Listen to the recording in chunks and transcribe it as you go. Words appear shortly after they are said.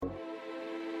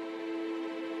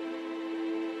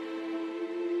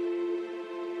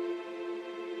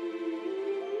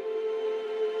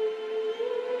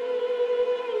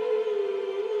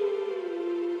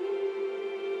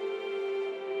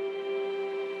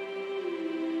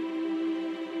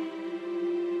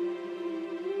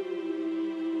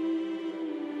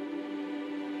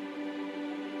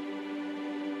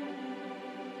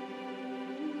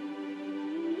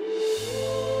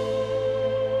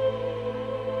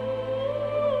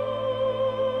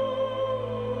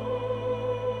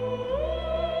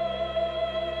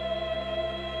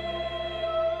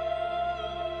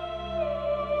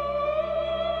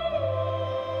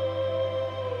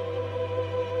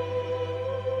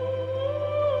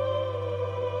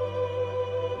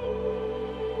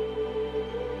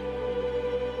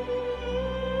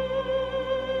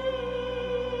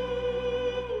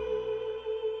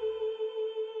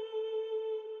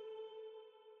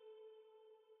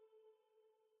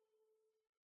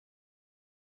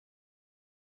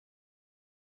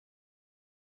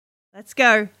Let's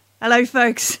go. Hello,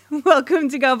 folks. Welcome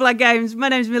to Gold Black Games. My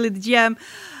name's Millie the GM,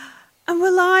 and we're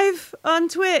live on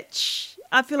Twitch.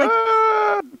 I feel like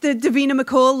the Davina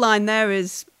McCall line there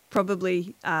is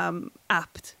probably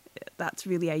apt. That's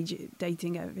really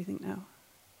dating everything now.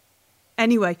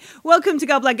 Anyway, welcome to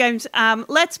Gold Black Games.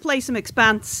 Let's play some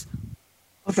Expanse.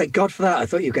 Oh, thank God for that. I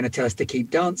thought you were going to tell us to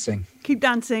keep dancing. Keep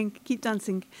dancing. Keep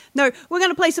dancing. No, we're going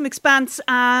to play some Expanse,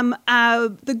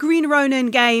 the Green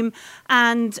Ronin game.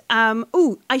 And,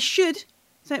 I should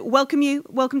say,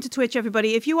 welcome to Twitch,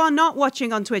 everybody. If you are not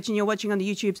watching on Twitch and you're watching on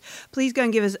the YouTubes, please go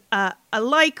and give us a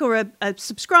like or a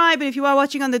subscribe. And if you are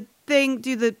watching on the thing,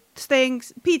 do the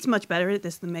things. Pete's much better at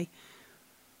this than me.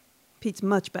 Pete's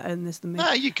much better than this than me.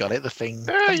 Ah, you got it, the thing.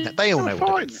 They all know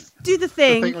what it is. Do the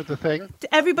thing. The thing with the thing.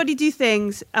 Everybody do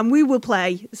things, and we will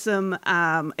play some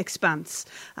Expanse.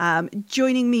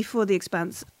 Joining me for the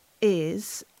Expanse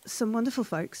is some wonderful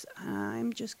folks.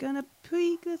 I'm just going to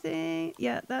tweak the thing.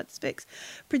 Yeah, that's fixed.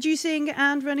 Producing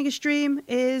and running a stream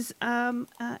is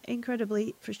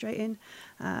incredibly frustrating.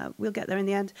 We'll get there in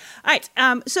the end. All right,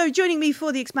 so joining me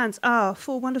for the Expanse are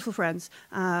four wonderful friends.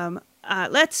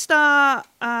 Let's start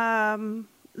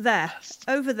there,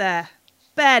 over there.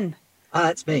 Ben.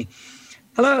 That's me.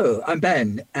 Hello, I'm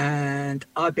Ben, and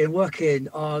I've been working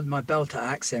on my Belter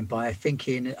accent by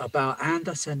thinking about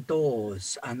Anderson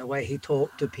Dawes and the way he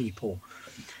talked to people.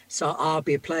 So I'll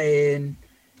be playing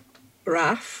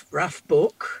Raf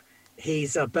Book.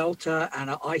 He's a Belter and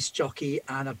an ice jockey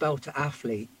and a Belter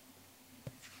athlete.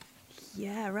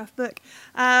 Yeah, Raf Book.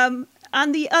 On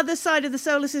the other side of the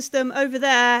solar system, over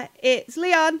there, it's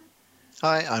Leon.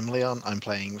 Hi, I'm Leon. I'm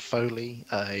playing Foley,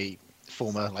 a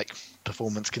former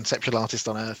performance conceptual artist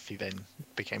on Earth who then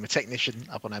became a technician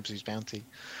up on Abzu's Bounty.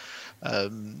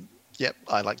 Yep,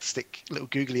 I like to stick little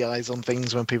googly eyes on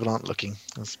things when people aren't looking.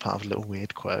 That's part of a little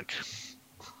weird quirk.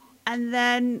 And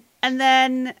then,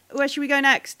 where should we go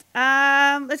next?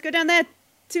 Let's go down there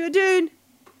to Adun.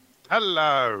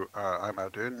 Hello, I'm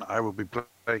Adun. I will be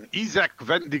playing Isaac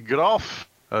van de Graaf,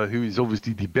 who is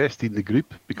obviously the best in the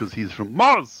group because he's from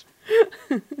Mars,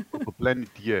 of the planet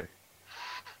Ye.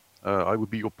 I will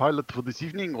be your pilot for this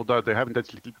evening, although they haven't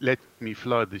actually let me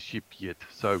fly the ship yet.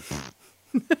 So.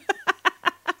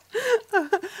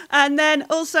 And then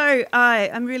also,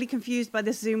 I'm really confused by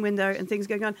this Zoom window and things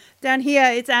going on. Down here,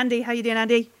 it's Andy. How you doing,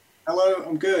 Andy? Hello,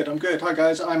 I'm good. Hi,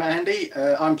 guys. I'm Andy.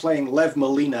 I'm playing Lev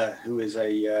Molina, who is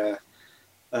a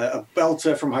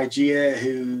Belter from Hygeia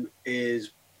who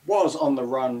was on the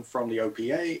run from the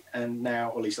OPA, and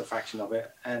now, or at least a faction of it,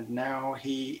 and now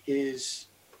he is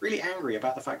really angry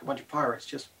about the fact a bunch of pirates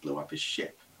just blew up his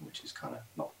ship, which is kind of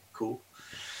not cool.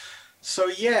 So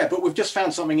yeah, but we've just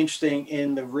found something interesting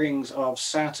in the rings of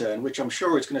Saturn, which I'm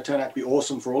sure is going to turn out to be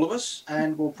awesome for all of us,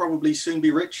 and we'll probably soon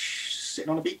be rich, sitting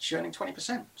on a beach earning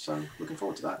 20%. So looking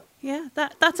forward to that. Yeah,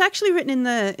 that's actually written in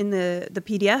the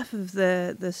PDF of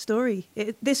the story.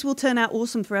 This will turn out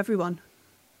awesome for everyone.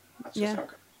 That's just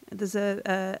okay. There's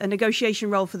a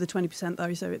negotiation roll for the 20%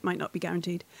 though, so it might not be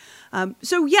guaranteed.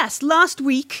 So yes, last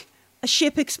week a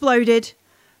ship exploded.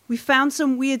 We found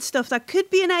some weird stuff that could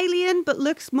be an alien, but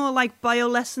looks more like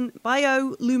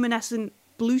bioluminescent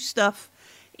blue stuff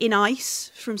in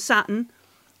ice from Saturn.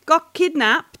 Got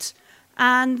kidnapped.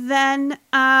 And then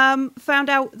found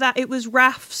out that it was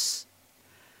Raf's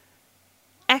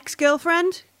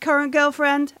ex-girlfriend, current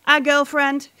girlfriend, a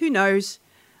girlfriend, who knows?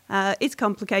 It's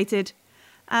complicated.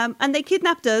 And they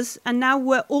kidnapped us, and now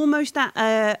we're almost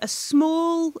at a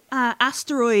small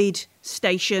asteroid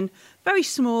station. Very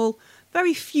small.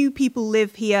 Very few people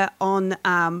live here on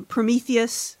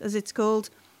Prometheus, as it's called.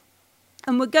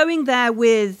 And we're going there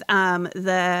with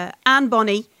the Anne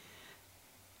Bonny,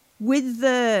 with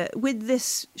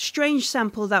this strange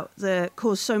sample that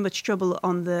caused so much trouble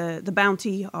on the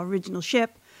Bounty, our original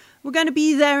ship. We're going to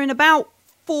be there in about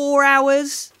 4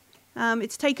 hours.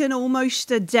 It's taken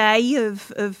almost a day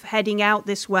of heading out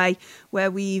this way, where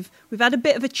we've had a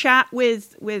bit of a chat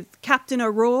with Captain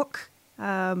O'Rourke.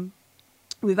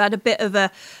 We've had a bit of a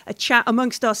chat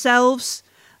amongst ourselves.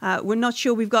 We're not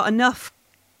sure we've got enough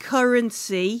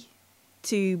currency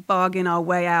to bargain our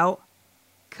way out.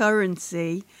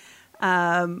 Currency.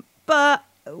 But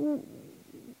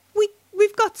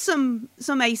we've got some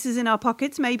aces in our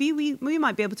pockets. Maybe we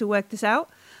might be able to work this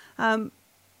out.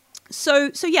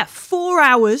 So yeah, 4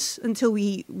 hours until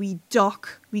we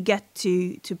dock. We get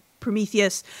to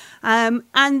Prometheus, and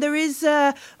there is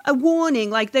a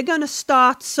warning. Like, they're going to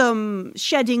start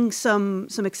shedding some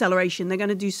acceleration. They're going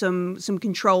to do some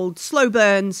controlled slow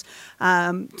burns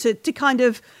to kind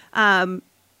of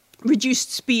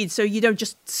reduced speed, so you don't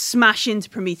just smash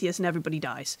into Prometheus and everybody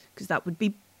dies, because that would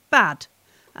be bad.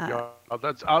 Yeah,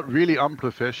 that's really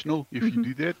unprofessional if you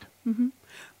do that.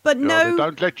 But Yeah, no, they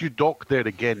don't let you dock there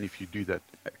again if you do that.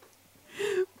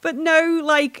 but no,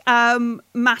 like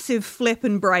massive flip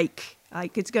and brake.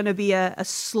 Like it's going to be a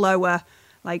slower,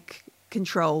 like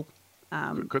control.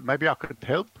 Maybe I could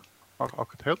help. I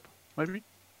could help. Maybe,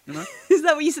 you know. Is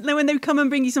that what you said when they come and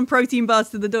bring you some protein bars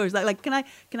to the door? Is that like, can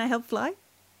I help fly?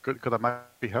 Could I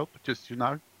maybe help? Just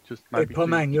just Hey, maybe. poor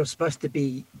man, you're supposed to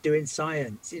be doing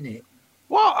science, innit?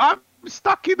 Well, I'm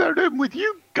stuck in a room with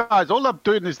you guys. All I'm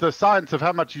doing is the science of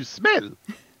how much you smell.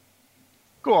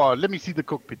 Go on, let me see the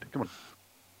cockpit. Come on.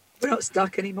 We're not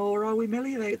stuck anymore, are we,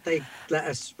 Millie? They let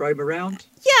us roam around.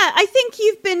 Yeah, I think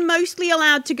you've been mostly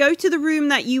allowed to go to the room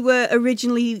that you were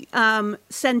originally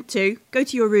sent to. Go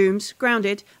to your rooms,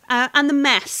 grounded, and the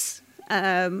mess.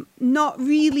 Not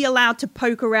really allowed to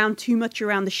poke around too much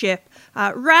around the ship.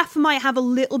 Raph might have a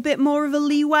little bit more of a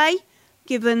leeway,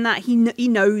 given that he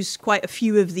knows quite a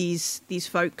few of these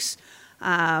folks.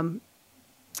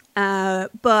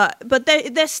 But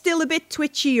they're still a bit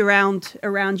twitchy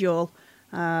around y'all.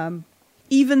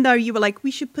 Even though you were like,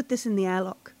 we should put this in the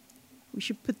airlock. We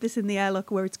should put this in the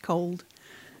airlock where it's cold.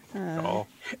 Oh,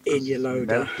 In your loader.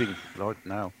 melting right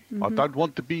now. I don't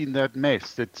want to be in that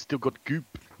mess. It's still got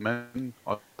goop, man.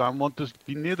 I don't want to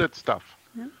be near that stuff.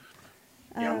 Yeah,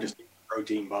 I'm just eating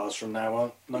protein bars from now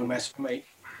on. No mess for me.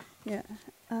 Yeah.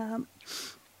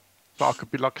 So I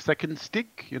could be like second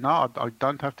stick, you know. I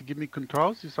don't have to give me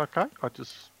controls. It's okay. I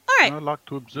just All right. like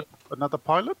to observe another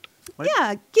pilot. Maybe?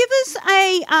 Yeah, give us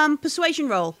a persuasion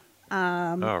roll.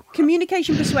 crap.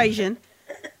 Communication persuasion.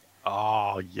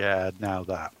 Oh yeah, now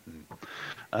that.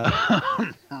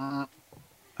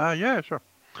 Yeah, sure.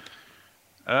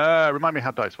 Remind me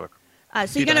how dice work. So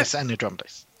Two you're gonna dice and a drum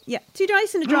dice. 2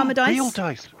 dice and a drama dice. Real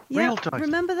dice. Yeah, Real dice.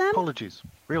 remember them? Apologies.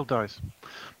 Real dice.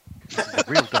 This is a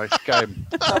real dice game.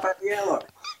 Stop at the airlock.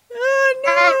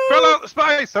 Oh Fell out of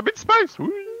space. I'm in space.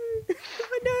 Woo.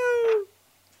 no!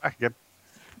 Back again.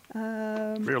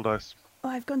 Oh no! Real dice. Oh,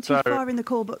 I've gone too So- far in the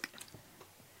call book.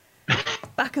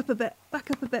 Back up a bit.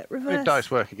 Reverse. Real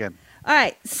dice work again. All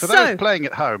right. For those playing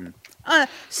at home,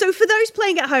 So for those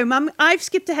playing at home, I've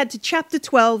skipped ahead to chapter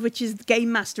 12, which is the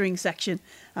game mastering section,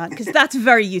 because that's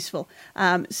very useful.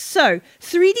 So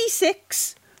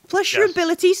 3d6 plus your Yes.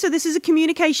 ability. So this is a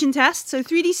communication test. So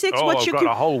 3d6. oh, What's I've your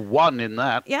got a whole one in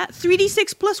that.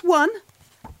 3d6 plus 1.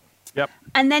 Yep.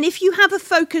 And then if you have a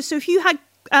focus, so if you had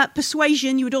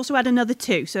persuasion, you would also add another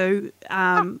 2. So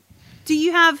do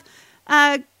you have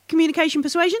communication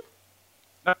persuasion?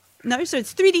 No. No, so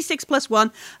it's 3d6 plus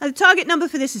 1. And the target number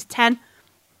for this is 10.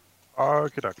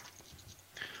 Okay, doke.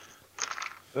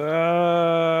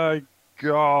 I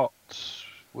got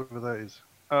whatever that is.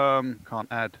 Can't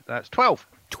add. That's 12.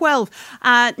 12.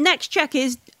 Next check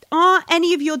is, are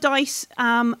any of your dice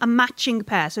a matching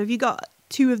pair? So have you got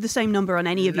 2 of the same number on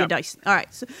any of your No. dice? All right.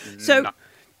 So No.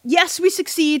 yes, we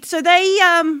succeed. So they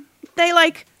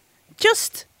like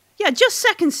just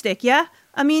second stick, yeah?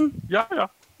 I mean, Yeah.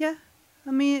 yeah.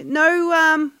 I mean,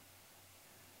 no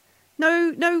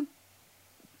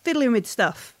fiddling with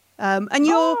stuff. And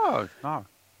Oh, no.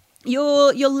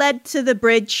 you're led to the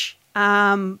bridge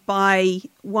by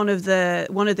one of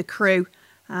the crew,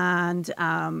 and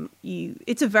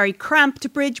it's a very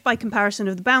cramped bridge by comparison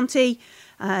of the Bounty.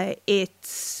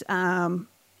 It's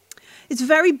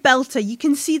very belter. You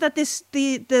can see that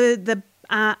the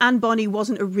Anne Bonny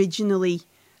wasn't originally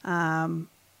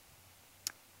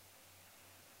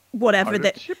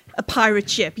Pirate ship? a pirate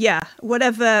ship, yeah.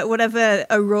 Whatever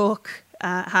O'Rourke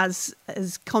has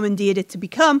commandeered it to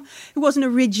become, it wasn't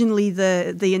originally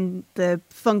the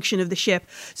function of the ship.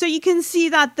 So you can see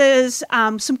that there's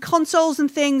some consoles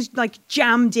and things like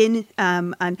jammed in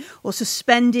and or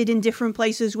suspended in different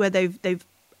places where they've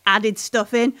added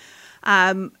stuff in.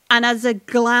 And as a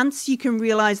glance, you can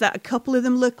realize that a couple of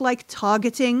them look like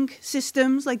targeting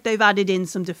systems, like they've added in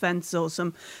some defense or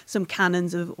some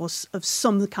cannons of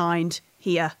some kind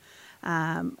here.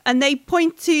 And they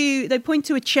point to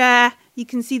a chair. You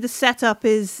can see the setup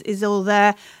is all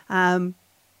there. I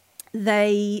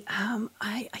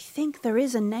think there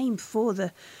is a name for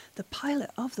the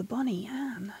pilot of the Bonnie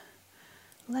Anne.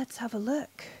 Let's have a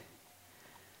look.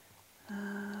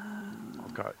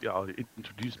 Okay, yeah, I'll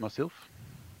introduce myself.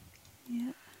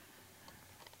 Yeah.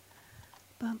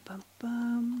 Bum bum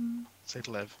bum. Say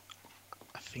to Lev,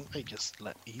 I think they just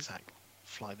let Isaac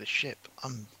fly the ship.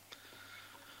 I'm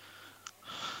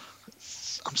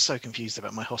so confused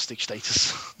about my hostage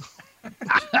status.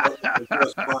 The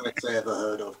worst pirates I ever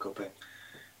heard of, Copping.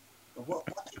 What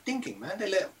are they thinking, man? They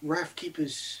let Raph keep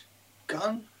his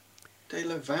gun? They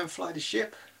let Van fly the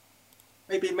ship?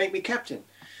 Maybe make me captain.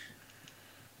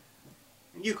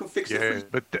 You can fix the Yeah, freeze.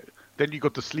 but then you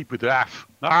got to sleep with Raf.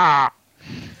 Ah!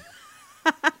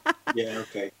 Yeah,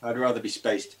 okay. I'd rather be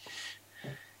spaced.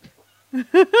 I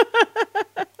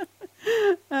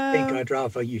think I'd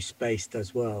rather you spaced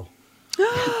as well.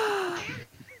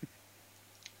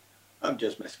 I'm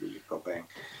just messing with you, Copain.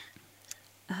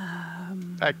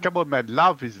 Hey, come on, man.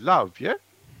 Love is love, yeah?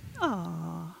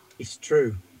 Aw. It's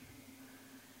true.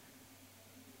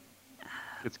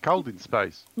 It's cold in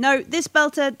space. No, this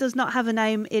belter does not have a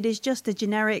name. It is just a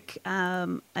generic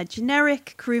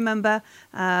crew member.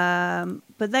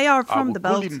 But they are I from will the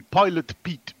call belt. him Pilot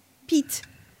Pete. Pete.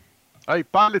 Hey,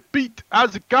 Pilot Pete,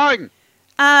 how's it going?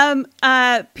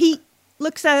 Pete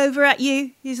looks over at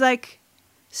you. He's like,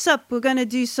 "Sup, we're gonna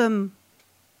do some,"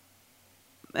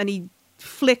 and he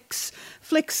flicks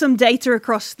some data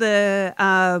across the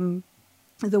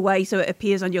way so it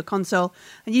appears on your console,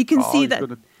 and you can see he's that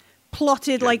gonna-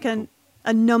 plotted like Gentle.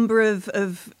 a number of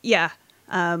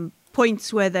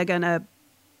points where they're gonna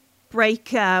break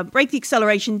the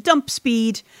acceleration, dump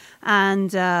speed,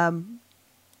 and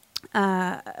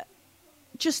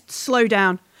just slow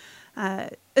down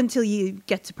until you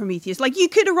get to Prometheus. Like, you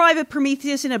could arrive at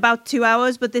Prometheus in about 2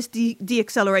 hours, but this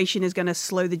deacceleration is going to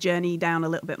slow the journey down a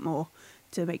little bit more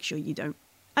to make sure you don't.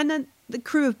 And then the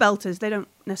crew of belters, they don't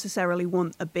necessarily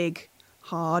want a big,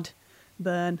 hard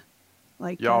burn.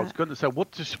 Like, Yeah, I was going to say,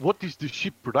 what is the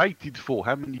ship rated for?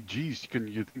 How many Gs can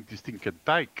you think this thing can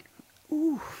take?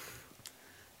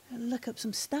 look up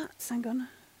some stats. Hang on.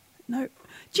 No.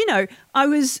 Do you know, I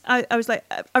was like,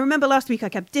 I remember last week I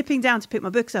kept dipping down to pick my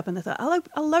books up, and I thought,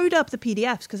 I'll load up the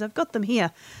PDFs because I've got them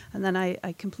here. And then I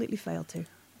completely failed to.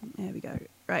 There we go.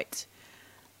 Right.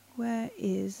 Where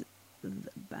is the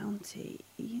bounty?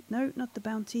 No, not the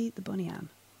bounty, the Bonnie Ann.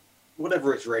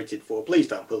 Whatever it's rated for, please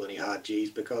don't pull any hard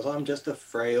G's because I'm just a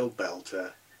frail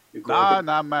belter. who got a bit-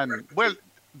 Nah, man. Well,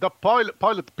 the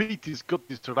Pilot Pete has got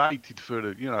this rated for,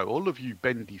 all of you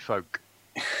bendy folk.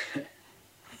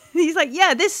 He's like,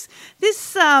 yeah, this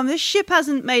ship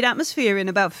hasn't made atmosphere in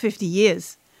about 50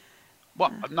 years.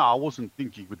 Well, no, I wasn't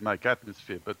thinking it would make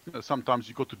atmosphere, but sometimes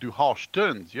you got to do harsh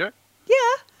turns, yeah?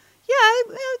 Yeah,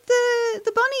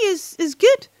 the Bonnie is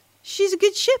good. She's a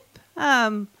good ship.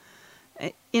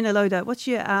 In a loader. What's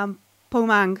your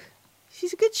Pomang?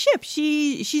 She's a good ship.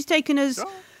 She's taken us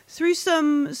through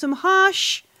some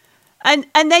harsh, and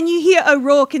then you hear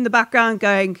O'Rourke in the background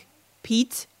going,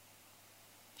 "Pete,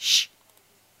 shh,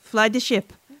 fly the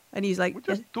ship." And he's like, We're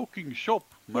just talking shop,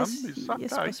 man. It's okay.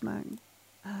 yes, boss man.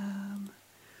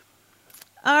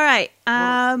 All right.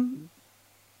 I'm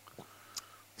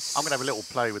going to have a little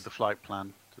play with the flight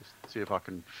plan, just to see if I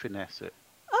can finesse it.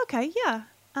 Okay, yeah.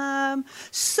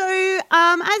 So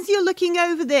as you're looking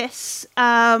over this,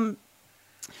 you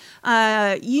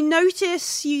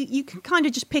notice, you can kind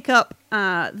of just pick up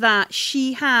that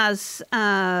she has,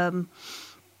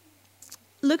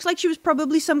 looks like she was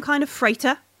probably some kind of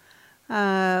freighter.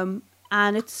 And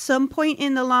at some point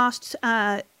in the last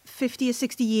 50 or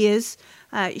 60 years,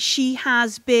 she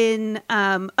has been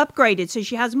upgraded. So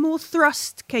she has more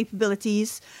thrust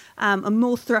capabilities and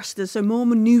more thrusters, so more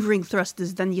maneuvering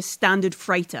thrusters than your standard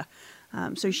freighter.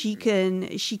 So she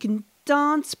can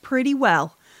dance pretty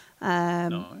well.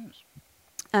 Nice.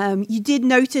 You did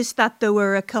notice that there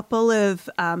were a couple of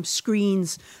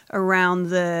screens around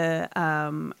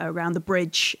the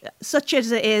bridge, such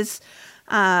as it is.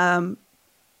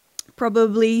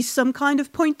 Probably some kind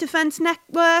of point defense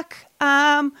network,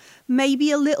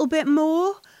 maybe a little bit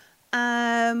more.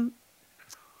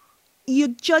 You're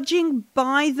judging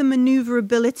by the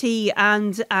maneuverability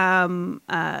and the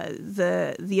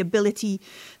ability,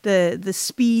 the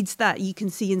speeds that you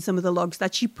can see in some of the logs,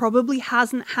 that she probably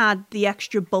hasn't had the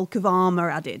extra bulk of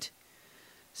armor added.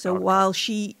 So Okay.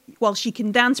 while she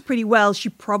can dance pretty well, she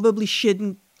probably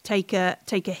shouldn't take a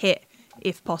hit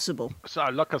if possible. So,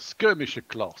 like a skirmisher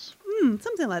class.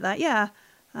 Something like that, yeah.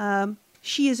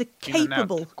 She is a In and out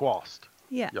capable. Quast.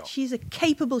 Yeah, Yeah. she's a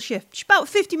capable ship. She's about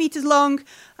 50 meters long,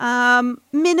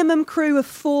 minimum crew of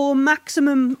 4,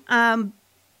 maximum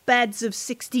beds of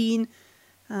 16,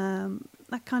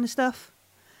 that kind of stuff.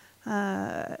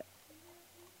 And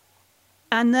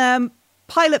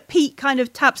Pilot Pete kind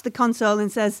of taps the console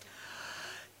and says,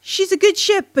 "She's a good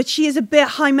ship, but she is a bit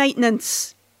high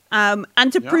maintenance." And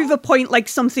to prove a point, like,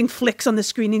 something flicks on the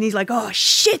screen and he's like, "Oh,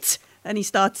 shit!" And he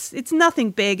starts, it's nothing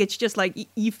big. It's just like,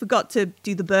 you forgot to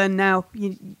do the burn now.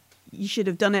 You should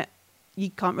have done it.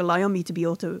 You can't rely on me to be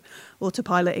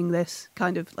autopiloting this.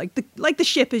 Kind of like the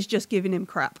ship is just giving him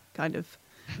crap kind of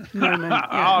moment.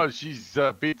 Yeah. Oh, she's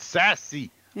a bit sassy.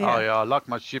 Yeah. Oh, yeah, I like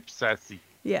my ship sassy.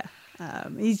 Yeah.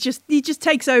 He just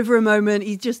takes over a moment.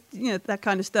 He's just, that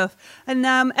kind of stuff. And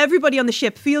everybody on the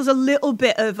ship feels a little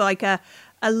bit of like a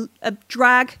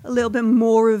drag, a little bit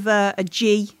more of a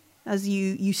G as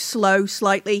you slow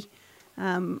slightly.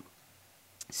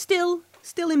 Still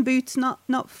in boots,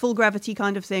 not full gravity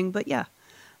kind of thing, but yeah.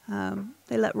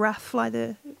 They let Raph fly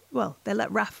they let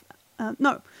Raph,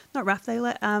 not Raph, they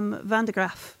let Van de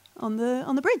Graaff on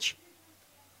the bridge.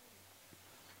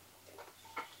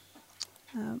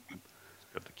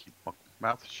 Got to keep my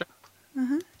mouth shut.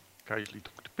 Occasionally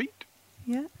talk to Pete.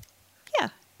 Yeah.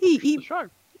 He The show.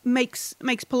 makes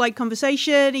polite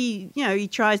conversation. He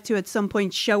tries to at some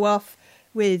point show off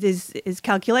with his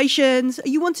calculations.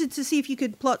 You wanted to see if you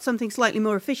could plot something slightly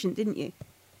more efficient, didn't you?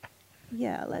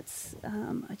 Yeah, let's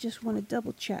I just want to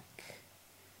double check.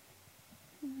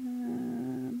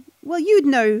 Well, you'd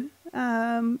know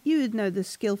the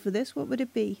skill for this. What would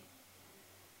it be?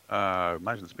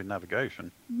 Imagine it's been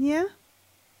navigation. Yeah.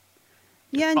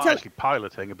 Yeah, Not actually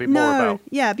piloting. It'd be more about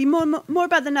it'd be more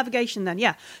about the navigation then.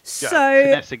 Yeah. So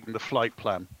finessing the flight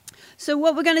plan. So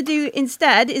what we're going to do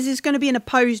instead is it's going to be an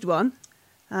opposed one.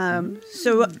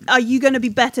 So are you going to be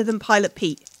better than Pilot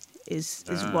Pete? Is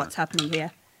what's happening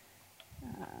here.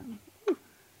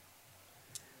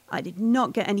 I did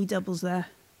not get any doubles there.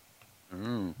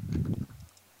 So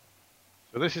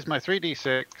this is my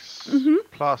 3d6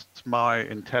 plus my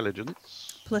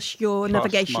intelligence Plus your plus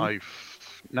navigation. my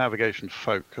navigation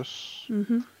focus.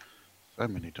 So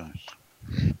many dice.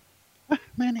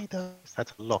 Many dice.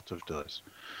 That's a lot of dice.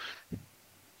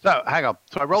 So hang on.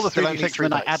 So I roll the Still only 3d6 three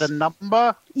and then I dice. add a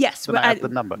number. Yes, Then I add the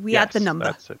number. We add the Yes, number.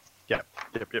 That's it. Yep.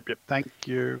 Thank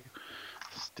you.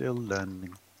 Still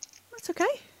learning. That's okay.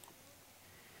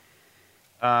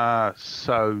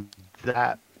 So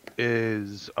that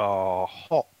is a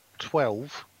hot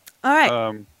 12. All right.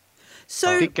 I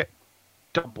so did get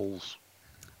doubles.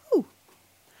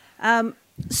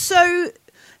 so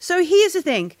here's the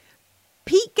thing.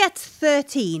 Pete gets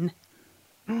 13.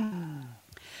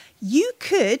 You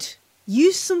could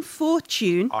use some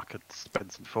fortune. I could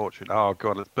spend some fortune. Oh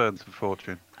god, let's burn some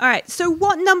fortune. All right. So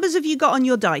what numbers have you got on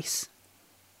your dice?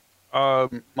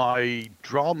 My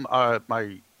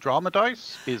drama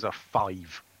dice is a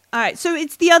 5. All right, so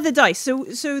it's the other dice. So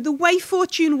the way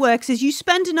fortune works is you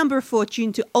spend a number of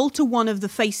fortune to alter one of the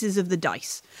faces of the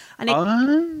dice. And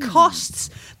it costs,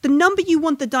 the number you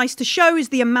want the dice to show is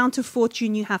the amount of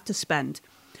fortune you have to spend.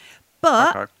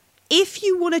 But if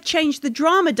you want to change the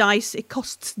drama dice, it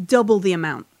costs double the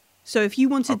amount. So if you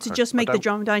wanted to just make the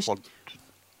drama dice...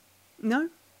 No?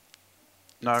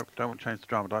 No, don't want to change the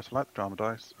drama dice. I like the drama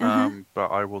dice. But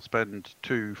I will spend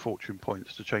 2 fortune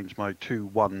points to change my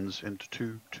 2 1s into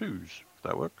 2 2s. If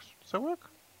that works. Does that work?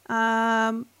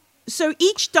 So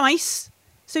each dice...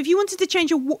 So if you wanted to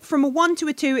change from a 1 to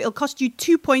a 2, it'll cost you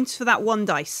 2 points for that one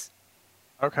dice.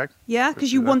 Okay. Yeah,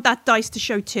 because you want that dice to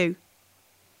show 2.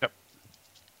 Yep.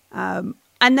 And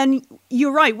then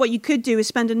you're right. What you could do is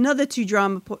spend another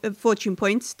 2 fortune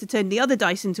points to turn the other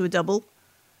dice into a double,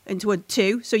 into a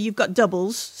 2. So you've got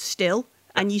doubles still,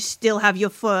 and you still have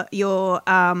your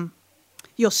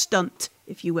stunt,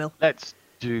 if you will. Let's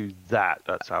do that.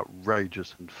 That's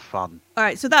outrageous and fun. All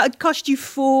right. So that would cost you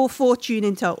 4 fortune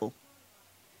in total.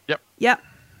 Yep. Yep.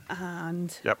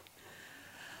 And Yep.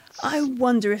 I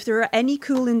wonder if there are any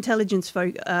cool intelligence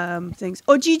things,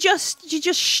 or do you just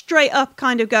straight up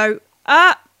kind of go,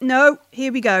 no,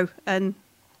 here we go, and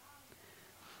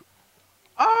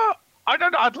I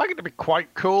don't know. I'd like it to be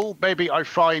quite cool. Maybe I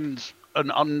find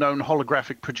an unknown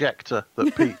holographic projector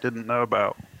that Pete didn't know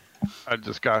about, and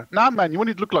just go, "Nah, man, you want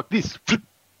it to look like this,"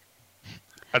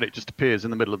 and it just appears in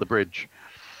the middle of the bridge.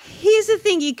 Here's the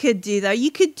thing you could do, though. You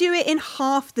could do it in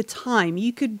half the time.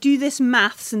 You could do this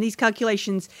maths and these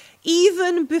calculations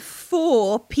even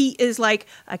before Pete is like,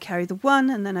 I carry the 1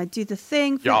 and then I do the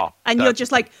thing. And you're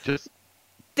just like,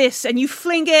 this. And you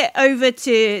fling it over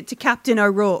to Captain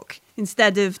O'Rourke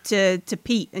instead of to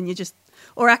Pete. And you just...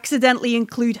 Or accidentally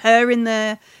include her in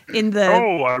the...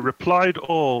 Oh, I replied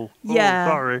all. Yeah. Oh,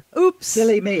 sorry. Oops.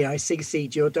 Silly me, I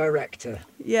CC'd your director.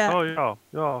 Yeah. Oh, yeah.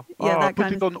 Yeah, I that put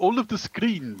kind it of... on all of the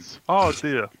screens. Oh,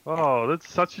 dear. Oh, that's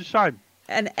such a shame.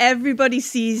 And everybody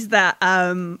sees that.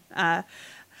 And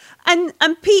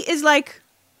Pete is like,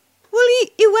 well,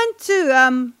 he went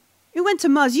to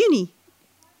Mars Uni,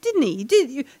 didn't he?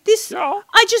 Yeah.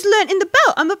 I just learnt in the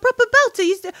belt. I'm a proper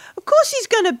belter. Of course he's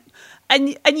gonna.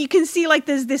 And you can see like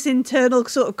there's this internal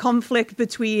sort of conflict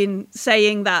between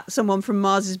saying that someone from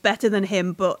Mars is better than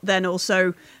him, but then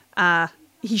also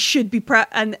he should be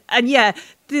and yeah,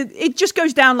 it just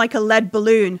goes down like a lead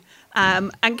balloon.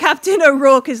 And Captain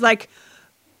O'Rourke is like,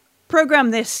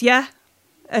 program this, yeah.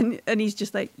 and he's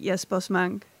just like, yes, boss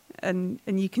man. And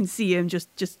you can see him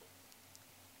just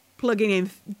plugging in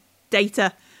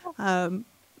data.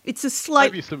 It's a Have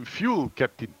slight, you some fuel,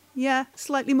 Captain?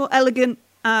 slightly more elegant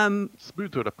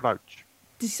Smoother approach.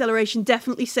 deceleration.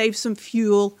 Definitely saves some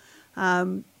fuel.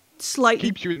 Slightly,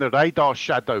 Keeps you in the radar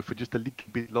shadow for just a little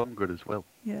bit longer as well.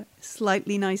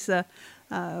 slightly nicer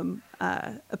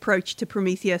approach to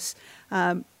Prometheus.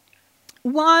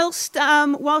 Whilst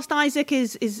Isaac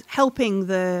is helping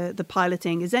the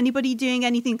piloting, is anybody doing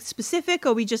anything specific, or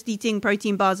are we just eating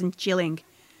protein bars and chilling?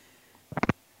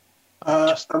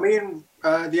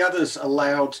 The others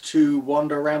allowed to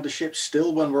wander around the ship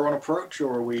still when we're on approach,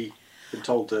 or are we been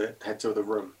told to head to the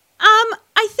room?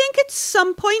 I think at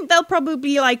some point they'll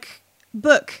probably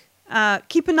Book,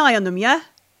 keep an eye on them, yeah?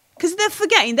 Because they're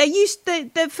forgetting.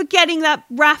 They're forgetting that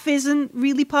Raph isn't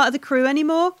really part of the crew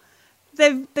anymore.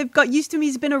 They've got used to him.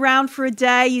 He's been around for a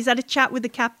day. He's had a chat with the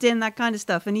captain, that kind of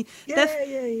stuff, and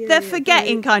they're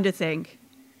forgetting, kind of thing.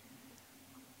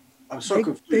 I'm so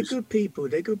confused. They're good people.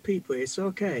 They're good people. It's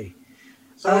okay.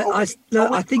 So,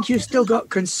 I think you've still got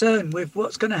concern with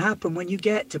what's going to happen when you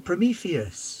get to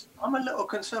Prometheus. I'm a little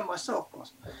concerned myself,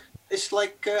 boss. It's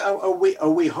like, are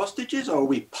we hostages, or are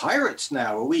we pirates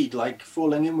now? Are we like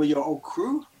falling in with your old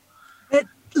crew?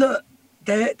 Look,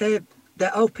 they're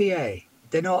OPA.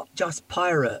 They're not just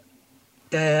pirate.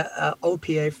 They're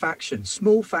OPA faction,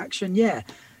 small faction, yeah,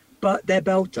 but they're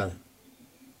Belter,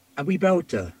 and we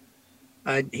Belter,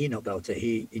 and he not Belter,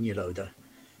 he Inyaloda.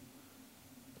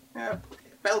 Yeah,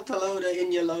 Belter loader,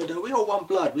 Inyaloda. We all one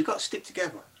blood. We got to stick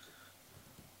together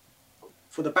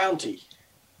for the bounty.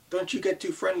 Don't you get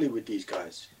too friendly with these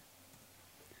guys.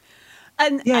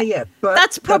 And Yeah, but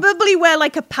that's probably where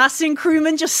like a passing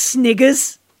crewman just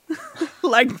sniggers,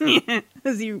 like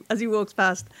as he walks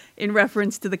past, in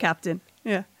reference to the captain.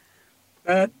 Yeah.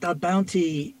 The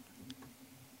bounty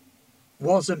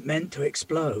wasn't meant to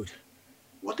explode.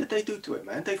 What did they do to it,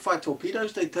 man? They fired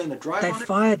torpedoes. They turned the drive They on it.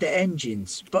 fired the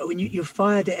engines, but when you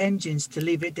fire the engines to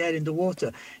leave it dead in the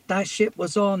water, that ship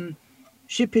was on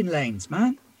shipping lanes,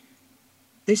 man.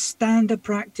 This standard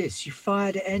practice. You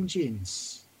fire the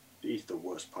engines. These the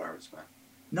worst pirates, man.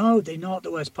 No, they're not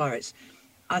the worst pirates.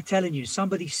 I'm telling you,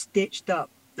 somebody stitched up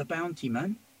the bounty,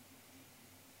 man.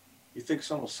 You think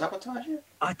someone sabotaged it?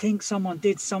 I think someone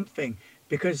did something,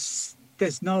 because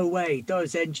there's no way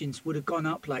those engines would have gone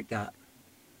up like that.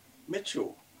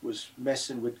 Mitchell was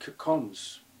messing with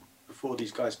cons before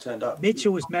these guys turned up.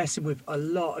 Mitchell was messing with a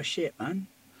lot of shit, man.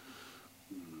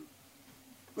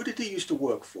 Who did he used to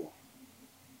work for?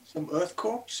 Some Earth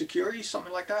Corp security,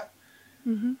 something like that?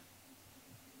 Mm-hmm.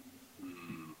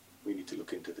 We need to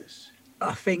look into this.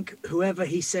 I think whoever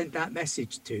he sent that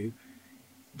message to,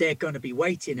 they're going to be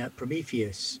waiting at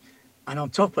Prometheus. And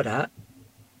on top of that,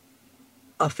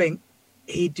 I think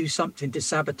he'd do something to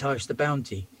sabotage the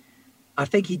bounty. I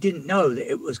think he didn't know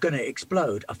that it was going to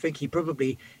explode. I think he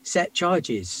probably set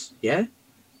charges, yeah?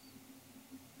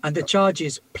 And the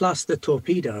charges plus the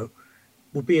torpedo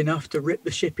will be enough to rip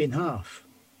the ship in half.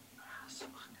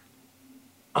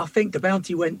 I think the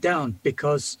bounty went down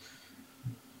because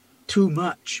too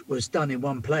much was done in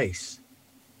one place.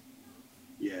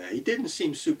 Yeah, he didn't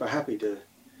seem super happy to...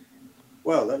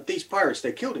 Well, these pirates,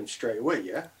 they killed him straight away,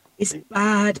 yeah? It's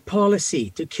bad policy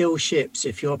to kill ships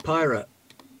if you're a pirate.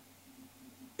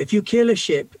 If you kill a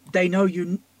ship, they know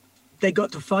they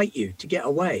got to fight you to get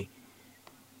away.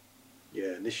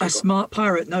 Yeah, and this A smart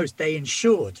pirate knows they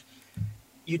insured.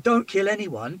 You don't kill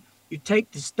anyone, you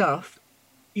take the stuff,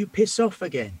 you piss off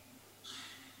again.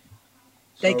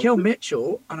 They kill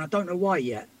Mitchell, and I don't know why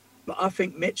yet, but I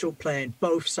think Mitchell playing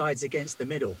both sides against the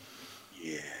middle.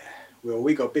 Yeah. Well,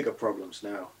 we got bigger problems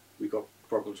now. We got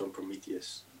problems on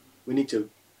Prometheus. We need to...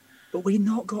 But we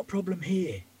not got problem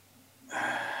here.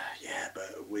 Yeah,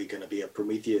 but we're going to be at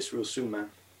Prometheus real soon, man.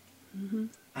 Mm-hmm.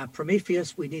 At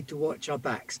Prometheus, we need to watch our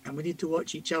backs, and we need to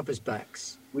watch each other's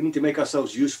backs. We need to make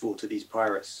ourselves useful to these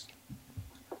pirates.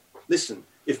 Listen,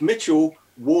 if Mitchell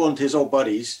warned his old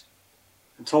buddies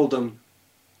and told them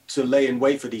to lay in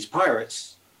wait for these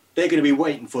pirates, they're going to be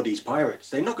waiting for these pirates.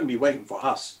 They're not going to be waiting for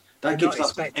us. That They're gives not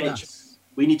us an expecting edge. us.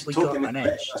 We need to We talk got them an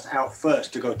into edge. us out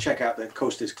first to go check out the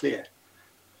coast is clear.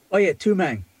 Oh yeah, two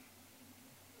men.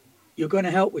 You're going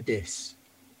to help with this.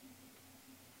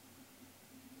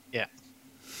 Yeah.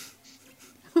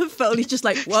 Foley's just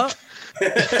like, what?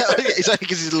 It's only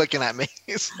because he's looking at me.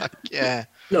 It's like, yeah.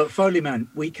 Look, Foley man,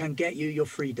 we can get you your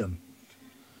freedom.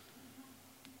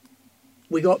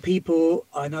 We got people,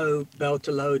 I know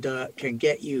Beltaloda can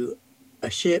get you a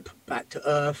ship back to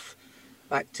Earth,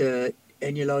 back to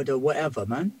Enyaloda, whatever,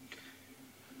 man.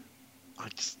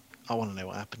 I want to know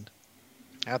what happened.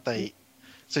 How'd they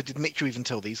So did Mitchell even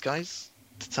tell these guys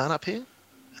to turn up here?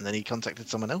 And then he contacted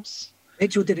someone else?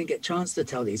 Mitchell didn't get a chance to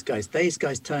tell these guys. These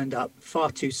guys turned up far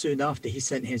too soon after he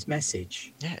sent his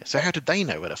message. Yeah, so how did they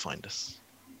know where to find us?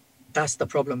 That's the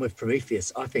problem with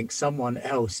Prometheus. I think someone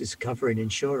else is covering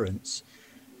insurance.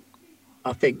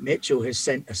 I think Mitchell has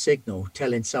sent a signal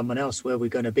telling someone else where we're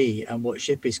going to be and what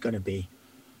ship is going to be.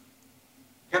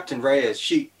 Captain Reyes,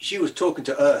 she was talking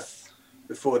to Earth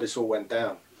before this all went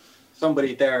down.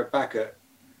 Somebody there back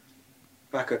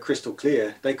at Crystal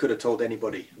Clear, they could have told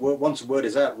anybody. Once word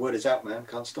is out, man.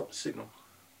 Can't stop the signal.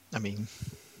 I mean,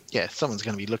 yeah, someone's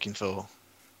going to be looking for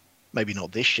maybe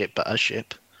not this ship, but a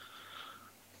ship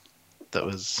that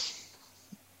was...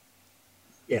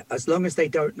 Yeah, as long as they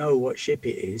don't know what ship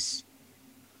it is,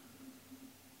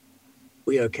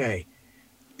 we okay.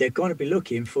 They're going to be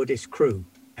looking for this crew,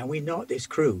 and we're not this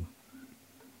crew.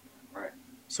 Right.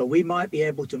 So we might be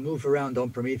able to move around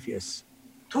on Prometheus.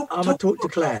 I'm going to talk to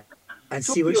Claire and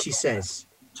see what she says.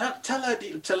 Tell her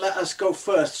to let us go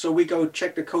first, so we go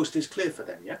check the coast is clear for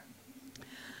them, yeah?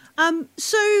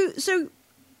 So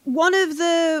one of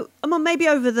the, well, maybe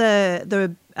over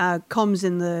the comms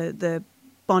in the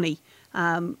Bonnie,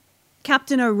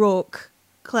 Captain O'Rourke,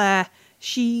 Claire,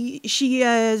 she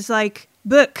is like,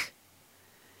 Book,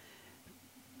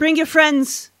 bring your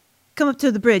friends, come up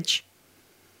to the bridge.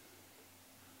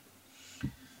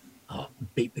 Oh,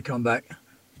 beat the comeback.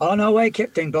 On our way,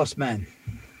 Captain Bossman.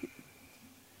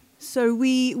 So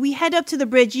we head up to the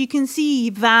bridge. You can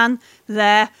see Van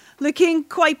there, looking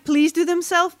quite pleased with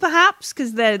himself, perhaps,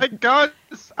 because they're... Hey guys,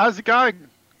 how's it going?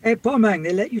 Hey, Pomang,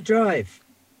 they let you drive.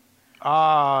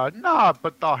 Nah,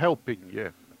 but they're helping, yeah.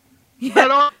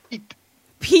 Yeah.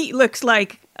 Pete looks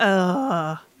like,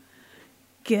 God.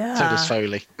 So does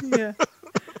Foley. Yeah.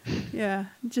 Yeah,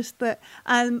 just that.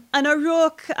 And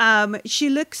O'Rourke, she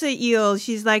looks at you all.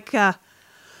 She's like,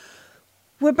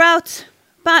 we're about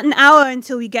an hour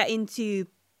until we get into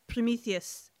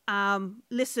Prometheus.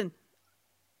 Listen,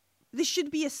 this should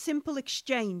be a simple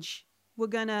exchange. We're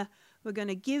gonna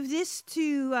give this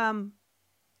to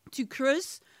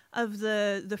Cruz of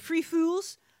the Free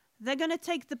Fools. They're gonna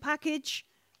take the package.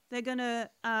 They're gonna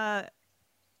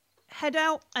head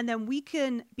out, and then we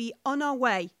can be on our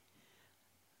way.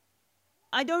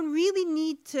 I don't really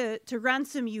need to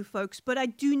ransom you folks, but I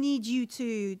do need you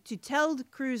to tell the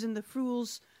Cruz and the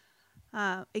Fools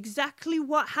exactly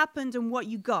what happened and what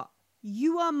you got.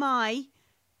 You are my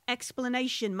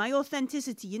explanation, my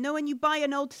authenticity. You know when you buy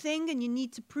an old thing and you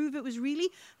need to prove it was really,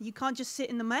 you can't just sit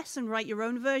in the mess and write your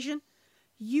own version.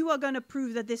 You are going to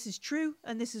prove that this is true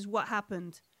and this is what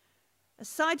happened.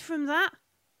 Aside from that,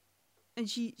 and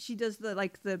she does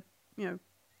the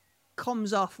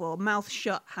comms off or mouth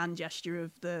shut hand gesture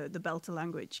of the Belter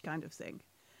language kind of thing.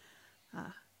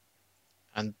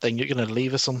 And then you're going to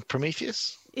leave us on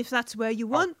Prometheus? If that's where you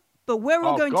want. But we're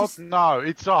all going God, to... no,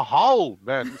 it's a hull,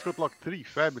 man. It's got like 3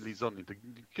 families on it. It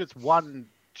gets 1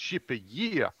 ship a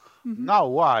year. Mm-hmm. No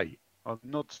way. I'm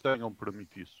not staying on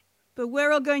Prometheus. But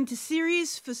we're all going to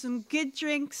Ceres for some good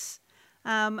drinks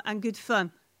and good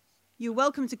fun. You're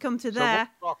welcome to come to there.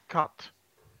 So what's our cut?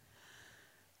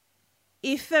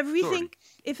 If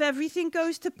everything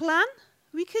goes to plan,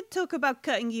 we could talk about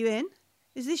cutting you in.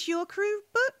 Is this your crew,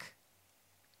 Book?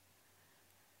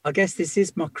 I guess this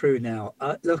is my crew now.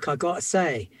 Look, I got to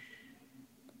say,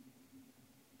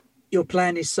 your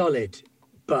plan is solid,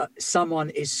 but someone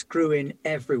is screwing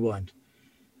everyone.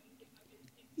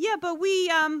 Yeah, but we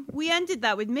ended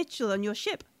that with Mitchell on your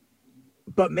ship.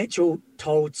 But Mitchell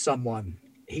told someone.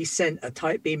 He sent a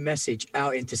tight beam message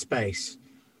out into space.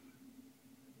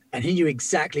 And he knew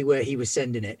exactly where he was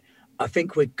sending it. I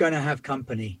think we're going to have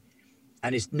company.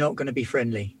 And it's not going to be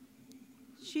friendly.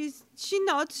 She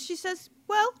nods. She says,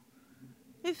 well,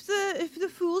 if the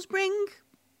Fools bring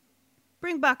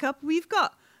backup, we've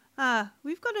got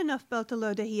enough Belter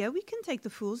loader here. We can take the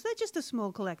Fools. They're just a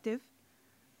small collective.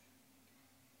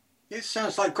 It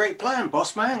sounds like a great plan,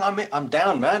 boss man. I'm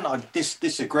down, man. This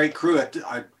is a great crew.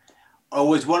 I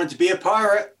always wanted to be a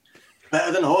pirate.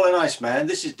 Better than hauling ice, man.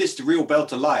 This is the real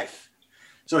Belter life.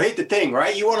 So here's the thing,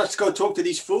 right? You want us to go talk to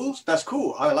these fools? That's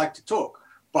cool. I like to talk.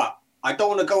 But I don't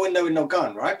want to go in there with no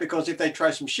gun, right? Because if they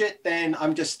try some shit, then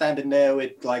I'm just standing there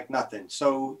with like nothing.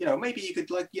 So, maybe you could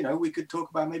we could talk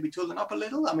about maybe tooling up a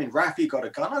little. I mean, Raffi got a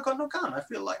gun. I got no gun. I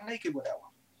feel like naked with that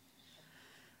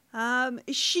one.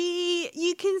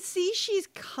 You can see she's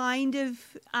kind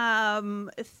of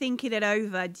thinking it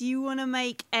over. Do you want to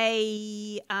make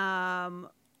a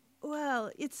well,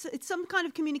 it's some kind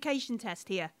of communication test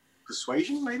here.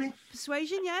 Persuasion, maybe?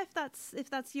 Persuasion, yeah, if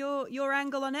that's your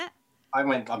angle on it.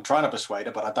 I'm trying to persuade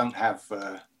her, but I don't have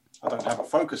a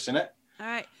focus in it. All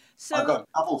right. So, I've got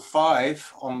double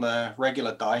 5 on the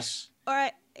regular dice, all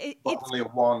right, but it's. only a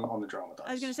 1 on the drama dice.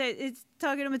 I was going to say it's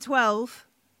target number 12.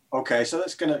 Okay, so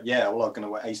that's gonna, I'm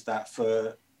gonna ace that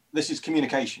for. This is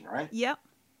communication, right? Yep.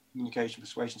 Communication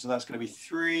persuasion. So that's gonna be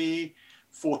 3,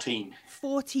 14.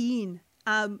 14.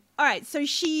 All right, so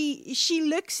she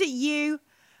looks at you,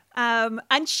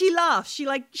 and she laughs. She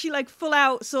like full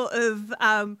out sort of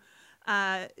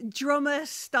drummer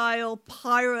style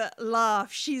pirate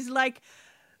laugh. She's like,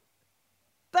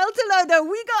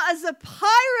 Beltalowda, we got us a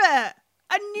pirate,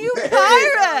 a new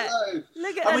pirate.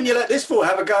 Look at. I mean, you let this fool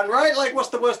have a gun, right? Like, what's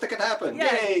the worst that can happen?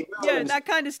 Yeah, Yay! yeah, that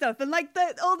kind of stuff. And like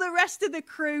all the rest of the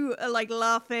crew are like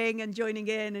laughing and joining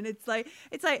in, and it's like,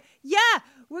 yeah,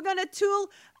 we're gonna tool.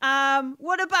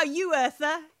 What about you,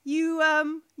 Eartha?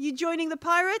 You joining the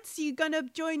pirates? You gonna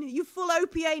join? You full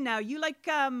OPA now? You like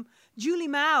Julie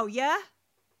Mao? Yeah.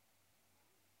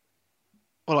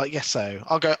 Well, I guess so.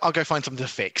 I'll go find something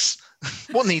to fix.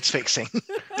 What needs fixing?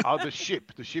 Oh, the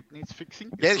ship. The ship needs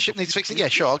fixing? Yeah, the ship needs fixing. Yeah,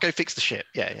 sure. I'll go fix the ship.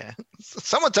 Yeah.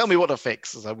 Someone tell me what to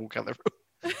fix as I walk out the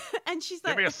room. And she's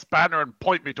Give like, me a spanner and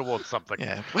point me towards something.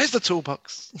 Yeah. Where's the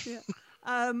toolbox?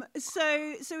 yeah.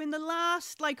 So in the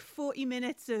last like 40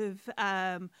 minutes of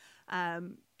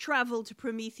travel to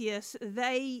Prometheus,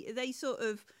 they sort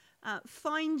of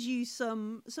find you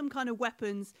some kind of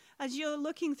weapons. As you're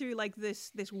looking through like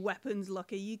this weapons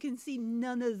locker, you can see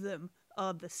none of them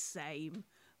are the same.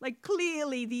 Like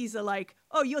clearly these are like,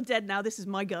 oh, you're dead now, this is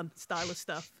my gun style of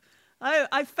stuff.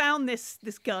 I found this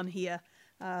gun here.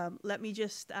 Let me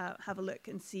just have a look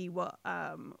and see what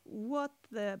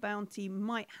the bounty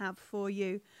might have for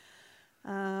you.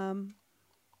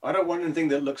 I don't want anything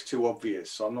that looks too obvious,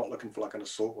 so I'm not looking for like an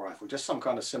assault rifle. Just some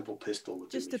kind of simple pistol. Would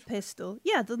do Just me a fine. pistol.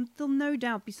 Yeah, there'll no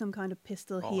doubt be some kind of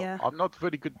pistol Oh, here. I'm not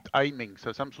very good aiming,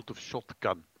 so some sort of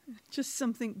shotgun. Just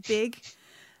something big.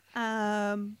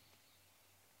 Yeah,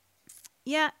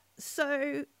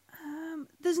 so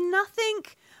there's nothing.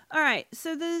 All right,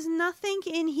 so there's nothing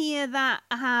in here that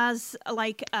has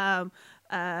like a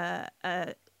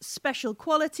special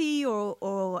quality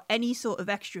or any sort of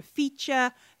extra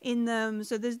feature in them.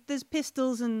 So there's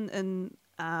pistols and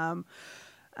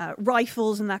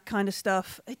rifles and that kind of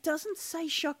stuff. It doesn't say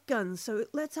shotguns, so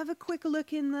let's have a quick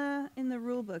look in the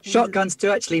rule book. Shotguns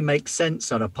do actually make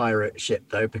sense on a pirate ship,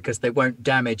 though, because they won't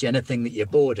damage anything that you're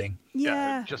boarding.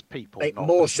 Yeah, Just people. Make not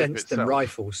more the ship sense than itself.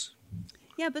 rifles.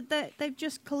 yeah, but they've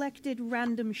just collected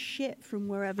random shit from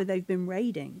wherever they've been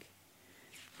raiding.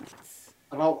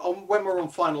 And when we're on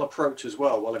final approach as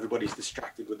well, while everybody's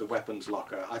distracted with the weapons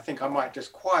locker, I think I might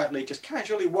just quietly, just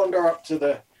casually wander up to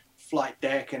the flight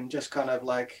deck and just kind of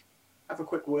like have a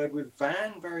quick word with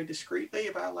Van very discreetly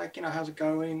about like, how's it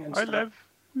going and I stuff. live.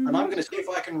 And I'm going to see if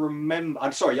I can remember.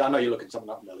 I'm sorry, I know you're looking something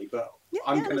up, Millie, but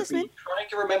I'm going to listening. be trying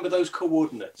to remember those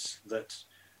coordinates that.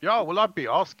 Yeah, well, I'd be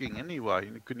asking anyway.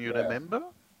 Can you Yeah. remember?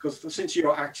 Because since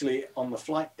you're actually on the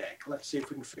flight deck, let's see if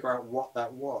we can figure out what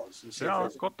that was. And see Yeah,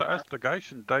 if I've got the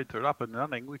astrogation data up and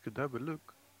running. We could have a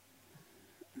look.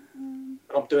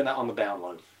 But I'm doing that on the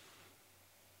download.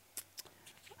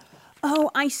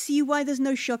 Oh, I see why there's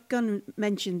no shotgun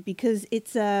mentioned, because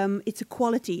it's a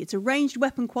quality. It's a ranged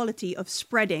weapon quality of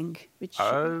spreading, which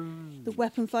the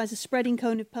weapon fires a spreading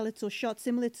cone of pellets or shots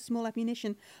similar to small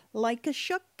ammunition, like a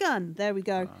shotgun. There we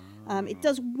go. It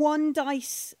does one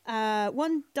dice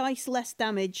less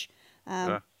damage,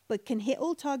 but can hit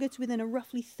all targets within a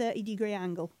roughly 30-degree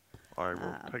angle. I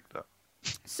will take that.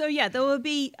 So yeah, there will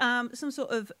be some sort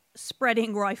of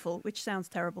spreading rifle, which sounds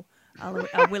terrible.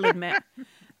 I will admit.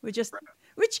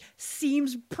 Which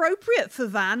seems appropriate for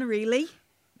Van, really.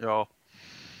 Yeah.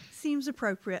 Seems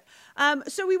appropriate.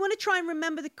 So we want to try and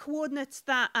remember the coordinates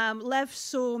that Lev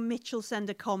saw Mitchell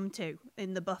send a comm to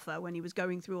in the buffer when he was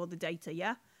going through all the data,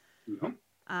 yeah?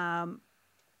 Mm-hmm.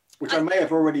 Which I may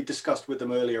have already discussed with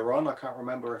them earlier on. I can't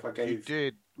remember if I You gave...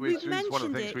 did. We've Which is one of the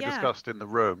mentioned things it, we yeah. discussed in the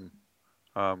room.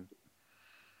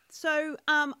 So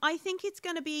I think it's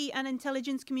going to be an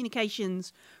intelligence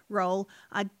communications role.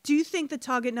 I do think the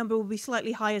target number will be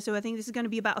slightly higher, so I think this is going to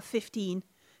be about a 15,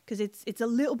 because it's a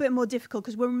little bit more difficult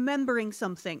because we're remembering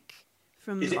something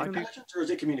from... Is it from- intelligence or is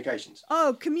it communications?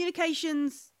 Oh,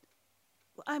 communications.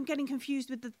 I'm getting confused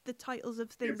with the titles of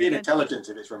things. It'd be an again. intelligence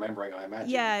if it's remembering, I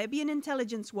imagine. Yeah, it'd be an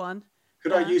intelligence one.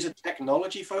 Could I use a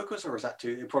technology focus, or is that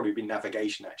too... It'd probably be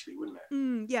navigation, actually, wouldn't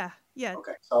it? Yeah.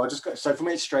 Okay, so I'll just go... So for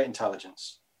me, it's straight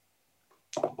intelligence.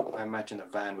 I imagine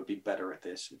that Van would be better at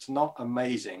this. It's not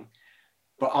amazing,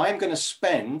 but I'm going to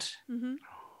spend... Mm-hmm.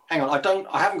 Hang on,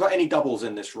 I haven't got any doubles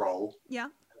in this roll. Yeah.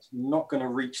 It's not going to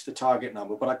reach the target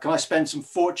number, but can I spend some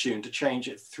fortune to change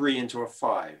it 3 into a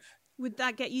 5? Would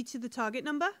that get you to the target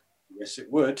number? Yes,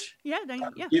 it would. Yeah, then,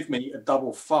 That would yeah. give me a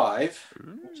double 5,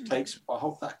 which takes, I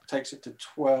hope that takes it to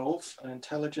 12. And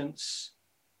intelligence,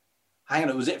 hang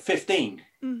on, was it 15?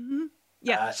 Mm-hmm.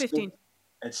 Yeah, 15.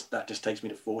 That just takes me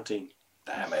to 14.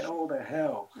 Damn it, all the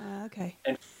hell. Okay.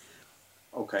 And,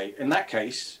 okay, in that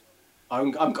case,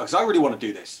 because I really want to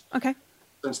do this. Okay.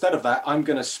 So instead of that, I'm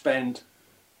going to spend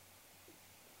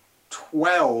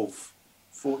 12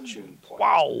 fortune points.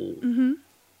 Wow. Mm-hmm.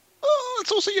 Oh,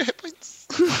 it's also your hit points.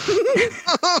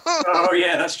 Oh,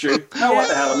 yeah, that's true. Oh, what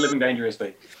the hell? I'm living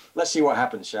dangerously. Let's see what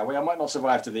happens, shall we? I might not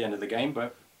survive to the end of the game,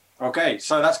 but... Okay,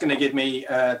 so that's going to give me...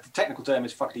 the technical term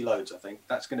is fuckity loads, I think.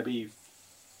 That's going to be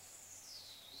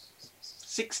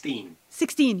 16.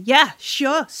 16. Yeah,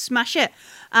 sure. Smash it.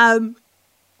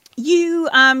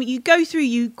 You go through,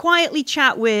 you quietly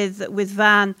chat with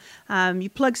Van, you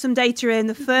plug some data in.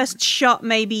 The first shot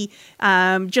maybe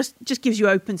just gives you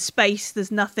open space.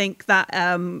 There's nothing that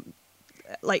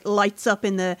like lights up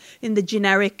in the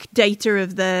generic data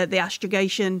of the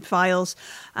astrogation files.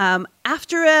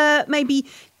 After maybe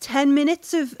 10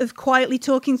 minutes of quietly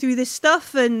talking through this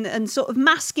stuff and sort of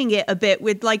masking it a bit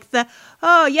with like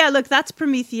oh yeah, look, that's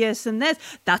Prometheus, and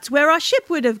that's where our ship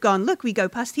would have gone. Look, we go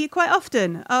past here quite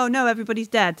often. Oh no, everybody's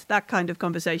dead. That kind of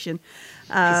conversation.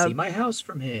 You can see my house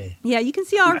from here. Yeah, you can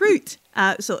see our route,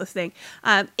 sort of thing.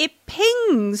 It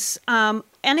pings, and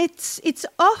it's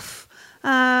off.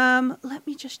 Let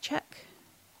me just check.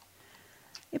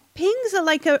 It pings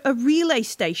like a relay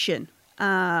station.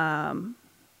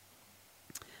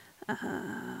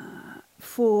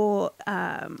 For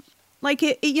like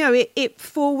it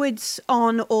forwards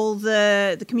on all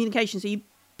the communication. So you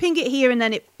ping it here and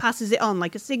then it passes it on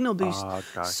like a signal boost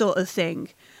sort of thing.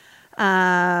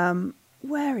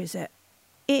 Where is it?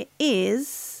 It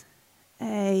is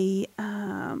a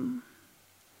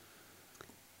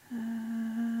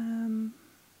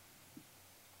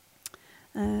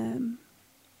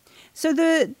so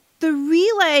the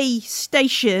relay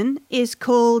station is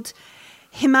called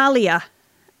Himalaya,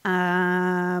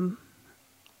 and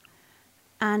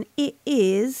it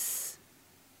is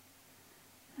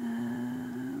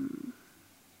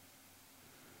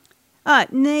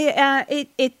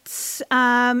it's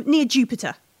near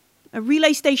Jupiter, a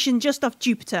relay station just off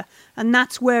Jupiter, and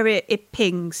that's where it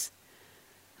pings.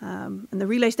 And the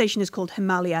relay station is called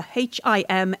Himalaya,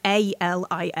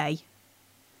 Himalia.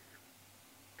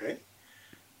 Okay.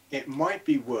 It might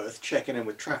be worth checking in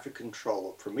with traffic control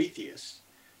or Prometheus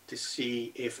to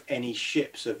see if any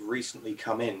ships have recently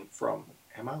come in from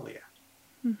Himalaya.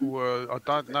 Well, I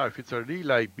don't know. If it's a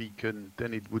relay beacon,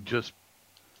 then it would just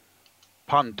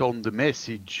punt on the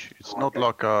message. It's not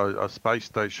like a space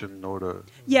station or a...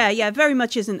 Yeah, very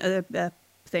much isn't a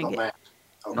thing. Not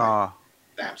okay. Nah.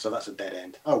 Damn, so that's a dead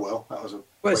end. Oh well, that was a...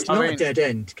 Well, it's waste. not a dead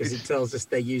end because it tells us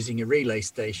they're using a relay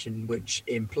station, which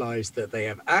implies that they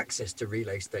have access to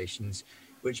relay stations,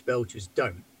 which Belters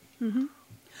don't.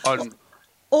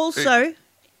 Also,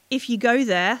 if you go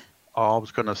there... I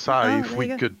was going to say, if we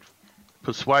could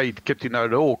persuade Captain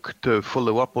O'Rourke to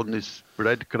follow up on this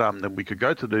breadcrumb, then we could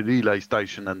go to the relay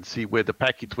station and see where the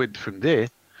packet went from there.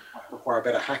 Might require a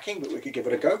bit of hacking, but we could give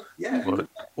it a go. Yeah. Well, it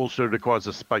also requires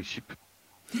a spaceship.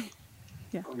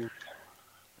 Yeah.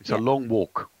 It's a long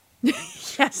walk.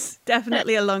 Yes,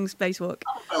 definitely a long spacewalk.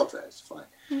 Belter, it's fine.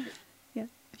 Yeah,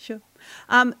 sure.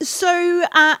 So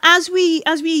as we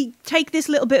take this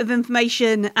little bit of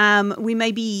information, we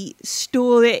maybe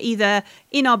store it either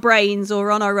in our brains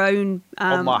or on our own.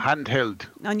 On my handheld.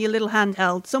 On your little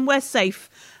handheld, somewhere safe.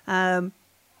 One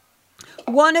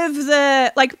of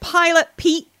the, like, Pilot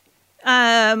Pete,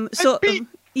 Pete.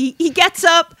 He gets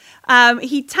up,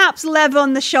 he taps Lev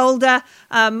on the shoulder,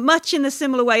 much in the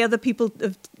similar way other people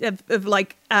have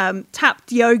like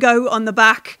tapped Yogo on the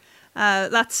back.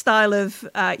 That style of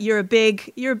you're a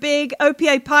big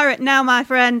OPA pirate now, my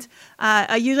friend.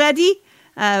 Are you ready?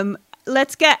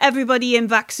 Let's get everybody in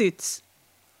vac suits.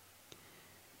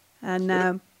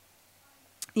 And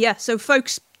yeah, so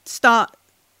folks start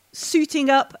suiting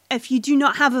up. If you do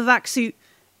not have a vac suit,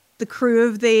 the crew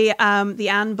of the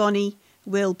Anne Bonny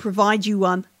will provide you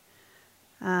one,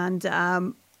 and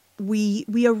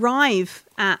we arrive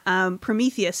at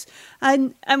Prometheus,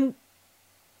 and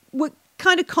what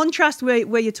kind of contrast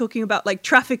where you're talking about like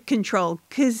traffic control,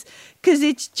 because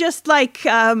it's just like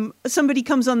somebody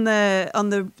comes on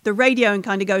the radio and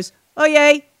kind of goes, "Oh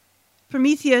yay,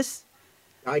 Prometheus."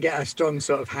 I get a strong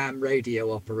sort of ham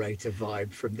radio operator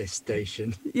vibe from this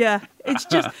station. Yeah, it's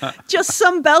just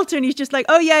some belter, and he's just like,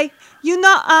 "Oh yay, you're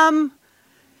not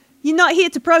here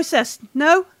to process,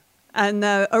 no?" And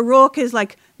O'Rourke is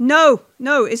like, no,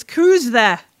 it's Cruz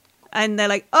there. And they're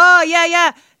like, "Oh,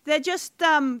 yeah, they're just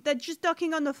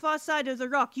docking on the far side of the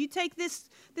rock. You take this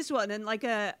one, and like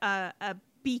a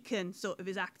beacon sort of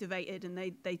is activated, and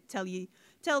they tell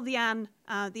the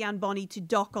Anne Bonny to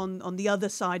dock on the other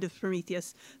side of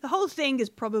Prometheus. The whole thing is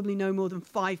probably no more than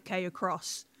 5k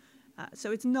across.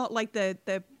 So it's not like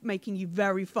they're making you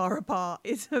very far apart.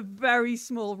 It's a very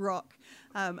small rock.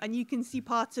 And you can see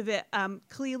parts of it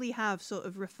clearly have sort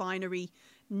of refinery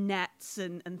nets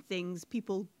and things.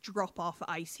 People drop off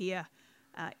ice here.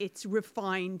 It's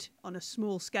refined on a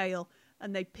small scale,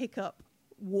 and they pick up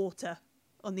water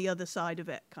on the other side of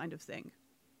it, kind of thing.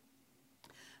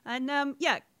 And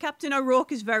Captain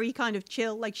O'Rourke is very kind of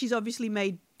chill. Like, she's obviously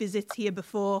made visits here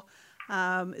before.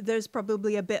 There's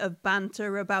probably a bit of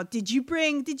banter about, did you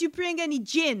bring any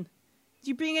gin? Did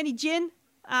you bring any gin?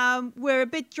 We're a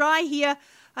bit dry here.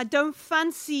 I don't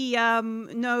fancy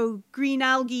no green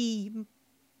algae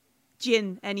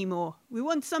gin anymore. We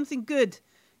want something good.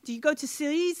 Do you go to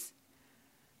Ceres?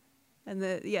 And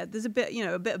there's a bit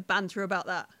of banter about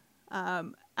that.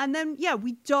 And then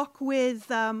we dock with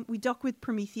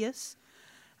Prometheus.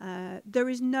 There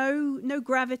is no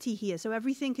gravity here, so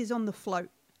everything is on the float.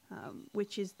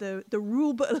 Which is the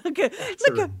rule, but look at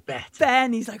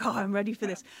Ben. He's like, oh, I'm ready for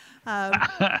this.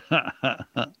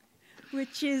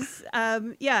 Which is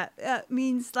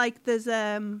means like there's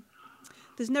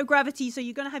no gravity, so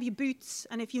you're gonna have your boots,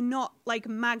 and if you're not like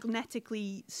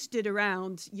magnetically stood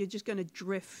around, you're just gonna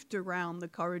drift around the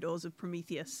corridors of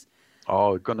Prometheus.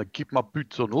 Oh, gonna keep my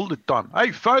boots on all the time.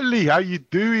 Hey, Foley, how you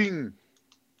doing?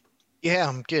 Yeah,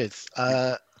 I'm good.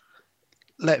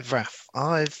 Letvrath,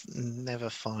 I've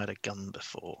never fired a gun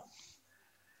before.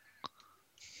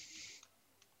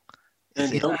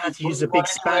 You don't have to use a big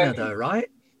spanner, though, right?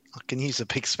 I can use a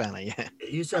big spanner, yeah.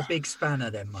 Use a big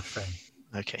spanner then, my friend.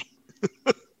 Okay.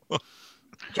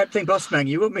 Captain Bossman,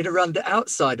 you want me to run the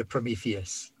outside of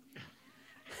Prometheus?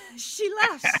 She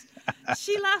laughs.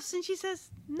 She laughs and she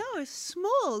says, no, it's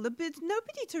small. There's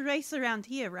nobody to race around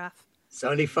here, Raph. It's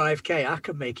only 5k. I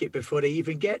can make it before they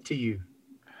even get to you.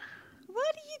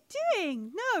 What are you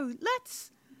doing? No,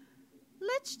 let's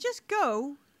just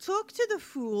go, talk to the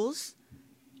fools,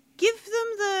 give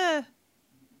them the...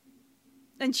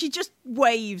 And she just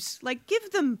waves, like,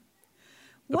 give them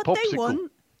what they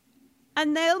want,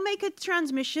 and they'll make a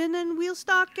transmission, and we'll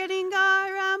start getting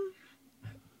our...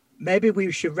 Maybe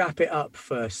we should wrap it up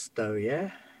first, though,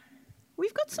 yeah?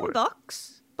 We've got some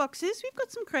boxes, we've got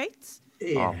some crates.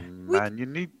 Yeah. Oh, man, you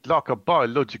need, like, a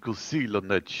biological seal on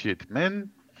that shit,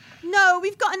 man. No,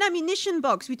 we've got an ammunition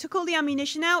box. We took all the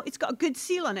ammunition out. It's got a good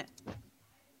seal on it.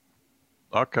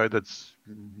 Okay, that's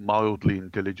mildly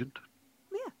intelligent.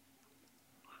 Yeah.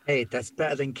 Hey, that's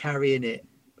better than carrying it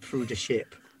through the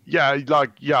ship. Yeah,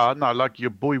 like your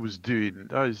boy was doing.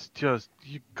 That is just,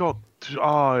 you got to,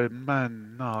 oh,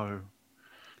 man, no.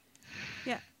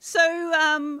 Yeah. So,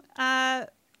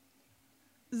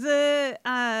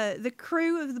 the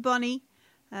crew of the Bonny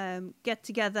get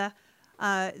together.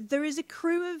 There is a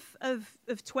crew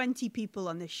of 20 people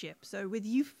on this ship. So with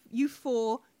you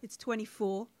four, it's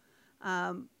 24.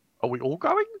 Are we all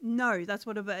going? No, that's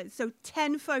what about. So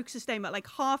 10 folks are staying, but like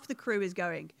half the crew is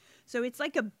going. So it's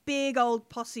like a big old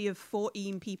posse of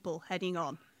 14 people heading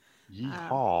on.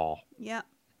 Yeehaw. Yeah.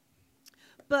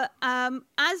 But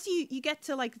as you get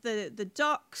to like the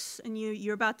docks and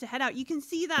you're about to head out, you can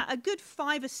see that a good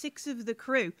 5 or 6 of the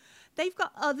crew, they've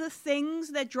got other things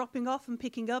they're dropping off and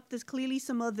picking up. There's clearly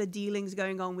some other dealings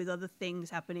going on with other things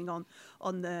happening on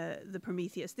the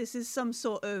Prometheus. This is some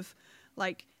sort of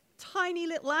like tiny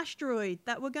little asteroid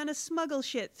that we're going to smuggle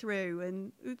shit through,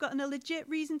 and we've got a legit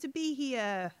reason to be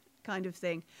here kind of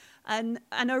thing. And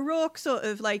O'Rourke sort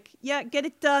of like, yeah, get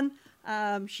it done.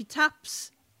 She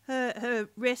taps her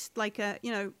wrist, like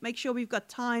make sure we've got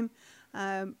time.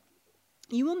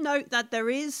 You will note that there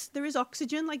is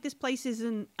oxygen. Like, this place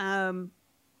isn't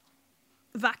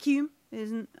vacuum,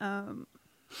 isn't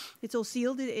it's all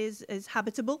sealed. It is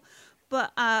habitable.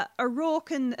 But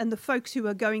O'Rourke and the folks who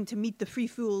are going to meet the Free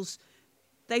Fools,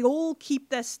 they all keep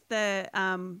their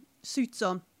suits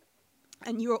on,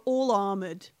 and you're all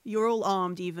armored. You're all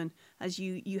armed even as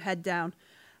you head down,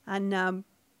 and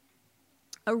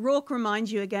O'Rourke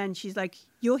reminds you again. She's like,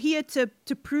 you're here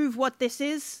to prove what this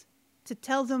is, to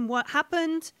tell them what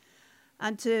happened,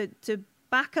 and to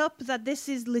back up that this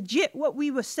is legit what we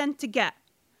were sent to get.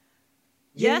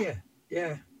 Yeah.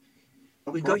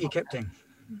 We got you, Captain.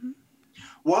 Mm-hmm.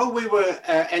 While we were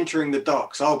entering the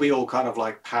docks, I'll be all kind of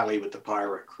like pally with the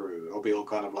pirate crew. I'll be all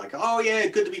kind of like, oh yeah,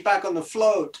 good to be back on the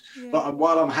float. Yeah. But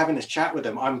while I'm having this chat with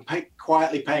them, I'm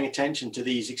quietly paying attention to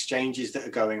these exchanges that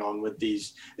are going on with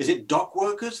these. Is it dock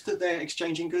workers that they're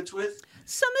exchanging goods with?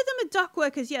 Some of them are dock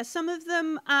workers, yes. Some of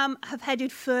them have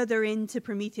headed further into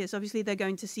Prometheus. Obviously, they're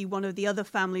going to see one of the other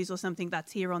families or something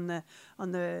that's here on the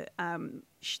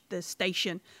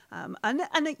station.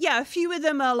 And yeah, a few of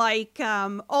them are like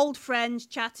old friends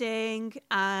chatting,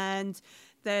 and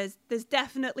there's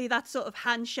definitely that sort of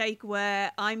handshake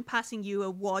where I'm passing you a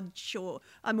watch or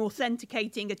I'm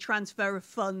authenticating a transfer of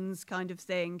funds kind of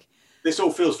thing. This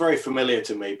all feels very familiar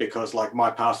to me because, like,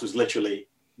 my past was literally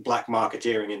black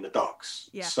marketeering in the docks.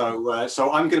 Yeah.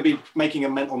 So I'm going to be making a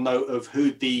mental note of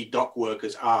who the dock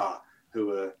workers are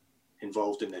who are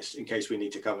involved in this, in case we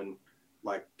need to come and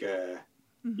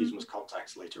use them as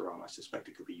contacts later on. I suspect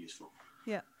it could be useful.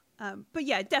 Yeah. But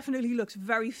yeah, it definitely looks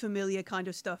very familiar kind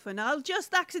of stuff. And I'll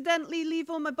just accidentally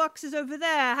leave all my boxes over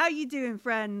there. How you doing,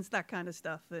 friends? That kind of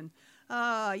stuff. And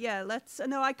yeah,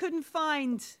 no, I couldn't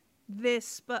find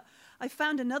this, but I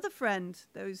found another friend.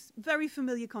 Those very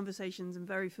familiar conversations and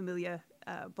very familiar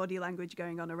body language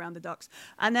going on around the docks.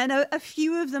 And then a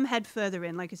few of them head further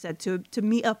in, like I said, to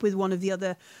meet up with one of the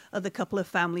other couple of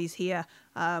families here,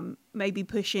 maybe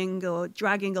pushing or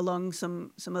dragging along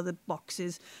some other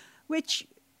boxes, which,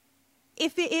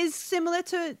 if it is similar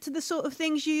to the sort of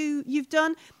things you've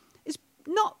done, is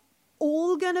not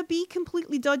all going to be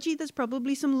completely dodgy. There's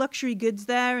probably some luxury goods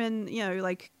there, and, you know,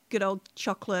 like good old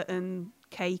chocolate and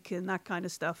cake and that kind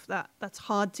of stuff that's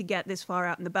hard to get this far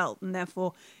out in the belt, and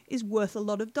therefore is worth a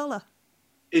lot of dollar.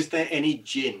 Is there any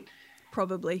gin?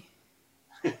 Probably.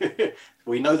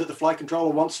 We know that the flight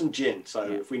controller wants some gin, so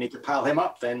if we need to pal him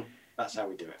up, then that's how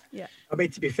we do it. Yeah. I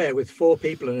mean, to be fair, with 4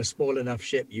 people and a small enough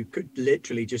ship, you could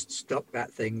literally just stock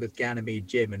that thing with Ganymede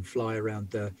Jim and fly around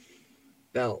the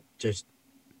belt, just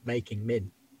making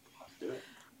mint. Let's do it.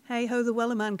 Hey ho, the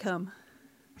Wellerman come.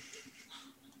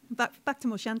 Back to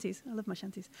more shanties. I love my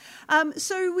shanties.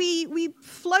 So we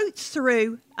float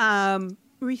through.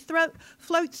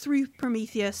 Float through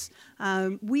Prometheus.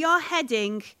 We are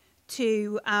heading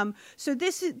to. So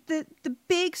this is the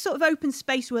big sort of open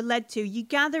space we're led to. You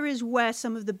gather is where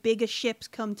some of the bigger ships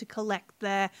come to collect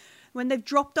their. When they've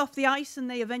dropped off the ice and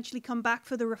they eventually come back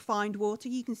for the refined water,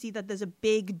 you can see that there's a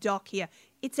big dock here.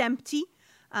 It's empty,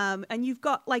 and you've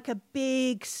got like a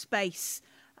big space.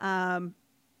 It's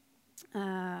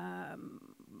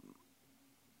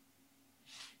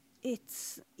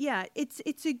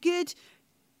a good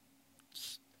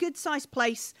sized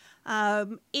place.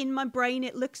 In my brain,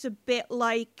 it looks a bit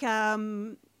like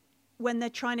when they're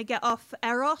trying to get off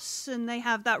Eros and they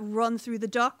have that run through the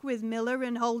dock with Miller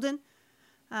and Holden,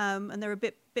 and they're a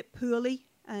bit poorly.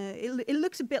 It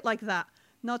looks a bit like that.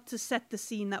 Not to set the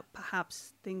scene that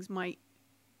perhaps things might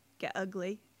get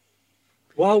ugly.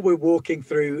 While we're walking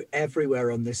through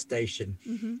everywhere on this station,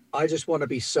 I just want to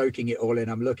be soaking it all in.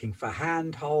 I'm looking for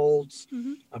handholds.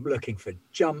 I'm looking for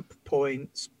jump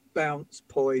points, bounce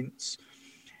points,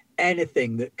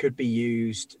 anything that could be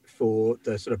used for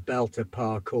the sort of belter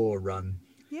parkour run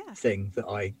thing that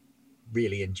I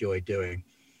really enjoy doing.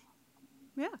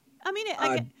 Yeah. I mean,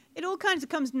 it all kinds of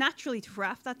comes naturally to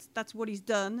Raph. That's what he's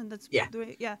done. And that's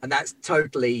And that's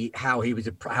totally how he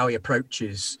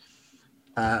approaches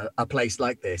a place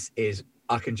like this. Is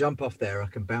I can jump off there, I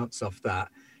can bounce off that.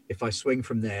 If I swing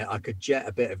from there, I could jet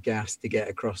a bit of gas to get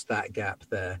across that gap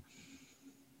there.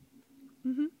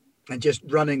 And just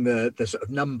running the sort of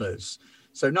numbers.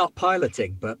 So not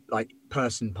piloting, but like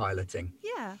person piloting.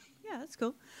 Yeah, that's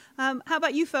cool. How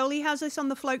about you, Foley? How's this on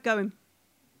the float going?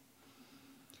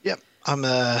 Yep,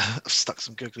 I've stuck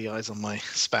some googly eyes on my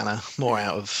spanner, more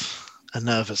out of a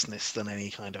nervousness than any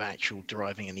kind of actual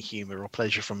deriving any humour or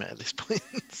pleasure from it at this point.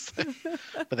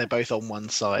 But they're both on one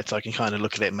side, so I can kind of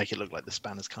look at it and make it look like the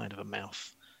spanner's kind of a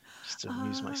mouth, just to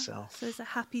amuse myself. So it's a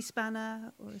happy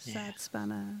spanner or a sad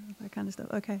spanner, that kind of stuff.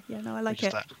 Okay, yeah, no, I like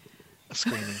it. Like a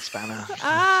screaming spanner.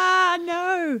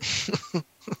 No.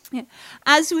 Yeah.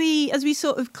 As we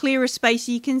sort of clear a space,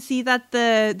 you can see that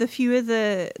the few of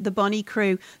the Bonnie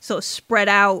crew sort of spread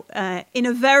out in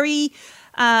a very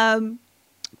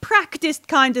practiced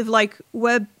kind of like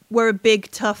we're a big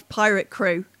tough pirate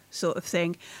crew sort of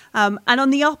thing. And on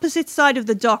the opposite side of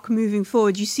the dock moving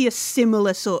forward, you see a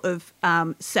similar sort of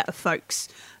set of folks.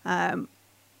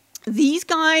 These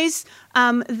guys,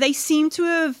 they seem to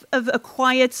have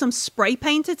acquired some spray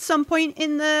paint at some point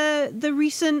in the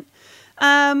recent,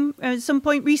 at some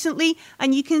point recently,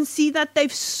 and you can see that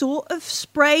they've sort of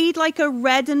sprayed like a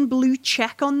red and blue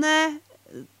check on their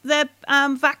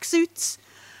vac suits.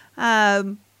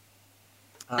 I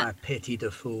pity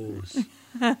the fools.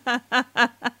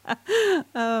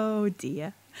 Oh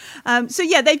dear. So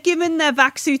yeah, they've given their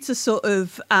vac suits a sort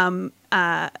of motley.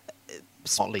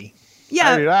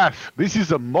 Yeah. Hey, Raph, this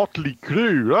is a motley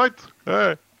crew, right?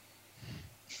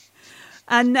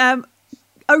 And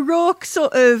O'Rourke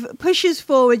sort of pushes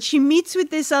forward. She meets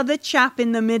with this other chap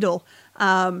in the middle.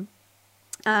 And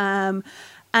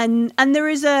there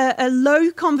is a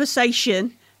low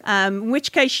conversation, in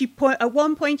which case at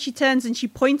one point she turns and she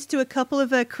points to a couple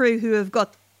of her crew who have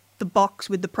got the box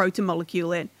with the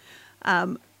protomolecule in.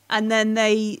 And then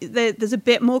there's a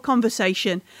bit more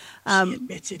conversation. She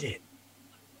admitted it.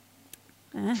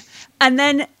 And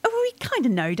then we kind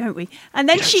of know, don't we? And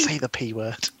then You don't say the P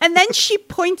word. And then she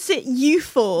points at you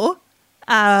four.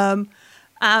 Hello.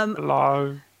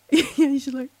 Yeah,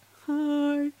 she's like,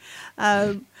 hi.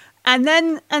 And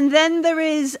then there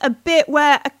is a bit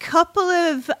where a couple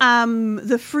of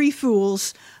the Free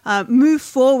Fools move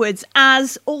forwards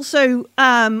as also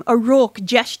O'Rourke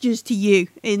gestures to you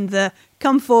in the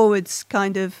come forwards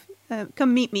kind of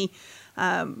come meet me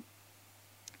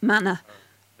manner.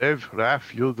 Ev,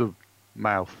 Raf, you're the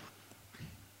mouth.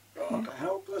 God,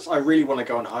 helpless. I really want to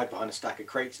go and hide behind a stack of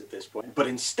crates at this point. But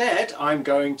instead, I'm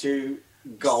going to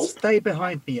gulp Stay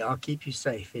behind me. I'll keep you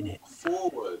safe in it.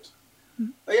 forward.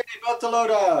 Oh, yeah,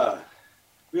 Bartoloda.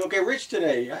 We'll get rich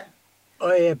today, yeah?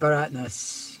 Oh yeah,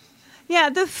 Baratnas. Yeah,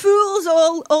 the fools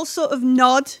all sort of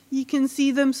nod. You can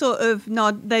see them sort of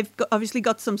nod. They've obviously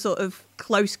got some sort of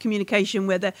close communication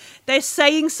where they're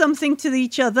saying something to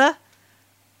each other.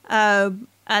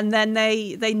 And then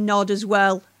they nod as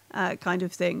well, kind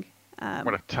of thing. I'm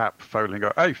going to tap Foley and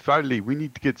go, hey, Foley, we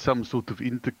need to get some sort of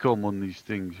intercom on these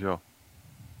things, yeah.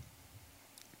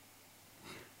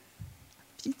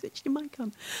 She switched your mic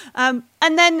on.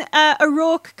 And then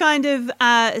O'Rourke kind of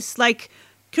is like,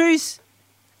 Cruz,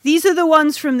 these are the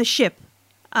ones from the ship.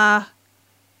 And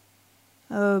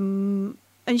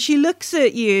she looks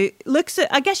at you,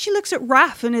 I guess she looks at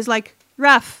Raf and is like,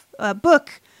 Raf,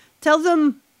 Book, tell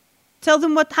them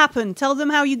what happened. Tell them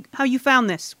how you found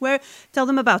this. Tell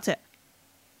them about it.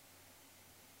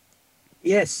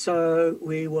 Yes, so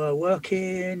we were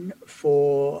working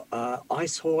for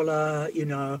Ice Hauler,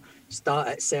 start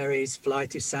at Ceres, fly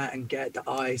to Saturn, get the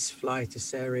ice, fly to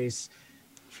Ceres,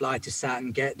 fly to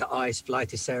Saturn, get the ice, fly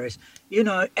to Ceres.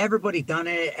 Everybody done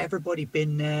it, everybody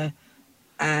been there.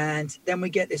 And then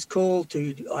we get this call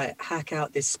to hack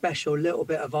out this special little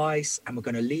bit of ice, and we're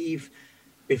going to leave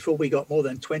before we got more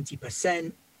than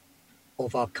 20%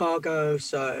 of our cargo.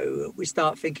 So we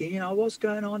start thinking, what's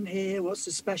going on here? What's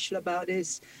so special about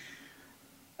this?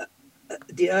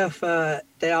 The Earth,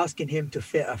 they're asking him to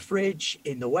fit a fridge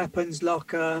in the weapons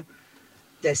locker.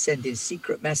 They're sending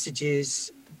secret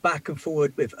messages back and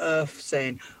forward with Earth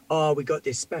saying, oh, we got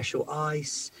this special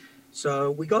ice.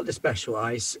 So we got the special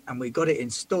ice and we got it in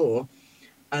store.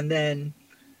 And then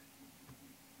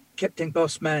Captain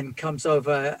Bossman comes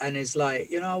over and is like,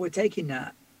 we're taking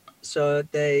that. So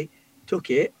they took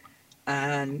it,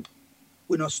 and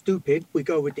we're not stupid. We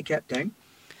go with the captain.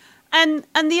 And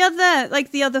the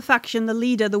other faction, the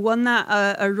leader, the one that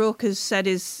O'Rourke has said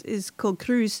is called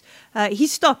Cruz. He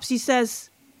stops. He says,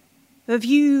 "Have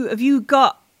you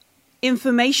got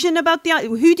information about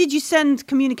who did you send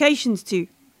communications to?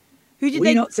 Who did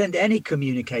we not send any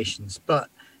communications? But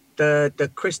the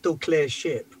crystal clear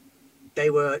ship, they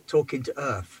were talking to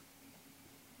Earth.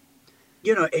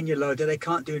 In your loader, they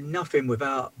can't do nothing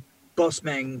without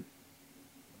Bossman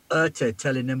Erta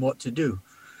telling them what to do.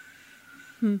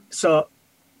 So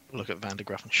Look at Van de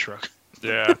Graaff and shrug.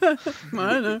 Yeah. I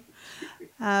don't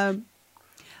know.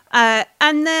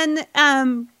 And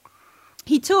then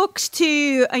he talks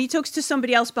to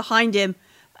somebody else behind him,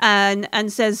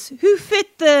 and says, "Who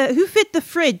fit the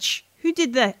fridge? Who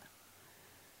did that?"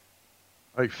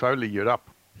 Hey, Foley, you're up.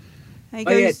 And he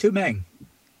goes, oh yeah, 2 men.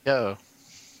 Yo.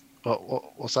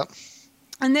 What's that?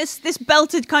 And this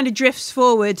belted kind of drifts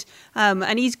forward,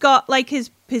 and he's got like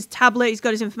his tablet, he's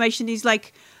got his information. He's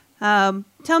like,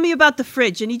 tell me about the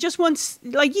fridge. And he just wants,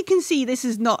 like, you can see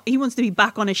he wants to be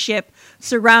back on a ship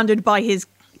surrounded by his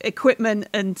equipment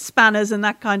and spanners and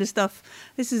that kind of stuff.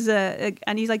 This is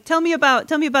and he's like, tell me about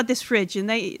this fridge. And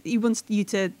he wants you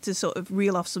to sort of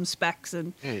reel off some specs.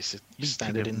 And Yeah, it's a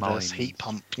standard inverse heat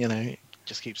pump,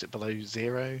 just keeps it below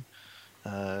 0.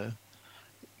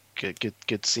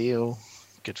 Good seal.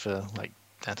 Good for like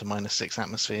down to -6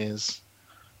 atmospheres.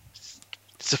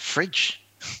 It's a fridge.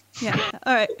 yeah,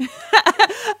 all right.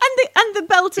 and the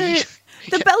belter,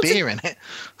 You get beer in it.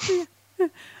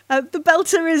 the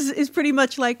belter is pretty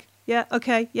much like, yeah,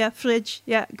 okay, yeah, fridge,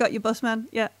 yeah, got your boss man,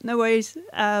 yeah, no worries.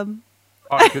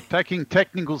 If you're taking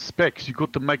technical specs, you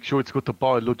got to make sure it's got a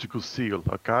biological seal,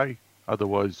 okay?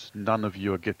 Otherwise, none of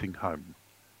you are getting home.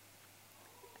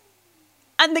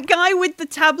 And the guy with the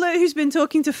tablet who's been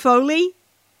talking to Foley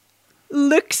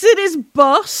looks at his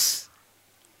boss,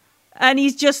 and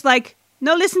he's just like,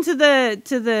 No, listen to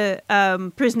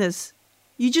the prisoners.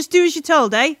 You just do as you're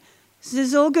told, eh? This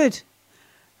is all good.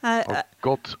 I've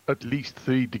got at least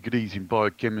 3 degrees in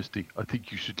biochemistry. I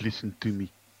think you should listen to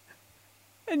me.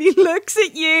 And he looks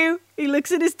at you. He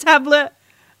looks at his tablet.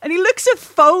 And he looks at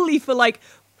Foley for like,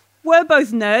 we're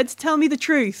both nerds. Tell me the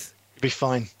truth. Be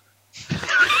fine.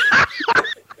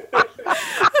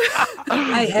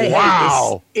 Hey,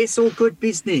 Wow. it's all good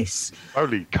business.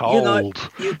 Holy cold. You know,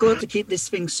 you've got to keep this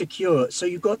thing secure. So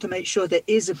you've got to make sure there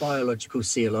is a biological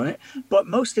seal on it, but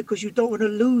mostly because you don't want to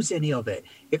lose any of it.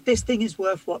 If this thing is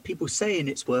worth what people saying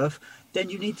it's worth, then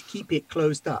you need to keep it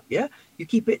closed up, yeah? You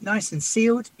keep it nice and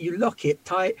sealed, you lock it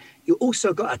tight. You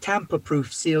also got a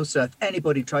tamper-proof seal, so if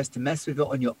anybody tries to mess with it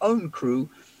on your own crew,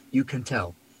 you can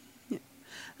tell.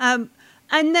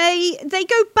 And they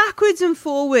go backwards and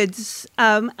forwards,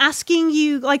 asking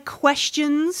you like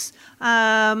questions.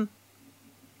 It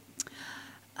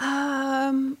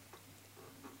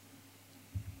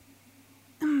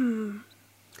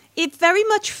very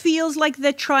much feels like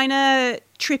they're trying to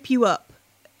trip you up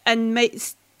and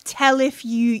tell if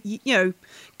you know,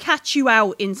 catch you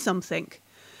out in something.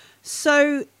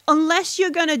 So unless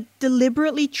you're going to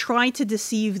deliberately try to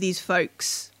deceive these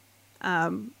folks,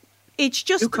 it's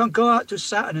just... You can go out to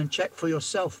Saturn and check for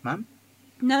yourself, man.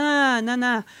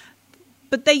 No.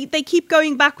 But they keep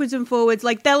going backwards and forwards.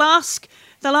 Like they'll ask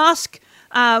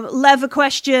Lev a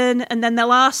question, and then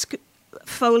they'll ask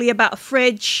Foley about a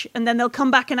fridge, and then they'll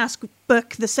come back and ask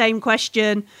Buck the same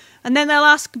question, and then they'll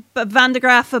ask Van de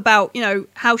Graaff about, you know,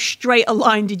 how straight a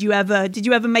line did you ever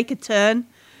make a turn?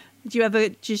 Did you ever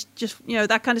just you know,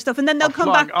 that kind of stuff? And then they'll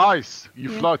come back. Ice. You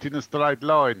float in a straight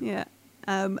line. Yeah.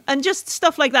 And just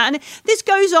stuff like that. And this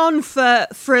goes on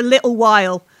for a little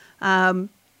while. Well,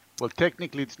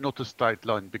 technically, it's not a straight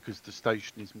line because the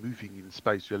station is moving in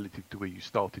space relative to where you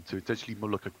started, so it's actually more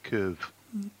like a curve.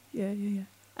 Yeah.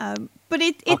 But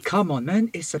it Oh, come on, man.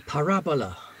 It's a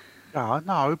parabola. Yeah, I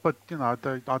know, but, you know,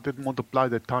 I didn't want to blow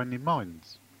their tiny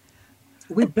minds.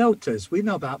 We're belters. We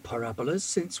know about parabolas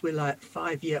since we're like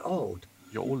 5-year-old.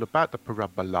 You're all about the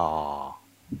parabola.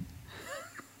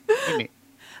 Innit?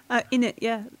 in it,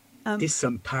 yeah. It's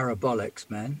some parabolics,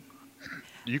 man.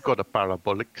 You got a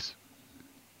parabolics.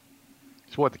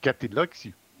 It's why the captain likes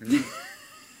you.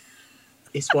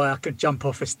 It's why I can jump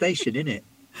off a station, innit?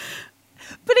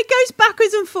 But it goes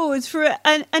backwards and forwards for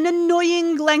an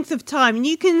annoying length of time. And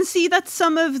you can see that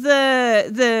some of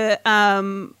the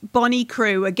Bonnie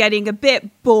crew are getting a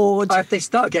bit bored. If they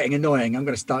start getting annoying, I'm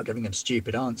going to start giving them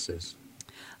stupid answers.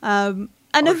 And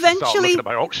I should start eventually... looking at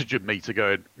my oxygen meter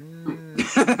going,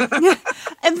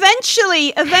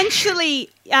 Eventually,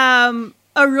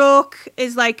 O'Rourke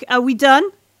is like, "Are we done?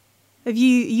 Have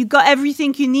you got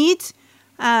everything you need?"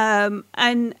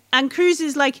 And Cruz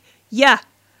is like, "Yeah,"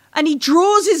 and he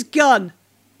draws his gun.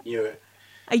 Yeah.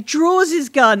 He draws his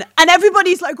gun, and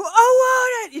everybody's like,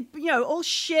 "Oh, what?" You know, all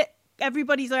shit.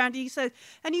 Everybody's around. He says,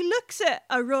 and he looks at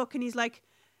O'Rourke, and he's like,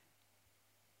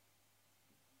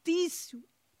 "These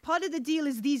part of the deal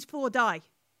is these 4 die.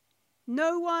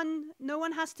 No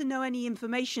one has to know any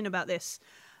information about this."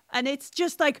 And it's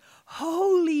just like,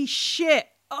 holy shit,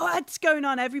 what's going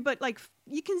on? Everybody, like,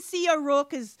 you can see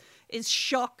O'Rourke is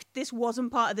shocked. This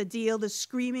wasn't part of the deal. There's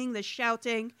screaming, there's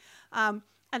shouting. And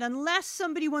unless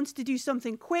somebody wants to do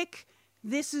something quick,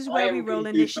 this is where we roll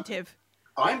initiative.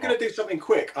 I'm going to do something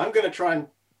quick. I'm going to try and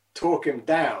talk him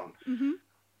down. Mm-hmm.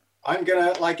 I'm going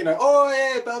to, like, you know, "Oh,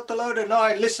 yeah, about the load of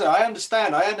 9. Listen, I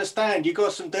understand. You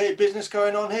got some dirty business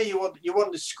going on here. You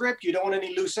want the script. You don't want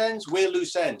any loose ends. We're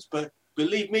loose ends. But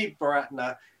believe me,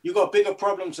 Baratna, you got bigger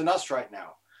problems than us right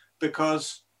now.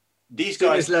 Because these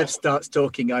guys..." As Lev starts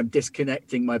talking, I'm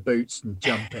disconnecting my boots and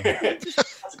jumping. That's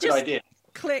a good idea.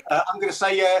 Click. I'm going to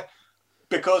say,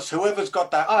 because whoever's got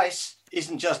that ice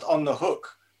isn't just on the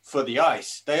hook for the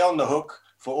ice. They're on the hook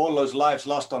for all those lives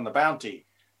lost on the bounty.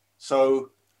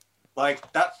 So... like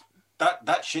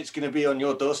that shit's gonna be on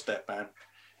your doorstep, man.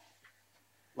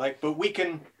 Like, but we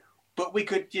could,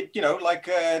 you know, like,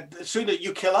 the sooner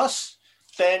you kill us,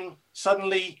 then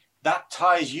suddenly that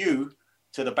ties you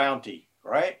to the bounty,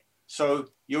 right? So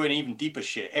you're in even deeper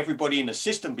shit. Everybody in the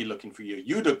system be looking for you.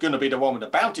 You're gonna be the one with the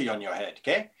bounty on your head,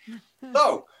 okay?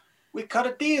 So we cut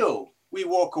a deal. We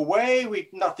walk away,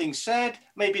 nothing said.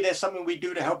 Maybe there's something we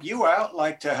do to help you out,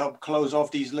 like to help close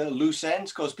off these little loose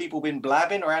ends, because people been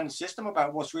blabbing around the system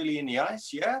about what's really in the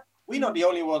ice, yeah? We're not the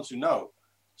only ones who know.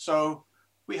 So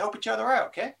we help each other out,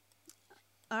 okay?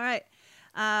 All right.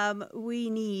 We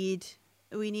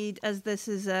need, as this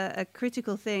is a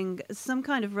critical thing, some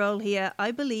kind of role here.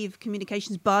 I believe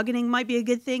communications bargaining might be a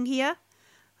good thing here.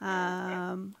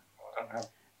 I don't know.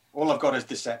 All I've got is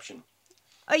deception.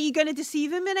 Are you going to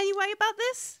deceive him in any way about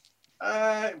this?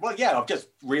 Well, yeah, I've just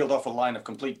reeled off a line of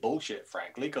complete bullshit,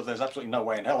 frankly, because there's absolutely no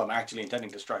way in hell I'm actually intending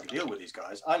to strike a deal with these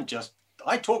guys.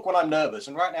 I talk when I'm nervous,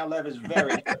 and right now Lev is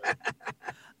very nervous.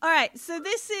 All right, so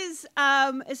this is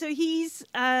so he's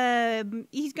going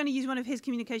to use one of his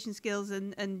communication skills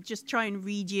and just try and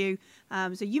read you.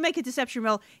 So you make a deception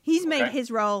roll. He's made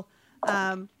his roll.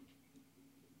 I've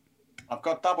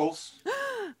got doubles.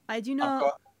 I do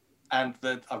not.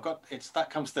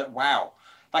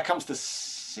 That comes to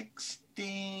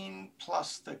 16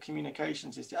 plus the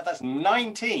communications. That's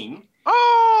 19.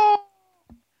 Oh!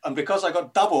 And because I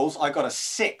got doubles, I got a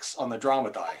 6 on the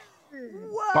drama die.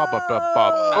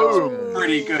 Whoa! Boom.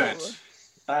 Pretty good.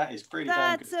 That is pretty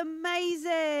damn good. That's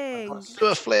amazing. Do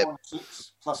a flip.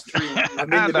 6 plus 3.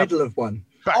 I'm in the middle of one.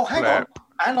 Oh, hang on.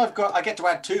 And I get to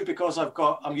add 2 because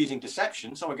I'm using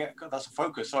deception, so that's a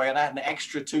focus. So I add an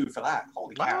extra 2 for that.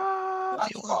 Holy cow.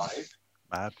 That's 5.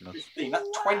 Madness. 15. That's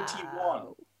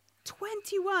 21.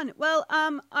 21. Well,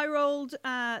 I rolled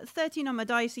 13 on my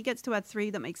dice. He gets to add 3.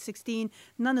 That makes 16.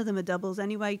 None of them are doubles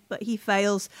anyway, but he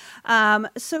fails.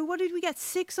 So what did we get?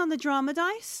 6 on the drama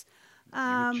dice.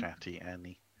 You chatty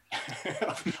Annie.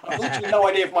 I've literally no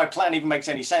idea if my plan even makes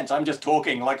any sense. I'm just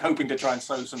talking, like hoping to try and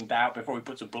sow some doubt before he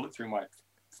puts a bullet through my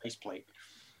faceplate.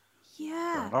 Fair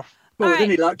Yeah. enough. Well, All with right.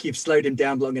 any luck, you've slowed him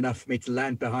down long enough for me to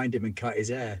land behind him and cut his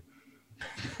hair.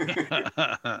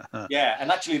 Yeah,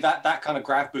 and actually that kind of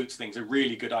grab boots thing's a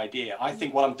really good idea. I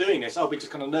think while I'm doing this, I'll be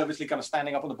just kind of nervously kind of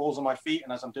standing up on the balls of my feet,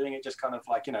 and as I'm doing it, just kind of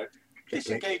like,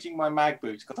 disengaging my mag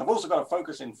boots, because I've also got to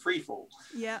focus in free fall.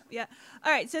 Yeah.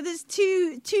 All right. So there's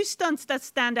two stunts that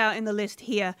stand out in the list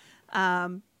here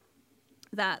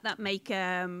that make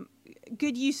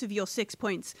good use of your 6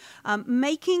 points.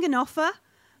 Making an offer,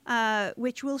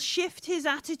 which will shift his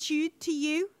attitude to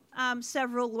you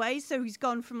several ways. So he's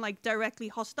gone from like directly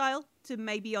hostile to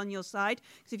maybe on your side.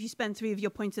 Because if you spend 3 of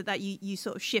your points at that, you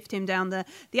sort of shift him down the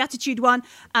attitude one.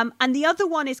 And the other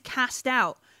one is cast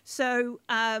out. So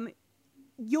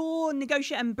your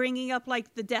negotiate and bringing up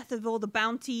like the death of all the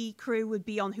bounty crew would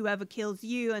be on whoever kills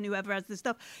you and whoever has the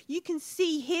stuff. You can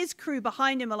see his crew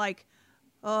behind him are like,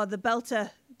 oh, the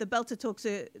belter talks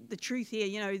the truth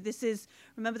here. This is,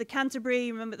 remember the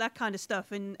Canterbury, remember that kind of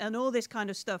stuff, and all this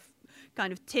kind of stuff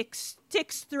kind of ticks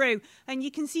through. And you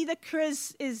can see that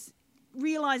Chris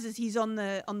realizes he's on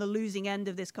the losing end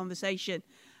of this conversation,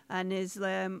 and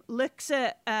looks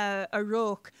at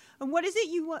O'Rourke. And what is it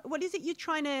you're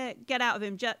trying to get out of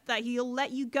him? That he'll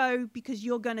let you go because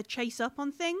you're going to chase up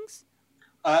on things?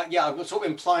 Yeah, I'm sort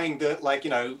of implying that,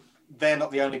 they're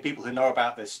not the only people who know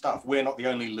about this stuff. We're not the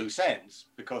only loose ends,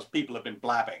 because people have been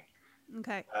blabbing.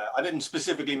 Okay. I didn't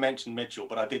specifically mention Mitchell,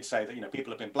 but I did say that,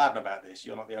 people have been blabbing about this.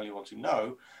 You're not the only ones who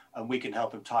know, and we can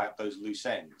help him tie up those loose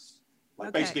ends.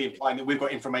 Basically implying that we've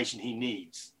got information he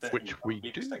needs. Which we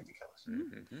do.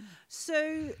 Mm-hmm.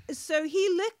 So he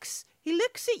looks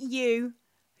at you,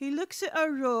 he looks at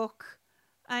O'Rourke,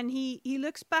 and he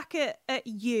looks back at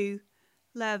you,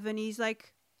 Lev, and he's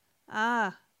like,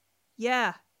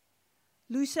 yeah.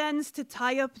 Loose ends to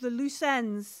tie up the loose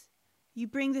ends. You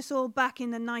bring this all back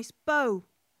in a nice bow,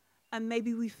 and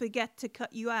maybe we forget to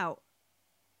cut you out.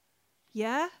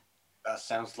 Yeah? That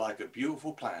sounds like a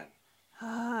beautiful plan.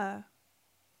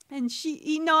 And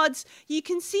he nods. You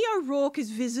can see O'Rourke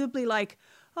is visibly like,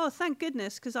 oh, thank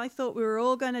goodness, because I thought we were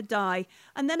all going to die.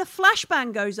 And then a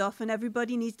flashbang goes off, and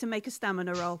everybody needs to make a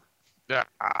stamina roll.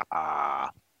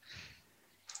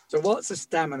 So what's a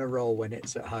stamina roll when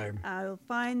it's at home? I'll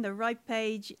find the right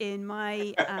page in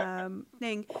my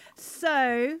thing.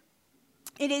 So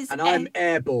it is. And I'm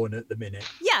airborne at the minute.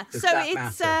 Yeah, Does so that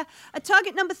it's matter? a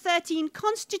target number 13,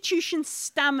 Constitution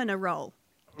stamina roll.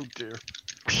 Oh dear.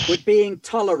 Would being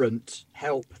tolerant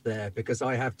help there? Because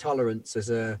I have tolerance as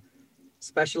a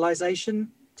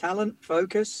specialization, talent,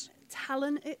 focus.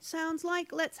 Talent, it sounds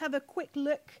like. Let's have a quick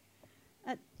look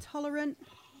at tolerant.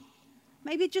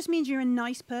 Maybe it just means you're a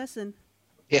nice person.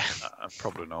 Yeah.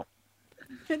 Probably not.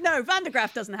 No,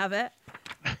 Vandergraaf doesn't have it.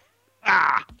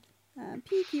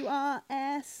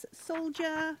 PQRS,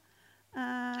 soldier,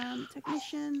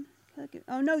 technician.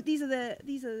 Oh no, these are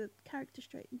the character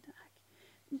trait.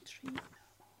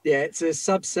 Yeah, it's a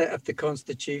subset of the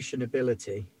Constitution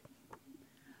ability.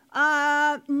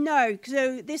 No.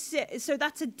 So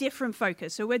that's a different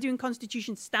focus. So we're doing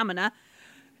Constitution stamina.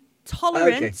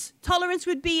 Tolerance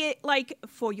would be like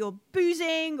for your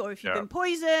boozing, or if you've been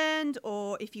poisoned,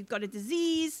 or if you've got a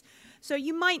disease. So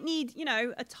you might need,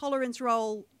 a tolerance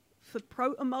roll for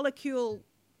protomolecule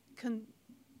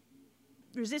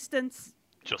resistance.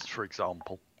 Just for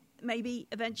example. Maybe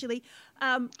eventually.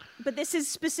 But this is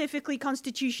specifically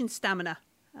Constitution stamina.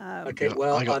 Okay,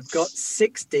 well, I got- I've got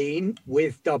 16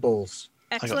 with doubles.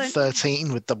 I got Excellent.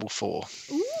 13 with double 4.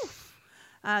 Ooh.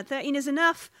 13 is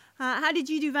enough. How did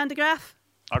you do, Van de Graaf?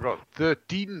 I got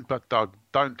 13, but I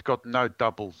don't got no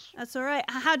doubles. That's all right.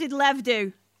 How did Lev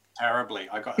do? Terribly.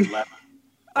 I got 11.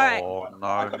 All right. Oh, no,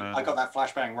 I got, man. I got that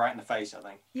flashbang right in the face, I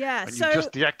think. Yeah. And So you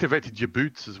just deactivated your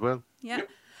boots as well. yeah. Yep.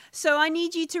 So I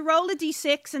need you to roll a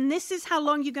d6, and this is how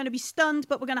long you're going to be stunned,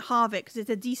 but we're going to halve it because it's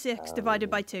a d6 divided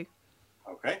by 2.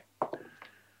 Okay.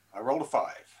 I rolled a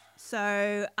 5.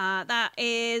 So that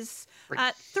is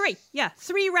 3. Yeah,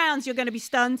 3 rounds you're going to be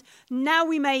stunned. Now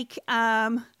we make...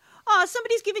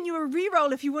 somebody's giving you a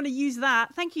reroll if you want to use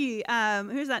that. Thank you.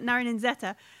 Who's that? Naren and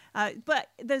Zeta. But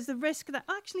there's the risk that...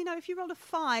 Actually, no, if you rolled a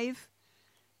 5,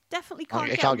 definitely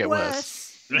It can't get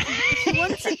worse. If you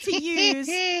wanted to use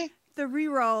the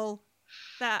reroll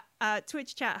that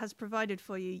Twitch chat has provided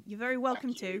for you, you're very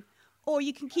welcome to. Or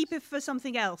you can keep it for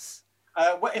something else.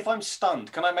 If I'm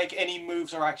stunned, can I make any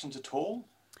moves or actions at all?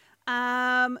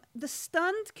 The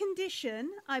stunned condition,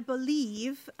 I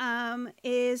believe,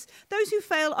 is those who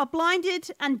fail are blinded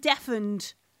and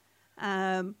deafened.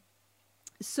 I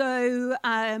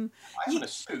am in a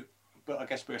suit, but I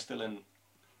guess we're still in...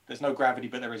 There's no gravity,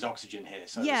 but there is oxygen here,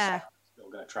 so Yeah. the sound is still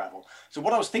going to travel. So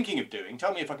what I was thinking of doing,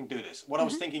 tell me if I can do this, what I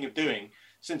was thinking of doing,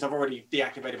 since I've already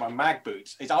deactivated my mag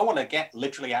boots, is I want to get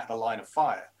literally out of the line of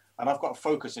fire. And I've got to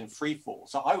focus in free fall.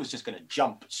 So I was just going to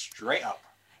jump straight up.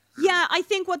 Yeah, I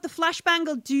think what the flashbang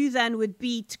will do then would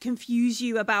be to confuse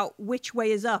you about which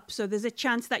way is up. So there's a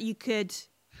chance that you could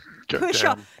Go push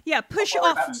down. off. Yeah, push I'll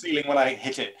worry about off. the ceiling when I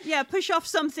hit it. Yeah, push off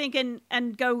something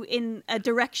and go in a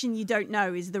direction you don't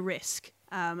know is the risk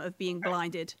of being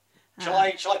blinded. Shall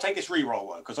I take this re-roll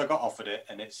though? Because I got offered it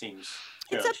and it seems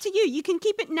good. It's up to you. You can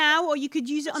keep it now, or you could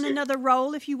use it on another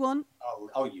roll if you want.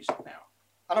 I'll use it now.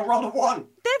 And I rolled a 1.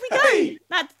 There we go. Hey!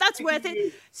 That's worth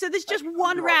it. So there's just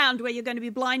one round where you're going to be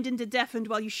blinded and deafened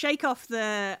while you shake off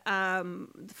the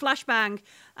flashbang.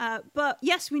 But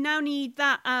yes, we now need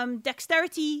that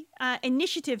dexterity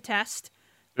initiative test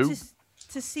Ooh.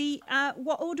 to see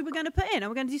what order we're going to put in. And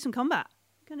we're going to do some combat.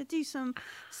 We're going to do some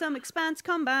expanse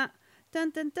combat. Dun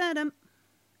dun dun dun.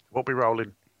 What we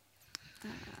rolling?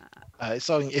 It's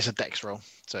a dex roll,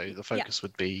 so the focus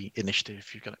would be initiative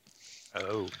if you've got it.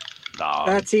 Oh, no.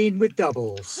 13 with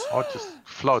doubles. I just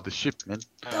fly the ship, man.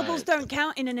 Doubles don't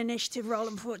count in an initiative roll,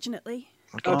 unfortunately.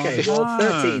 I got Okay, 15, well,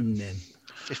 13 then.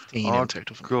 15 I in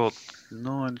total. got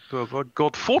 9, 12. I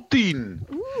got 14.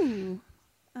 Ooh.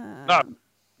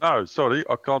 No, sorry,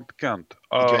 I can't count.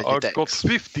 You got your I got dex.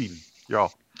 15. Yeah.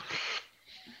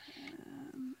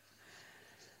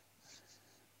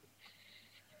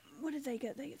 What did they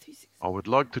get? They get 3, 6. I would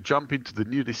like to jump into the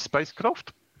nearest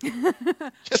spacecraft.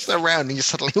 Just around, and you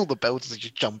suddenly all the belters are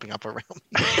just jumping up around.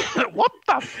 What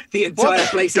the? The entire What's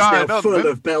place is going now on, full man?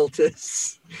 of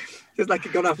belters. It's like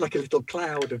it got off like a little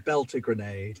cloud of belter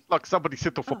grenade. Like somebody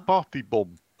set off a party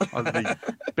bomb on the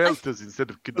belters instead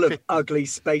of Full of confetti. ugly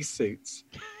spacesuits.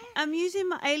 I'm using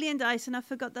my alien dice, and I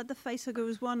forgot that the facehugger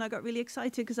was 1. I got really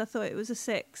excited because I thought it was a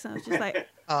 6. I was just like,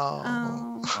 Oh.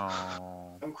 oh.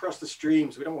 Oh. Don't cross the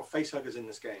streams. We don't want facehuggers in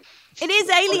this game. It is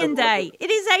Alien Day.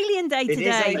 It is Alien Day It today.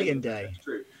 is Alien Day. That's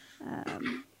true.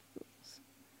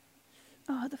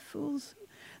 Oh, the fools.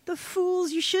 The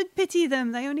fools. You should pity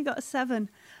them. They only got a 7.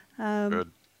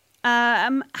 Good.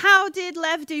 How did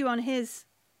Lev do on his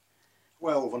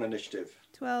 12 on initiative.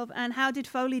 12? And how did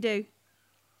Foley do?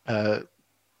 What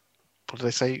did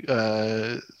they say?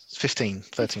 15,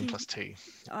 13 plus 2.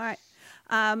 All right.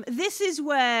 This is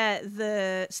where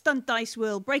the stunt dice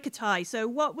will break a tie. So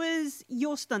what was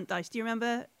your stunt dice? Do you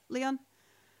remember, Leon?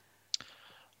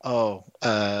 Oh,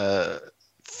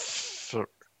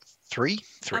 3?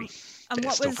 3. And Yeah,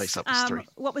 what still was face up as 3.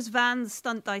 what was Van's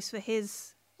stunt dice for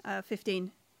his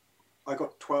 15? I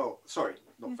got 12. Sorry,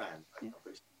 not Van.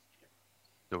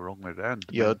 The wrong way around.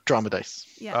 Your drama dice.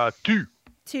 Yeah. 2.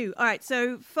 2. All right.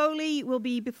 So Foley will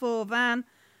be before Van.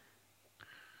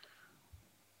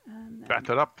 And then,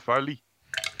 Batter up, Foley.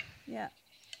 yeah.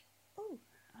 Oh.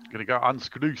 Gonna go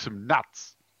unscrew some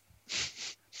nuts.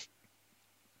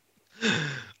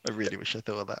 I really wish I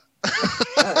thought of that.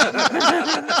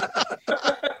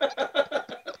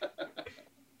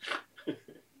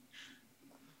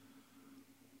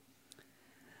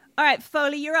 All right,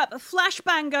 Foley, you're up. A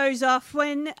flashbang goes off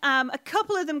when a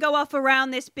couple of them go off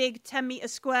around this big 10-meter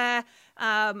square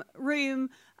room.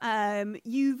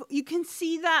 You can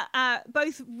see that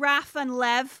both Raf and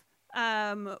Lev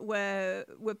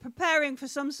were preparing for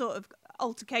some sort of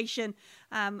altercation,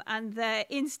 and their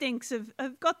instincts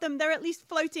have got them. They're at least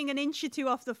floating an inch or two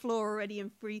off the floor already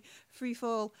in free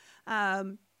fall.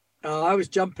 I was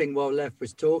jumping while Lev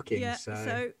was talking. Yeah. So,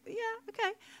 So yeah.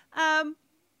 Okay.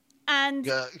 And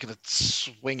Gonna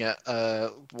swing at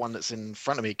one that's in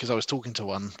front of me because I was talking to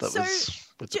one that So, was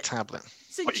with the tablet.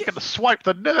 so What, you're going to swipe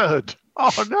the nerd?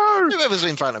 Oh, no. Whoever's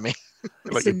in front of me.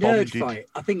 it's a nerd fight.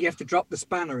 I think you have to drop the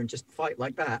spanner and just fight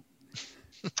like that.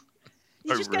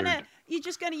 you're Oh,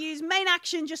 just gonna use main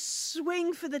action. Just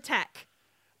swing for the tech.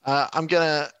 I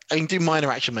can do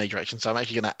minor action, major action. So I'm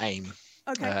actually gonna aim.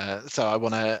 Okay. So I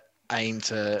want to aim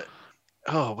to.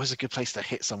 Oh, where's a good place to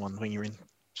hit someone when you're in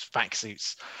vac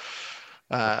suits?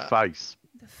 Face.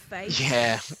 The face.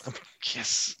 Yeah,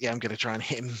 yes, yeah. I'm gonna try and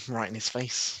hit him right in his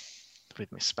face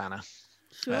with my spanner,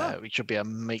 Sure. which should be a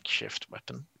makeshift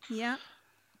weapon. Yeah.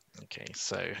 Okay,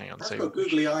 so hang on. That's So got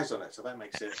googly eyes on it, so that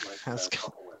makes it like Has a got-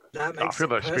 proper weapon. That I makes feel it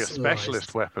that should be a personalised.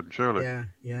 specialist weapon, surely.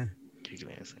 Yeah.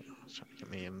 googly eyes. Trying to get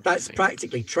me in. That's see.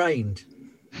 practically trained.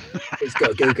 It's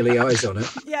got googly eyes on it.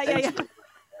 Yeah.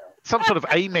 Some sort of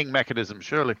aiming mechanism,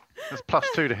 surely. That's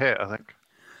 +2 to hit, I think.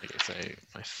 Okay, so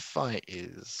my fight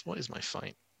is. What is my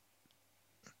fight?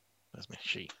 Where's my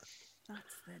sheet? That's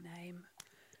the name.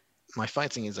 My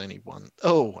fighting is only 1.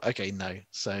 Oh, okay, no.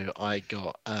 So I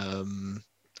got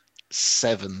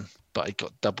 7, but I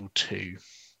got double 2.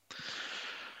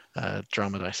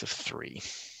 Drama dice of 3.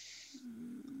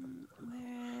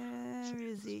 Where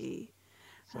is he?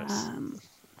 So it's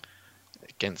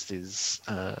against his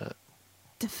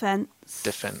Defense.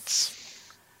 defense.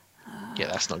 Yeah,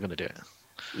 that's not going to do it.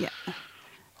 Yeah.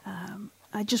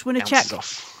 I just want to Bounces check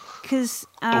off. because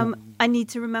I need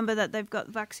to remember that they've got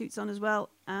vac suits on as well.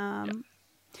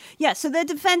 Yeah. So their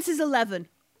defense is 11.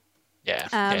 Yeah,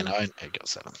 no, I got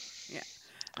 7.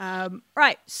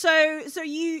 Right. So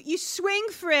you swing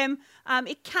for him.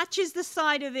 It catches the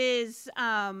side of his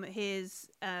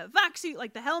vac suit,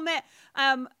 like the helmet,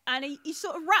 and he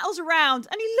sort of rattles around,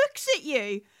 and he looks at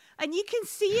you, and you can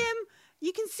see him.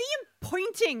 You can see him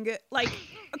pointing like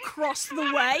across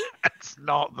the way, It's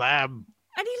not them.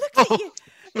 and he looks at you.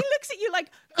 He looks at you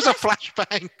like There's a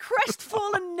flashbang.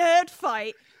 crestfallen nerd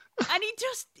fight, and you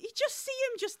just see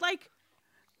him just like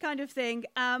kind of thing.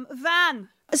 Van.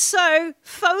 So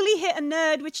Foley hit a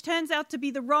nerd, which turns out to be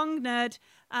the wrong nerd,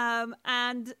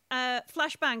 and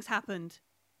flashbangs happened.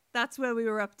 That's where we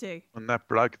were up to, And that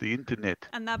broke the internet.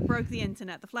 and that broke the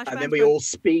internet. The flashbangs. And then we broke- all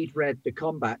speed read the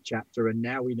combat chapter, and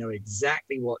now we know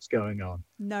exactly what's going on.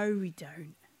 No, we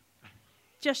don't.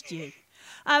 Just you.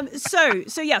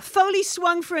 So yeah, Foley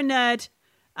swung for a nerd,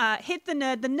 hit the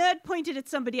nerd. The nerd pointed at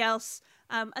somebody else,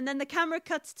 and then the camera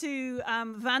cuts to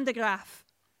Van de Graaf.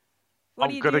 What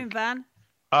I'm are you gonna- doing, Van?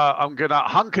 I'm going to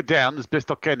hunker down as best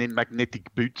I can in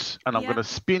magnetic boots, and I'm Yeah. going to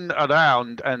spin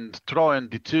around and try and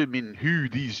determine who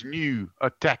these new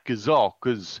attackers are,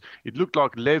 because it looked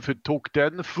like Lev had talked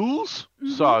down the fools.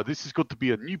 So this has got to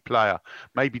be a new player.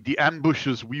 Maybe the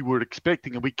ambushers we were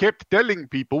expecting, and we kept telling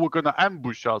people we're going to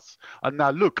ambush us. And now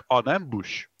look, on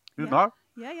ambush. You Yeah. know?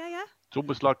 Yeah. It's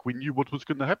almost like we knew what was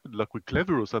going to happen, like we're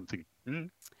clever or something.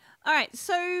 All right,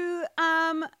 so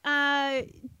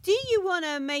do you want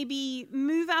to maybe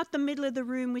move out the middle of the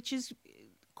room, which is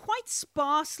quite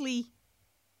sparsely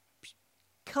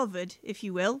covered, if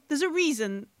you will? There's a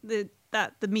reason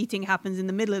that the meeting happens in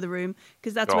the middle of the room,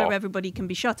 because that's where Oh. everybody can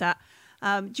be shot at.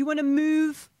 Do you want to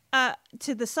move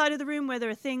to the side of the room where there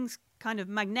are things kind of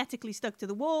magnetically stuck to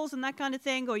the walls and that kind of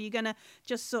thing, or are you going to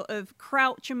just sort of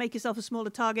crouch and make yourself a smaller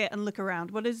target and look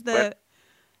around? What is the...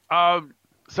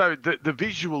 So the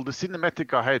visual, the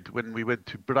cinematic I had when we went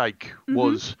to break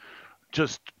was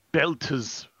just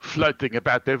belters floating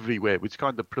about everywhere, which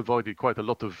kind of provided quite a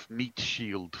lot of meat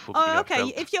shield for me. Oh, I okay.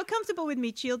 felt. If you're comfortable with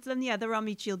meat shields, then yeah, there are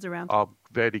meat shields around. I'm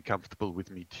very comfortable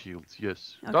with meat shields,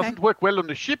 yes. Okay. Doesn't work well on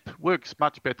a ship, works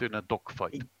much better in a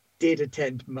dogfight. Did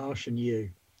attend Martian U.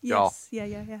 Yes.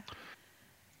 Yeah.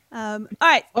 All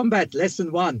right. Combat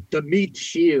lesson 1: the meat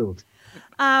shield.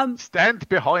 Stand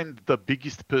behind the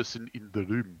biggest person in the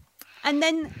room. And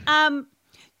then,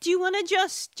 do you want to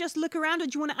just look around, or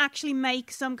do you want to actually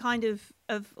make some kind of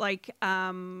like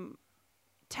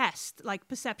test, like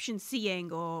perception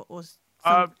seeing, or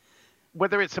some...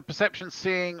 Whether it's a perception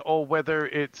seeing or whether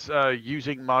it's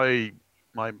using my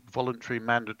voluntary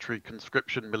mandatory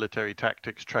conscription military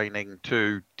tactics training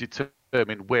to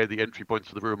determine where the entry points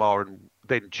of the room are and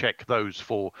then check those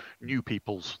for new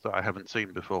peoples that I haven't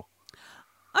seen before.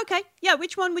 Okay, yeah.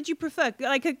 Which one would you prefer?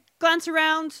 Like a glance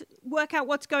around, work out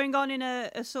what's going on in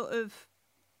a sort of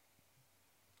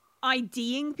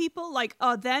IDing people, like,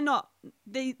 oh, they're not.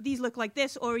 These look like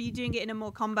this, or are you doing it in a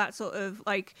more combat sort of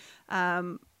like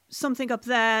something up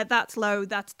there, that's low,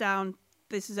 that's down,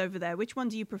 this is over there? Which one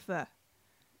do you prefer?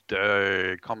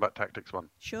 combat tactics one.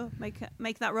 Sure,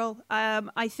 make that roll.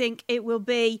 I think it will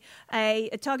be a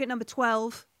target number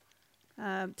 12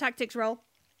 tactics roll.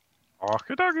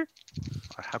 Okie dokie.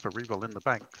 I have a reroll in the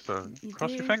bank, so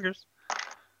cross your do. fingers.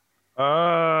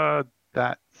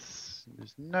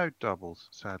 There's no doubles,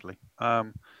 sadly.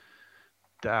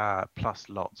 Plus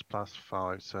lots, plus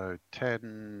 5, so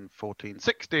 10, 14,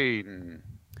 16.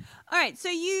 All right, so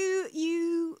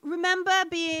you remember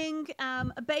being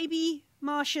a baby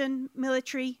Martian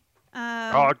military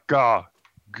candidate,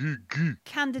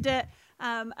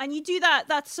 and you do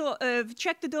that sort of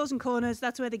check the doors and corners.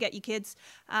 That's where they get you kids.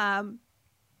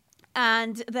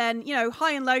 And then,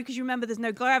 high and low, because you remember there's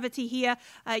no gravity here.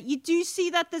 You do see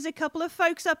that there's a couple of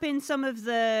folks up in some of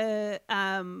the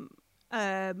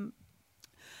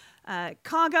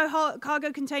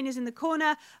cargo containers in the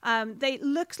corner. They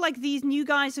looks like these new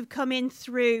guys have come in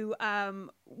through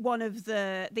one of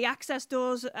the access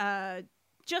doors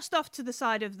just off to the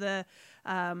side of the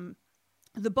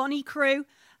Bonnie crew.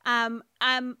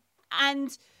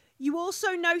 And you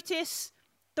also notice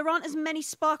there aren't as many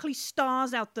sparkly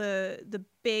stars out the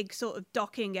big sort of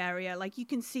docking area. Like you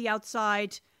can see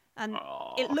outside, and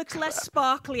it looks less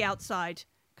sparkly outside,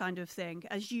 kind of thing,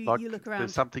 as you look around.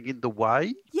 There's something in the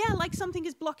way? Yeah, like something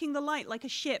is blocking the light, like a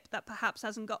ship that perhaps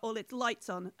hasn't got all its lights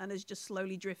on and has just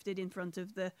slowly drifted in front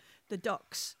of the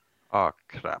docks. Oh,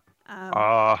 crap.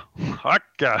 Okay.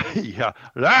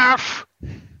 Laugh!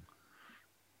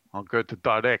 I'll go to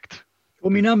direct.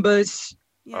 Call me numbers.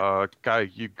 Yeah. Okay,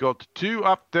 you got 2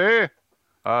 up there.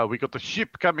 We got the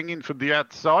ship coming in from the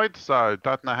outside, so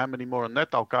don't know how many more on that.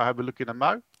 I'll go have a look in a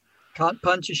mo. Can't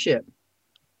punch a ship.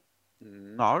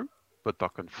 No, but I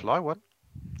can fly one.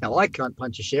 No, I can't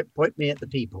punch a ship. Point me at the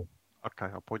people. Okay,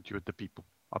 I'll point you at the people.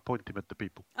 I'll point him at the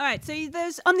people. All right, so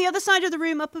there's on the other side of the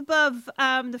room, up above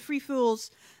the Free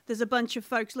Fools, there's a bunch of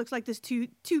folks. Looks like there's two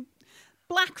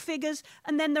black figures,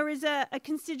 and then there is a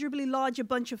considerably larger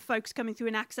bunch of folks coming through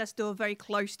an access door very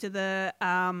close to the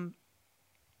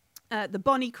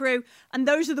Bonnie crew, and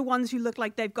those are the ones who look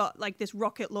like they've got like this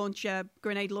rocket launcher,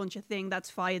 grenade launcher thing that's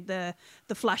fired the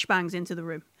flashbangs into the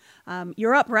room.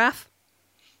 You're up, Raph.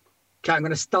 Okay, I'm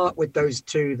going to start with those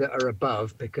 2 that are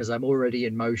above because I'm already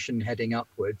in motion heading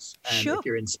upwards. And Sure. if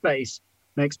you're in space,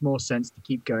 makes more sense to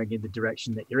keep going in the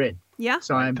direction that you're in. Yeah.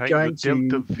 So I'm Take going the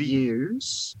Delta to V.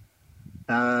 use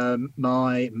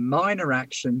my minor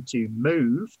action to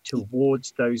move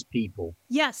towards those people.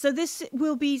 Yeah, so this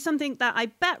will be something that I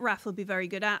bet Raph will be very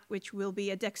good at, which will be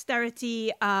a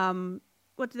dexterity,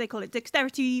 what do they call it?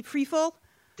 Dexterity freefall?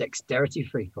 Dexterity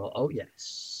freefall. Oh,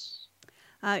 yes.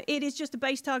 It is just a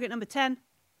base target number 10.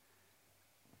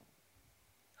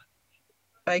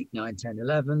 8, 9, 10,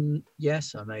 11.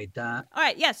 Yes, I made that. All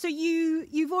right, yeah. So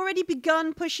you've already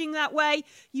begun pushing that way.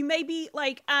 You maybe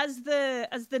like as the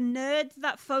nerd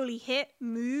that Foley hit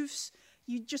moves,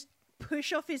 you just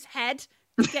push off his head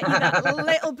to get you that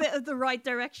little bit of the right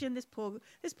direction. This poor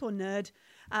nerd.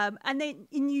 And then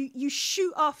you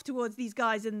shoot off towards these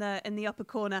guys in the upper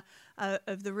corner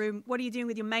of the room. What are you doing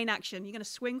with your main action? You're going to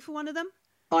swing for one of them?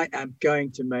 I am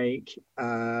going to make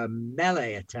a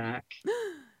melee attack.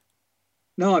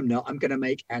 No, I'm not. I'm going to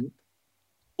make an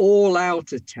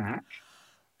all-out attack.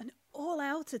 An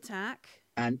all-out attack?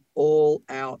 An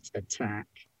all-out attack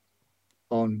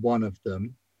on one of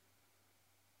them.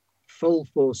 Full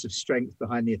force of strength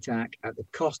behind the attack at the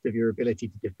cost of your ability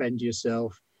to defend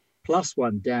yourself.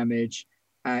 +1 damage.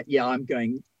 Yeah, I'm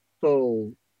going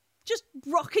full. Just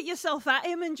rocket yourself at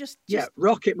him and just... Yeah,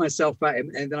 rocket myself at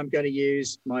him. And then I'm going to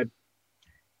use my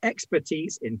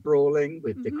expertise in brawling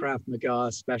with the Krav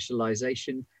Maga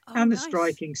specialization and the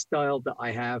striking style that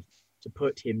I have to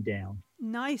put him down.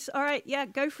 Nice. All right. Yeah,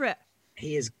 go for it.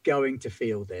 He is going to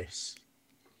feel this.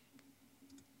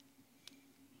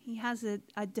 He has a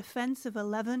defense of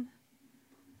 11.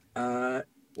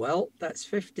 Well, that's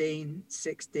 15,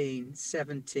 16,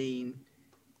 17,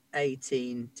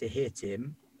 18 to hit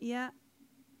him. Yeah.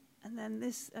 And then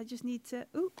this, I just need to...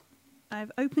 Ooh,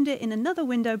 I've opened it in another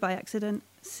window by accident.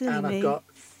 Silly and me. I've got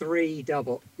 3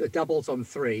 doubles on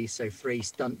 3, so 3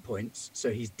 stunt points.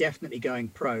 So he's definitely going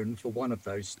prone for one of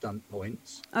those stunt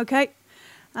points. Okay.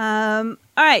 All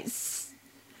right.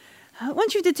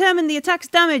 Once you've determined the attack's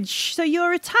damage, so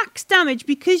your attack's damage,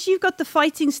 because you've got the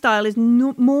fighting style, is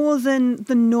more than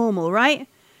the normal, right?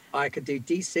 I could do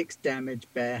D6 damage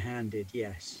barehanded,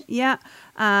 yes. Yeah.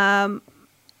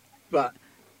 But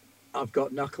I've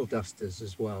got knuckle dusters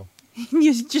as well.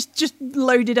 You're just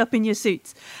loaded up in your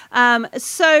suits.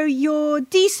 So your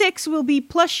D6 will be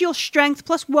plus your strength,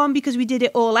 +1 because we did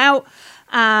it all out.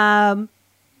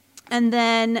 And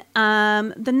then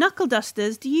the knuckle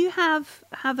dusters. Do you have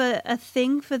a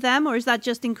thing for them, or is that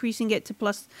just increasing it to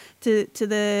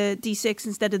the D6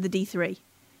 instead of the D3?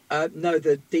 No,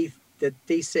 the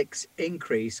D6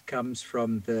 increase comes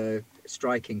from the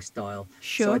striking style.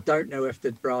 Sure. So I don't know if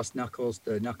the brass knuckles,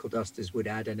 the knuckle dusters, would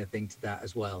add anything to that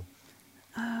as well.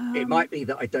 It might be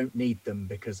that I don't need them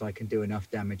because I can do enough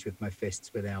damage with my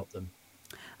fists without them.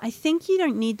 I think you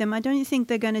don't need them. I don't think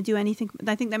they're going to do anything.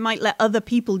 I think they might let other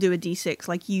people do a D6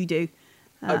 like you do.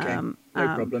 Okay, no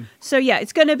problem. So yeah,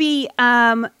 it's going to be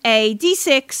a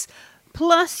D6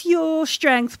 plus your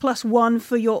strength plus 1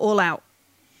 for your all out.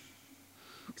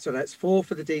 So that's 4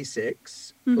 for the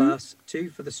D6 plus 2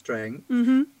 for the strength.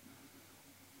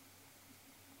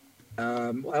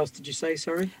 What else did you say?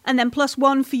 Sorry. And then plus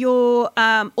 1 for your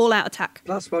all out attack.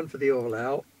 Plus 1 for the all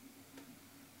out.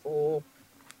 4,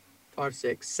 5,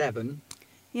 6, 7.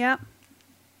 Yeah.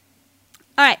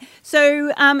 All right.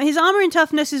 So his armor and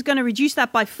toughness is going to reduce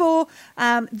that by 4.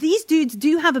 These dudes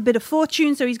do have a bit of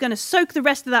fortune, so he's going to soak the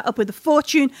rest of that up with the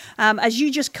fortune. As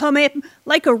you just come in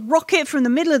like a rocket from the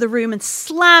middle of the room and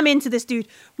slam into this dude,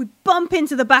 we bump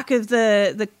into the back of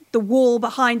the wall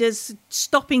behind us,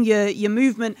 stopping your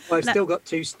movement. Well, I've still got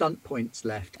 2 stunt points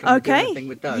left. Can I do anything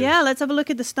with those? Yeah, let's have a look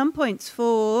at the stunt points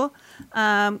for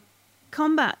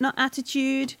combat, not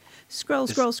attitude.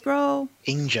 Scroll.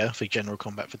 Injure for general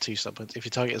combat for 2 stunt points. If your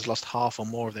target has lost half or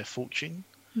more of their fortune,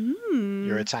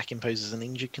 your attack imposes an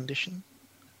injured condition.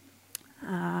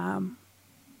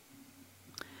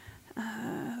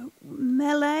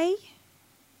 Melee,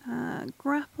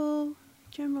 grapple,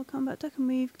 general combat, duck and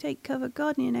move, take cover,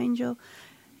 guardian angel.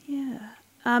 Yeah.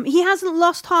 He hasn't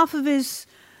lost half of his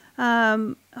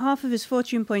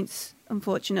fortune points,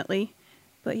 unfortunately,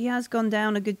 but he has gone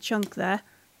down a good chunk there.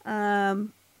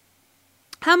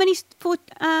 How many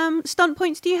stunt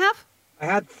points do you have? I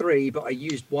had 3, but I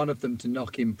used 1 of them to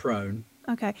knock him prone.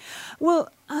 Okay. Well,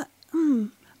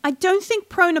 I don't think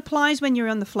prone applies when you're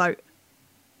on the float.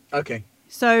 Okay.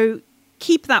 So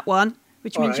keep that one,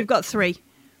 which means you've got 3.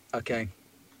 Okay.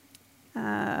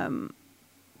 Can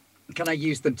I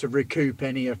use them to recoup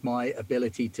any of my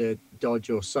ability to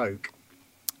dodge or soak?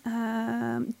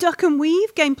 Duck and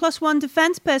weave, gain +1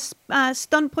 defense per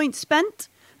stunt point spent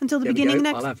until the beginning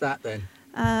next. I'll have that then.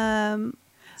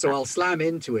 So I'll slam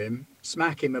into him,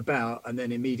 smack him about, and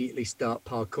then immediately start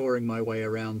parkouring my way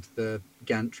around the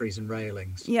gantries and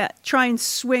railings. Yeah, try and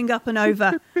swing up and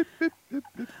over.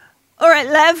 All right,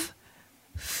 Lev.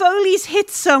 Foley's hit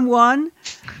someone.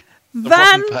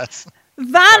 Van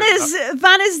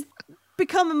has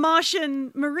become a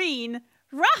Martian Marine.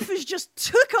 Raph has just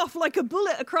took off like a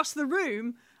bullet across the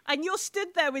room, and you're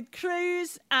stood there with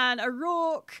Cruz and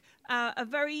O'Rourke, a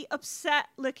very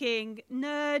upset-looking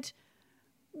nerd.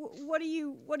 What do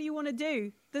you want to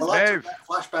do? Well, I took that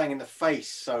flashbang in the face,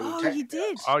 so you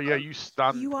did. Oh yeah, you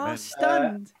stunned. You are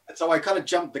stunned. So I kind of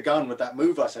jumped the gun with that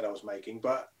move I said I was making,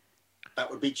 but that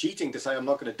would be cheating to say I'm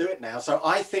not going to do it now. So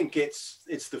I think it's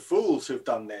the fools who've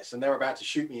done this, and they're about to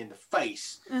shoot me in the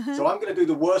face. So I'm going to do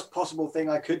the worst possible thing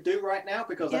I could do right now,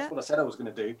 because that's what I said I was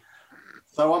going to do.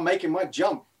 So I'm making my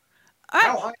jump. Right.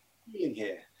 How high are you feeling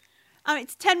here?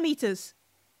 It's 10 meters.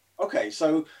 Okay,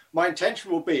 so my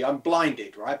intention will be, I'm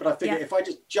blinded, right? But I figure if I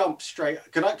just jump straight,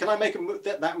 can I make a move,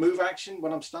 that move action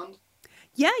when I'm stunned?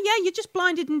 Yeah, you're just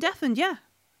blinded and deafened, yeah.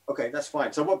 Okay, that's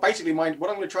fine. So what I'm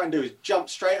going to try and do is jump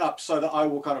straight up so that I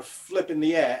will kind of flip in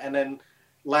the air and then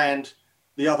land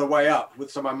the other way up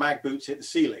with some of my mag boots hit the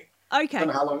ceiling. Okay. I don't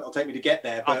know how long it'll take me to get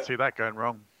there. But Can't see that going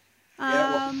wrong.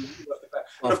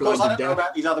 But of course, I don't know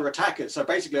about these other attackers. So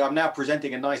basically, I'm now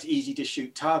presenting a nice, easy to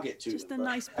shoot target to them. Just a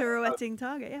nice pirouetting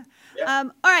target, yeah.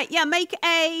 All right, make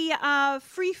a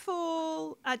free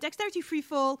fall, dexterity free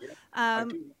fall. I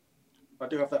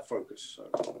do have that focus.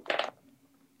 So.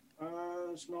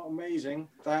 It's not amazing.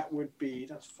 That's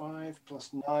 5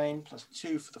 plus 9 plus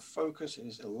 2 for the focus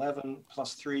is 11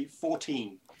 plus 3,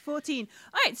 14. 14.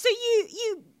 All right, so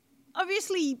you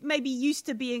obviously maybe used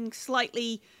to being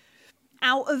slightly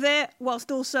out of it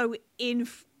whilst also in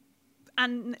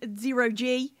and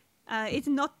 0G. It's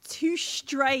not too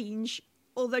strange,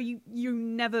 although you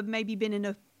never maybe been in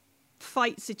a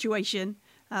fight situation.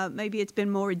 Maybe it's been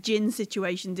more a Jin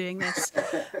situation doing this.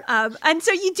 And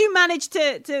so you do manage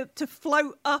to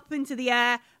float up into the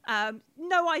air.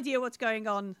 No idea what's going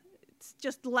on. It's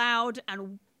just loud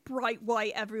and bright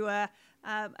white everywhere.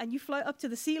 And you float up to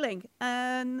the ceiling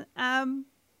and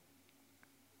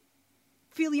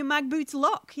feel your mag boots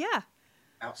lock. Yeah.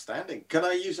 Outstanding. Can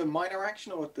I use a minor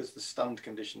action, or does the stunned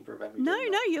condition prevent me? No,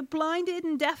 you're blinded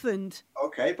and deafened.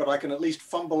 Okay, but I can at least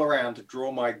fumble around to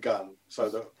draw my gun so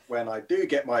that when I do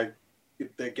get my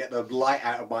get the light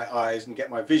out of my eyes and get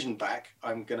my vision back,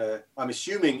 I'm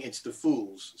assuming it's the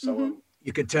fools. So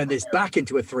you can turn this back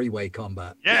into a three-way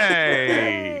combat.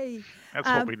 Yay! That's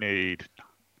what we need.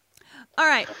 All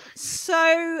right.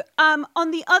 So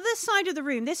on the other side of the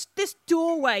room, this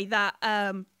doorway that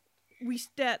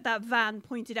that Van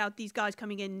pointed out, these guys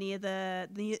coming in near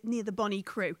the Bonnie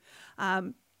crew.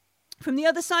 From the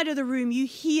other side of the room, you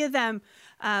hear them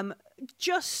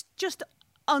just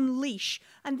unleash,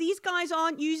 and these guys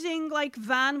aren't using, like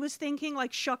Van was thinking,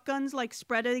 like shotguns, like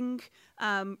spreading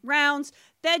rounds.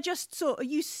 They're just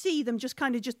you see them just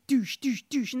kind of just douche,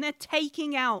 and they're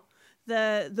taking out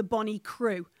the Bonnie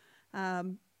crew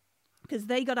because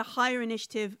they got a higher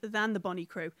initiative than the Bonnie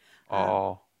crew.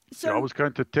 So I was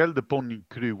going to tell the Bonnie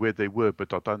crew where they were,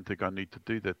 but I don't think I need to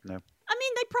do that now. I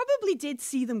mean, they probably did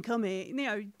see them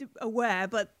coming, aware,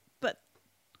 but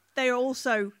they are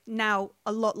also now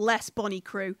a lot less Bonnie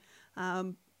crew.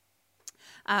 And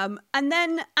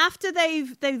then after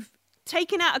they've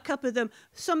taken out a couple of them,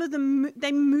 some of them,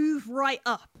 they move right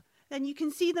up. And you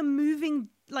can see them moving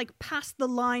like past the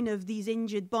line of these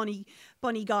injured Bonnie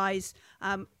guys.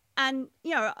 And,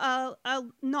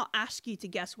 I'll not ask you to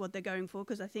guess what they're going for,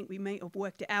 because I think we may have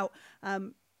worked it out.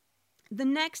 The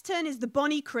next turn is the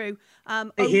Bonnie crew.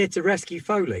 They're here to rescue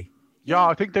Foley. Yeah,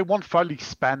 I think they want Foley's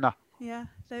spanner. Yeah.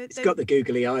 It's got the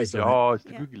googly eyes on it. Oh, it's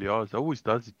the googly eyes. It always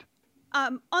does it.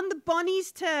 On the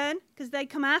Bonnie's turn, because they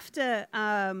come after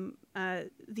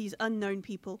these unknown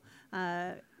people,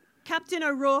 Captain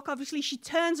O'Rourke, obviously, she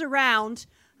turns around.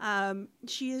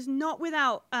 She is not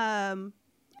without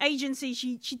agency.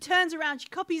 She turns around. She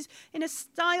copies in a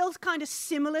style kind of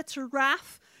similar to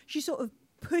Raph. She sort of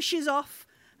pushes off,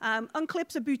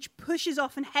 unclips a boot, pushes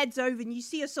off, and heads over. And you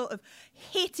see her sort of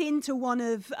hit into one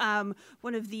of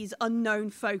these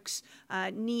unknown folks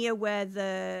near where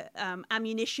the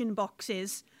ammunition box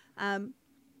is. And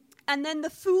then the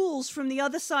fools from the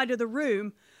other side of the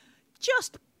room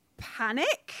just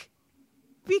panic,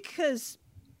 because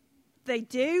they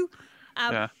do.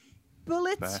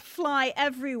 Bullets fly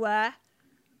everywhere.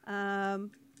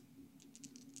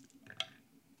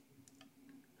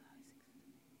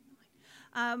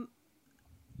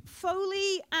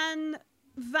 Foley and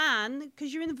Van,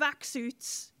 because you're in the vac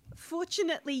suits,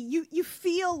 fortunately, you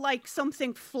feel like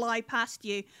something fly past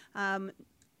you.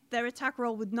 Their attack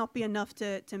roll would not be enough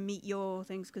to meet your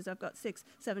things, because I've got 6,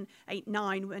 7, 8,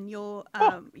 9, and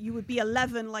you would be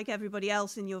 11 like everybody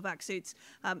else in your vac suits.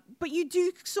 But you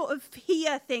do sort of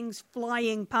hear things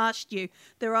flying past you.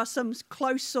 There are some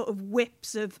close sort of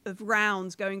whips of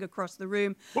rounds going across the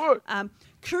room.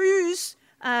 Cruz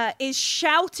is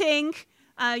shouting.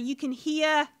 You can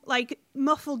hear like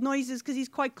muffled noises because he's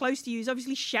quite close to you. He's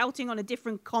obviously shouting on a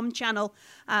different comm channel,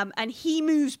 and he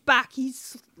moves back.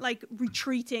 He's like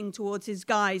retreating towards his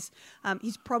guys.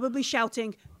 He's probably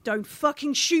shouting, "Don't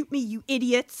fucking shoot me, you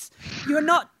idiots! You're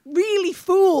not really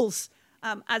fools!"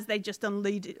 As they just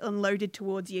unloaded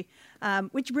towards you.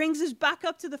 Which brings us back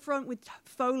up to the front with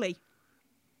Foley.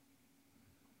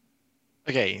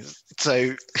 Okay,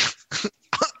 so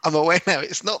I'm aware now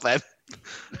it's not them.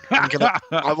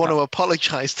 I want to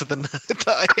apologise to the nerd that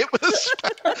I hit with a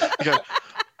spanner.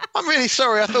 I'm really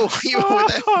sorry. I thought you were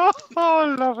there. Oh, I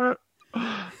love it.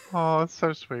 Oh, it's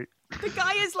so sweet. The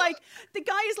guy is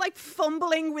like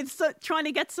fumbling with trying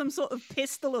to get some sort of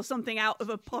pistol or something out of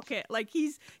a pocket. Like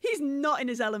he's not in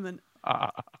his element.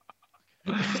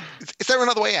 Is there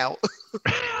another way out?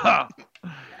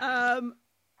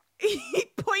 He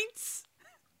points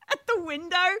at the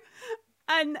window.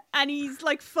 And he's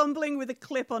like fumbling with a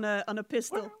clip on a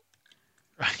pistol.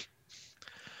 Right.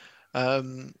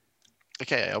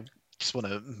 Okay, I just want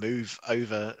to move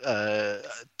over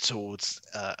towards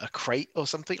a crate or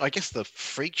something. I guess the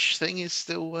fridge thing is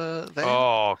still there.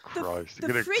 Oh Christ!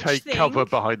 You're going to take cover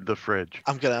behind the fridge.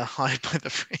 I'm going to hide by the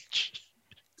fridge.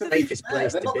 The safest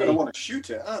place they're to not be. going to want to shoot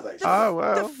it, are they?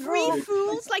 The free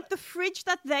fools, like the fridge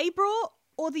that they brought,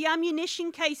 or the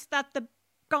ammunition case that the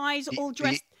guys all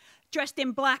dressed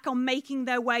in black are making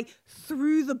their way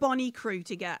through the Bonnie crew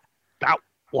to get. That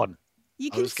one.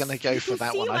 I was going to go for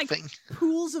that one, I think.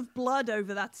 Pools of blood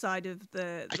over that side of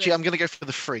the... Actually, I'm going to go for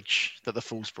the fridge that the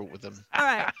fools brought with them. All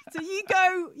right. So you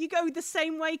go the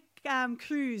same way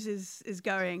Cruz is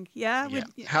going, yeah? Yeah.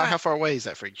 How far away is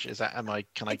that fridge? Can I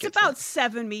get It's about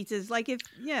 7 meters.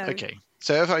 Okay.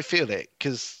 So if I feel it,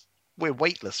 because we're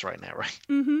weightless right now, right?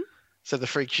 Mm-hmm. So the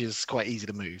fridge is quite easy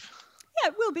to move. Yeah,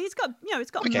 it will be. It's got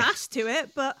mass to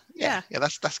it, but yeah. Yeah,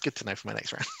 that's good to know for my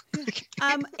next round.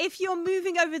 If you're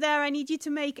moving over there, I need you to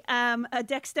make a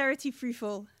dexterity free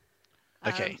fall.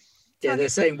 Okay. Yeah, they're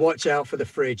saying watch out for the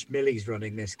fridge. Millie's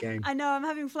running this game. I know. I'm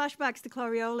having flashbacks to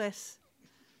Coriolis.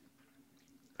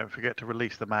 Don't forget to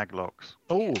release the maglocks.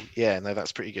 Oh, yeah, no,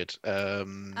 that's pretty good.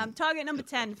 Target number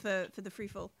 10 for the free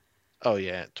fall. Oh,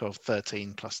 yeah, 12,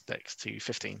 13 plus dex to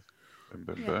 15. Boom,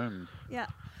 boom, Yeah. boom. Yeah.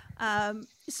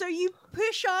 So you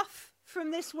push off from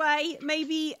this way,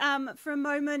 maybe for a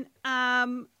moment,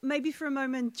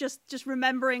 just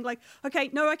remembering, like, okay,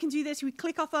 no, I can do this. We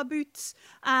click off our boots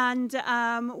and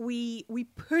we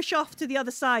push off to the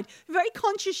other side. Very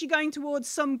conscious you're going towards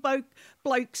some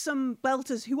blokes, some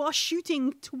belters who are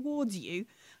shooting towards you.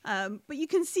 But you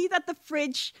can see that the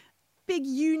fridge, big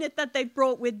unit that they've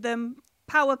brought with them,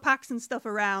 power packs and stuff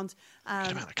around.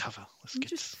 Good amount of cover. That's good.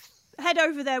 Just head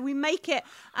over there. We make it.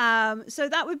 So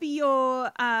that would be your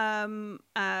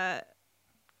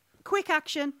quick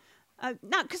action.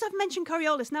 Now, because I've mentioned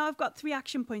Coriolis, now I've got 3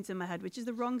 action points in my head, which is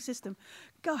the wrong system.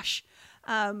 Gosh.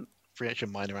 Free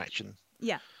action, minor action.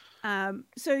 Yeah.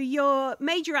 So your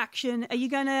major action, are you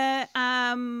going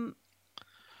to...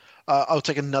 I'll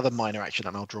take another minor action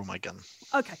and I'll draw my gun.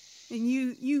 Okay. And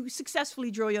you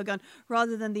successfully draw your gun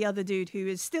rather than the other dude who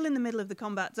is still in the middle of the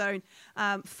combat zone,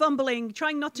 fumbling,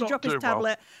 trying not to drop his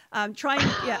tablet,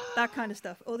 that kind of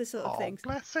stuff, all this sort of things.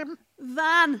 Bless him.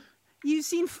 Van, you've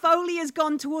seen Foley has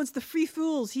gone towards the Free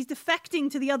Fools. He's defecting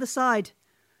to the other side.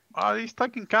 He's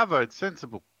taking cover. It's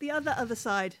sensible. The other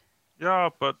side. Yeah,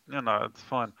 but, it's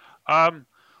fine. How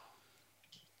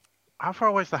far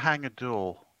away is the hangar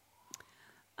door?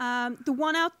 The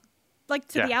one out, like,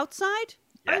 to the outside?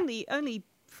 Yeah. Only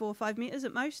 4 or 5 meters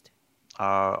at most.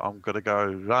 I'm going to go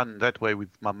run that way with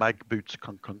my mag boots.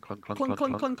 Clunk, clunk, clunk, clunk, Clunk,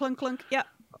 clunk, clunk, clunk, clunk. Yeah.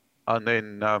 And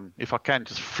then, if I can,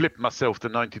 just flip myself to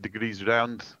 90 degrees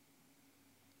round.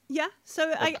 Yeah,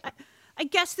 so I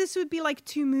guess this would be like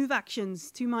 2 move actions,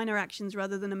 2 minor actions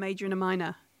rather than a major and a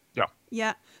minor. Yeah.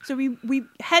 Yeah, so we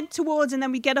head towards and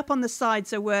then we get up on the side,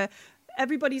 so where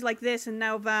everybody's like this and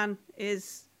now Van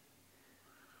is...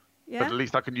 Yeah? But at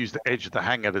least I can use the edge of the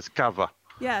hangar as cover.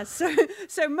 Yeah, so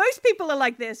most people are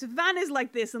like this, Van is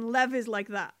like this, and Lev is like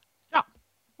that. Yeah.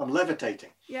 I'm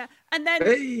levitating. Yeah, and then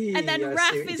Hey, I see Raph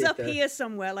what you is did up there. here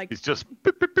somewhere, like... It's just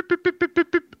beep, beep, beep, beep, beep, beep,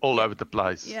 beep, beep, all over the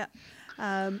place. Yeah.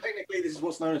 Technically, this is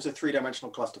what's known as a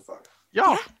 3-dimensional clusterfuck.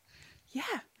 Yeah. Yeah.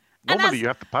 Normally you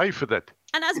have to pay for that.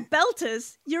 And as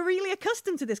belters, you're really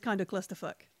accustomed to this kind of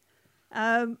clusterfuck.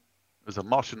 As a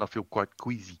Martian, I feel quite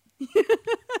queasy.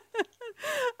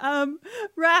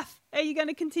 Raph, are you going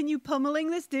to continue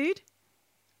pummeling this dude?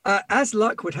 As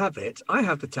luck would have it, I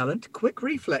have the talent quick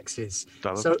reflexes.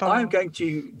 So Da-da-da. I'm going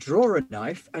to draw a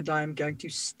knife and I'm going to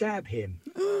stab him.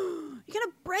 You're going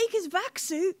to break his vac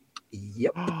suit?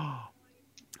 Yep. All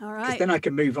Because right. then I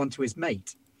can move on to his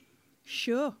mate.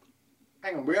 Sure.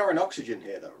 Hang on, we are in oxygen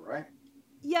here, though, right?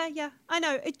 Yeah, I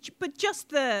know. But just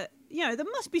there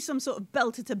must be some sort of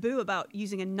belter taboo about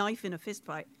using a knife in a fist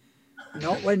fight.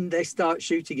 Not when they start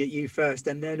shooting at you first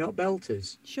and they're not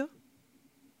belters. Sure.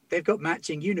 They've got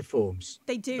matching uniforms.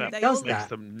 They do. That They does all... that. makes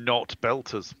them not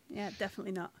belters. Yeah,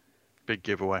 definitely not. Big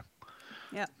giveaway.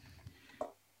 Yeah.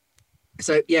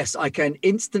 So, yes, I can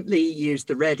instantly use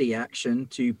the ready action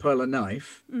to pull a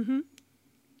knife. Mm-hmm.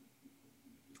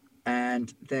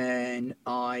 And then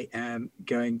I am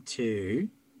going to...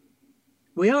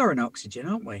 We are in oxygen,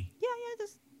 aren't we? Yeah,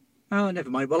 just... Oh, never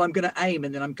mind. Well, I'm going to aim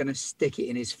and then I'm going to stick it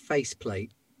in his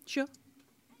faceplate. Sure.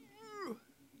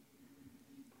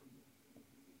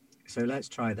 So let's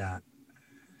try that.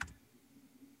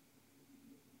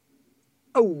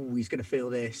 Oh, he's going to feel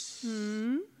this.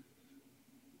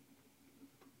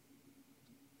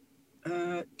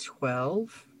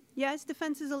 12. Yeah, his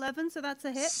defense is 11, so that's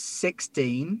a hit.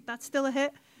 16. That's still a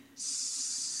hit.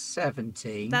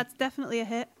 17. That's definitely a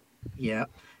hit. Yeah.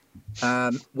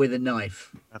 With a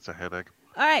knife. That's a headache.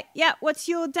 All right, yeah. What's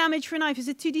your damage for a knife? Is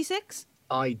it 2d6?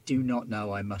 I do not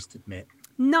know, I must admit.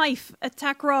 Knife,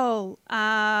 attack roll.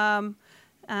 Damage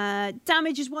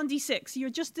is 1d6. You're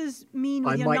just as mean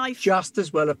with I your might knife. just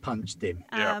as well have punched him.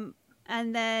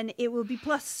 And then it will be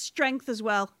plus strength as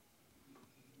well.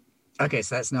 Okay,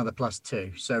 so that's another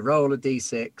 +2. So roll a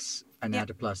d6 and Yep. add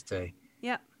a +2.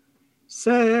 Yeah.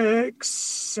 6,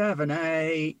 7,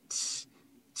 8.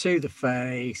 To the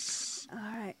face. All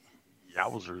right.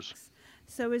 Yowzers.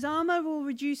 So his armor will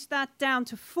reduce that down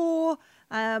to 4.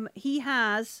 He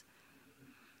has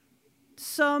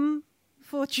some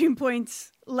fortune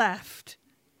points left.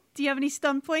 Do you have any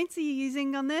stun points are you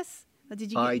using on this? Or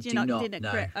did you? I did you do not, didn't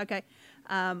no. crit? Okay.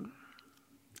 All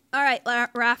right,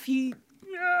 Raph, you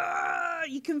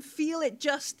can feel it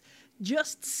just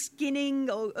skinning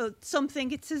or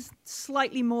something. It's a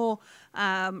slightly more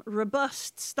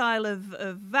robust style of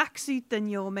vac suit than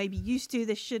you're maybe used to.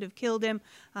 This should have killed him.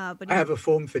 But I have a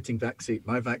form-fitting vac suit.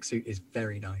 My vac suit is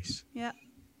very nice. yeah.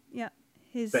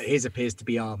 But his appears to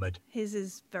be armoured. His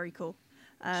is very cool.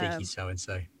 Cheeky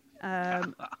so-and-so.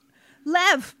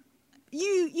 Lev,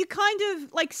 you kind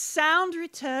of like sound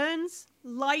returns,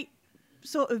 light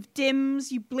sort of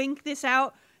dims, you blink this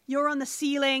out, you're on the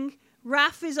ceiling,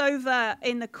 Raph is over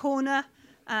in the corner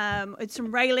with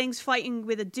some railings fighting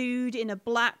with a dude in a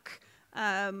black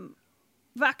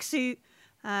vac suit.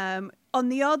 On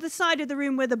the other side of the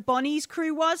room where the Bonnie's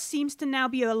crew was seems to now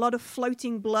be a lot of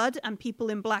floating blood and people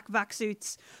in black vac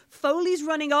suits. Foley's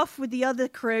running off with the other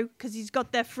crew because he's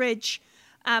got their fridge.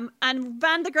 And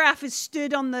Van de Graaff is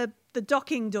stood on the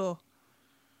docking door.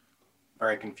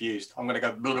 Very confused. I'm going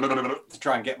to go to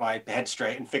try and get my head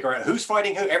straight and figure out who's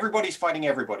fighting who. Everybody's fighting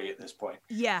everybody at this point.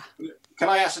 Yeah. Can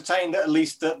I ascertain that at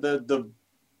least the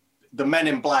men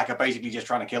in black are basically just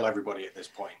trying to kill everybody at this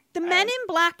point? The men in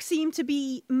black seem to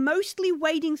be mostly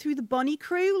wading through the Bonnie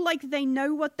crew like they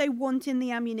know what they want in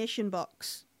the ammunition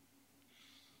box.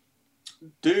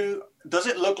 Does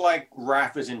it look like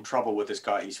Raph is in trouble with this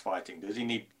guy he's fighting? Does he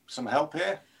need some help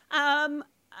here?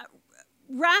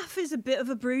 Raph is a bit of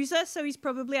a bruiser, so he's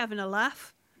probably having a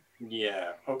laugh.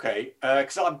 Yeah, okay.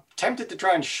 Because I'm tempted to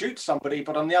try and shoot somebody,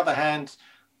 but on the other hand,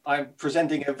 I'm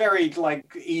presenting a very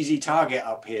easy target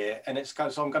up here, and it's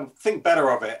so I'm going to think better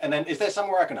of it. And then, is there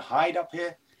somewhere I can hide up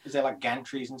here? Is there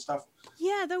gantries and stuff?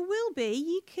 Yeah, there will be.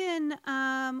 You can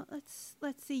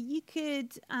let's see. You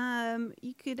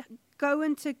could go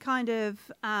into kind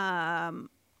of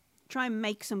try and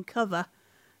make some cover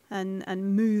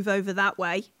and move over that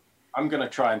way. I'm going to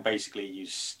try and basically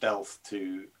use stealth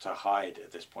to hide at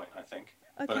this point, I think.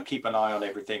 Okay. But I keep an eye on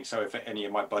everything, so if any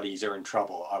of my buddies are in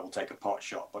trouble, I will take a pot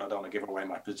shot, but I don't want to give away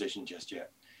my position just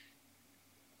yet.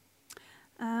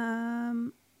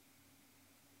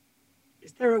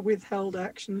 Is there a withheld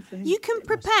action thing? You can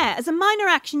prepare. As a minor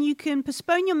action, you can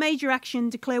postpone your major action,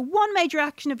 declare one major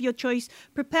action of your choice,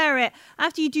 prepare it.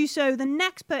 After you do so, the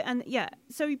next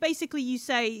so basically you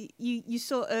say, you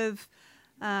sort of...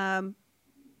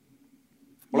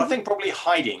 Well, I think probably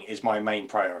hiding is my main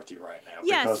priority right now.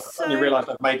 Yes, because I only realised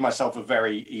I've made myself a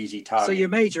very easy target. So your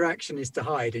major action is to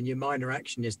hide and your minor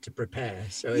action is to prepare.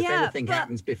 So if anything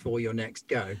happens before your next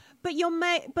go.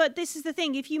 But this is the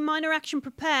thing. If you minor action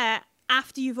prepare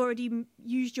after you've already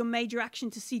used your major action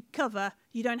to seek cover,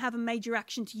 you don't have a major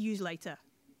action to use later.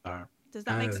 No. Does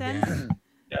that make sense?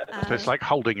 Yeah. So it's like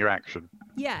holding your action.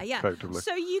 Yeah. Effectively.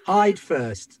 So you can...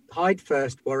 Hide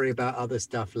first. Worry about other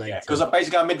stuff later. Yeah, because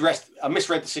I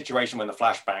misread the situation when the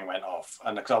flashbang went off,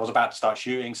 and because I was about to start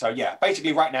shooting. So yeah,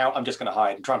 basically right now I'm just going to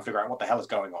hide and try and figure out what the hell is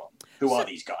going on. Who are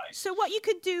these guys? So what you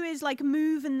could do is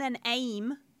move and then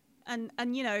aim, and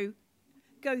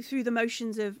go through the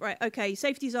motions of right. Okay,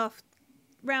 safety's off,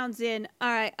 rounds in. All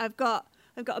right, I've got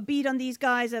a bead on these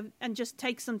guys and just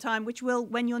take some time, which will,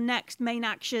 when your next main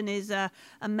action is a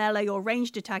melee or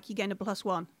ranged attack, you gain a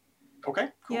 +1. Okay,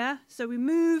 cool. Yeah, so we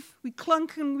move, we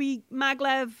clunk and we mag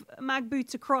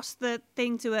boots across the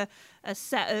thing to a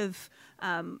set of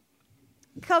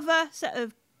cover, set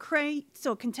of crates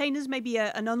or containers, maybe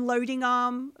an unloading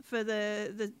arm for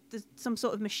the some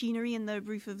sort of machinery in the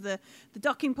roof of the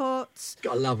docking ports.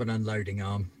 Gotta love an unloading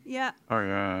arm. Yeah. Oh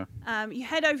yeah. You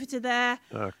head over to there.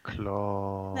 The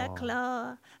claw.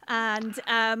 And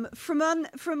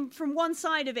from one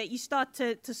side of it, you start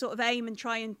to sort of aim and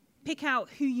try and pick out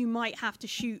who you might have to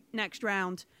shoot next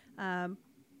round.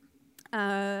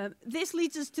 This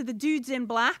leads us to the dudes in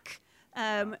black.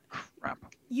 Crap.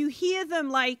 You hear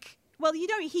them well, you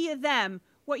don't hear them.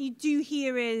 What you do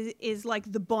hear is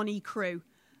the Bonnie crew.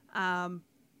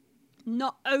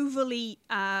 Not overly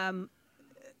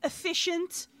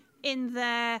efficient in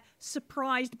their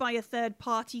surprised by a third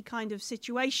party kind of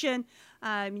situation.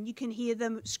 You can hear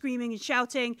them screaming and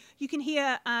shouting. You can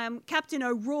hear Captain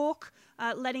O'Rourke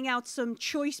letting out some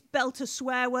choice belter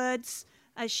swear words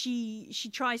as she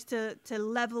tries to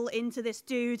level into this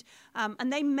dude.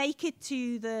 And they make it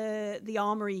to the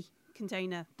armory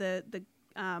container, the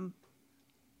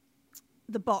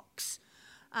box.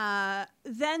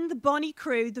 Then the Bonnie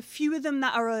crew, the few of them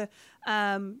that are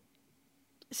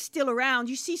still around,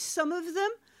 you see some of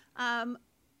them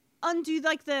undo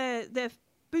their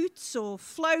boots or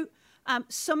float.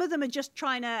 Some of them are just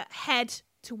trying to head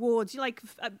towards,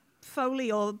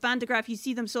 Foley or Van de Graaff, you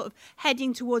see them sort of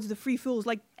heading towards the Free Fools,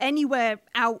 anywhere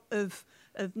out of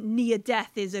near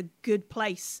death is a good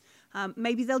place.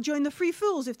 Maybe they'll join the Free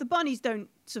Fools if the Bonnies don't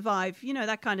survive,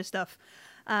 that kind of stuff.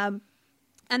 And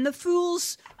the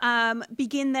Fools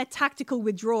begin their tactical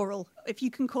withdrawal, if you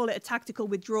can call it a tactical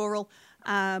withdrawal.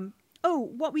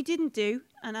 What we didn't do,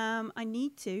 and I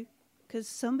need to, because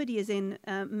somebody is in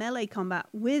melee combat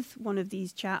with one of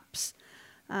these chaps.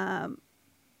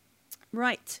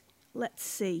 Right. let's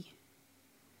see.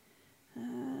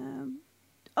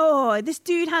 Oh, this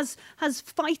dude has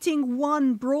fighting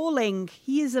 1, brawling.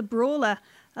 He is a brawler.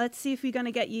 Let's see if we're going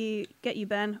to get you,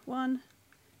 Ben. 1,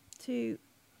 2,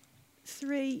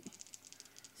 3.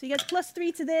 So he gets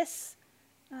 +3 to this.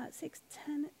 6,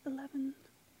 10, 11,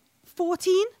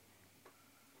 14.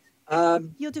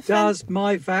 Your defense. Does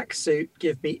my vac suit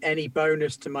give me any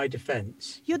bonus to my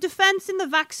defense? Your defense in the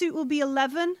vac suit will be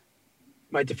 11.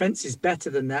 My defense is better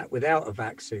than that without a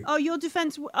vac suit. Oh, your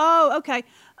defense. Oh, okay.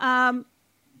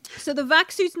 So the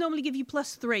vac suits normally give you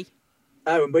 +3.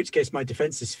 Oh, in which case my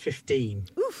defense is 15.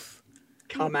 Oof.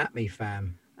 Come at me,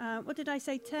 fam. What did I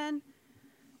say? 10.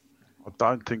 I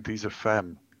don't think these are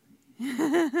fam.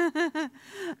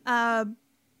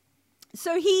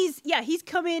 So he's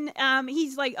come in.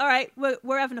 He's like, all right,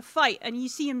 we're having a fight, and you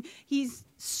see him. He's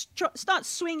starts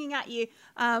swinging at you.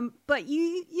 But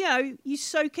you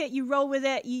soak it, you roll with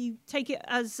it, you take it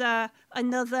as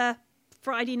another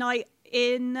Friday night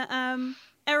in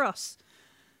Eros,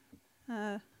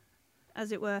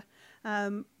 as it were.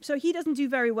 So he doesn't do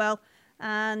very well,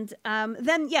 and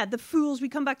then the fools. We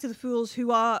come back to the fools who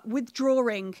are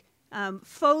withdrawing.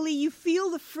 Foley, you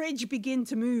feel the fridge begin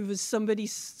to move as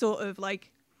somebody's sort of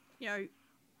like,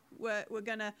 we're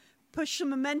gonna push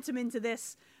some momentum into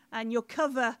this, and your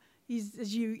cover is,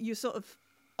 as you're sort of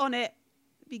on it,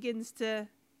 begins to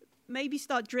maybe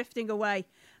start drifting away.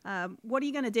 What are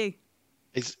you gonna do?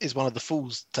 Is one of the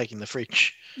fools taking the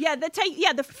fridge? Yeah,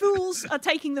 the fools are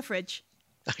taking the fridge.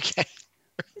 Okay.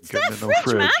 It's their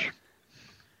fridge, man.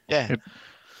 Yeah.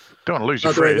 Don't want to lose By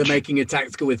your the way, fridge. they're making a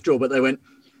tactical withdrawal, but they went,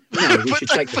 no, we should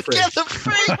take the fridge. Forget the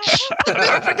fridge.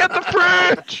 Don't forget the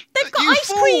fridge! They've got You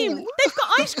ice cream. fool! They've got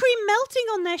ice cream melting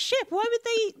on their ship. Why would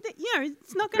they?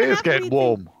 It's not going to It's happen. getting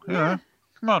warm. Yeah.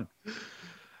 Come on.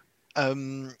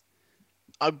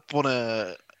 I want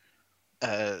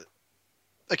to.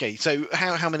 Okay, so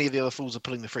how many of the other fools are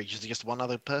pulling the fridge? Is it just one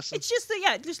other person? It's just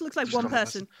that, it just looks like Just one one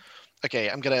person. Okay,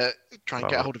 I'm gonna try and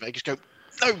get a hold of it. Just go,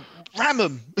 no, ram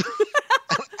them,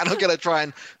 and I'm gonna try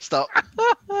and start.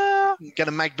 Get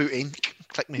a mag boot in,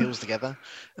 click my heels together,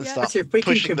 and Yeah. start So if we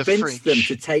can pushing the convince them fridge.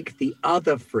 to take the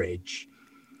other fridge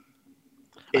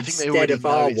I think they instead already of know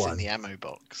our it's one. in the ammo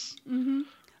box. Mm-hmm.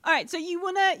 All right, so you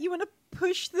wanna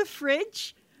push the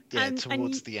fridge. Yeah, and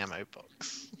towards the ammo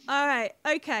box. All right,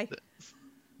 okay.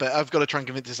 But I've got to try and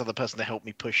convince this other person to help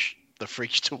me push the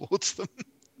fridge towards them,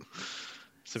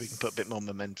 so we can put a bit more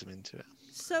momentum into it.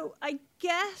 So I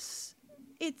guess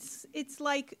it's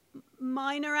like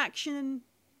minor action,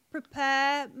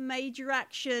 prepare, major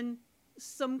action,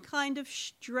 some kind of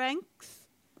strength.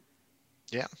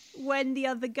 Yeah. When the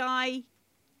other guy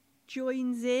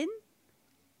joins in.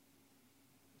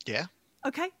 Yeah.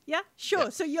 Okay, yeah, sure. Yeah.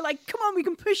 So you're like, come on, we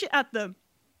can push it at them.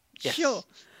 Yes. Sure.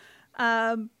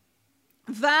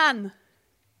 Van.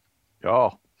 Yeah.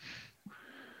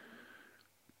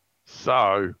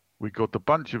 So we got a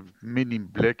bunch of men in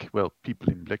black. Well, people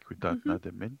in black. We don't know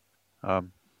them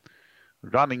men.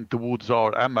 Running towards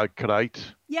our ammo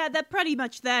crate. Yeah, they're pretty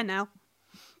much there now.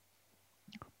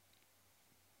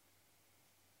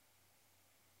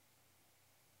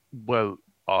 Well,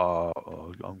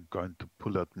 I'm going to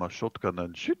pull out my shotgun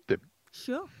and shoot them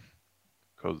Sure.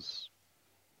 because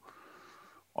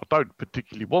I don't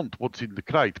particularly want what's in the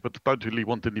crate, but I don't really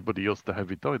want anybody else to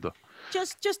have it either.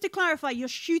 Just to clarify, you're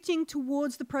shooting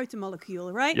towards the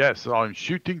protomolecule, right? Yes, I'm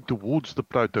shooting towards the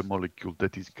protomolecule.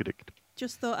 That is correct.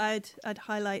 Just thought I'd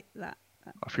highlight that.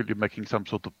 I feel you're making some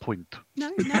sort of point.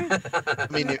 No. I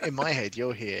mean, in my head,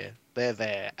 you're here, they're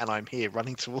there, and I'm here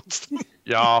running towards them.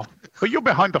 Yeah, but you're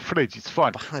behind the fridge. It's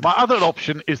fine. Behind My the other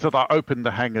option is that I open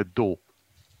the hangar door,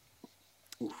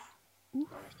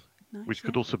 Nice, which yeah.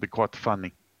 could also be quite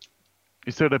funny.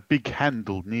 Is there a big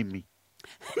handle near me?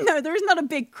 No, there is not a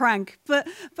big crank, but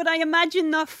I imagine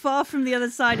not far from the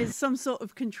other side is some sort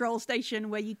of control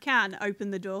station where you can open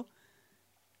the door.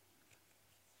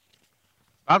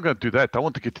 I'm going to do that. I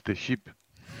want to get to the ship.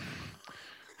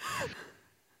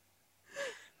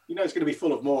 You know it's going to be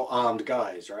full of more armed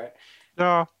guys, right?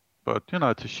 Yeah, but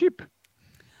it's a ship.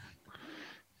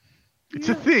 It's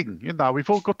a thing, we've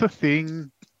all got a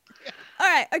thing. All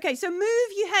right, okay. So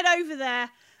you head over there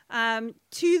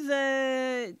to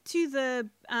the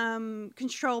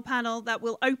control panel that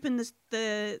will open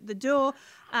the door.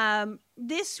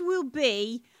 This will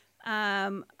be,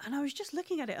 and I was just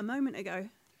looking at it a moment ago.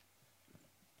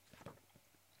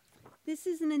 This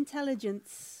is an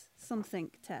intelligence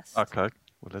something test. Okay.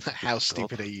 Well, that's How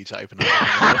stupid are you to open up?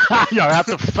 Yeah, I have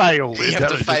to fail. You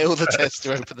have to fail the test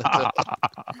to open the door.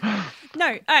 No,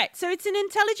 all right. So it's an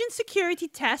intelligence security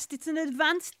test. It's an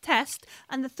advanced test,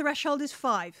 and the threshold is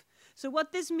 5. So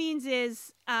what this means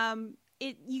is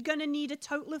you're going to need a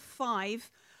total of 5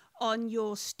 on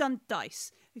your stunt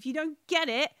dice. If you don't get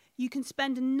it, you can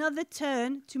spend another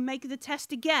turn to make the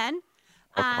test again.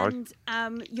 Okay.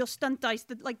 And your stunt dice,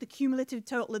 the cumulative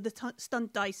total of the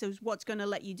stunt dice is what's going to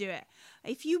let you do it.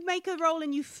 If you make a roll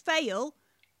and you fail,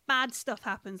 bad stuff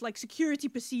happens. Like security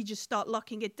procedures start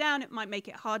locking it down. It might make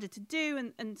it harder to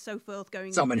do, and so forth.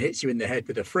 Someone hits you in the head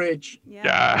with a fridge.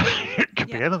 Yeah. It could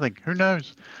be anything. Who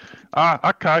knows?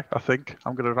 Okay, I think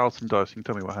I'm going to roll some dice. You can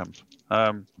tell me what happens.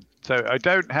 So I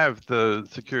don't have the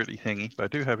security thingy, but I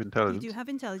do have You intelligence. do have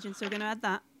intelligence, so we're going to add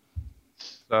that.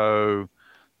 So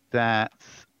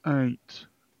that's 8,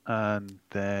 and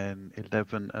then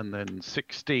 11, and then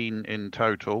 16 in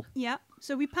total. Yeah.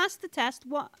 So we passed the test.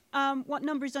 What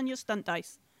number is on your stunt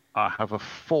dice? I have a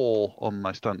 4 on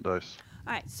my stunt dice.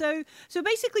 All right. So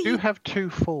basically, Do you have 2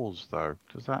 4s though?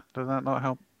 Does that not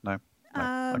help? No.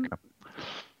 Okay.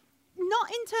 not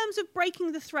in terms of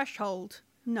breaking the threshold.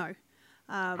 No.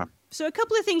 So a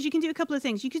couple of things you can do.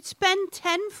 You could spend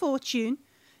 10 fortune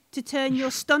to turn your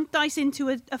stunt dice into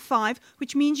a 5,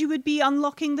 which means you would be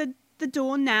unlocking the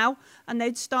door now, and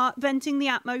they'd start venting the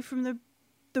atmo from the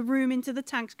room into the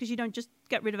tanks, because you don't just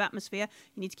get rid of atmosphere.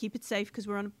 You need to keep it safe because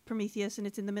we're on Prometheus and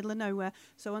it's in the middle of nowhere,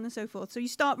 so on and so forth. So you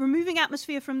start removing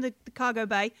atmosphere from the cargo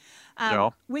bay,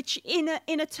 which in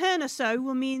a turn or so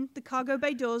will mean the cargo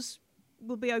bay doors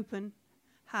will be open.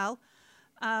 Hal.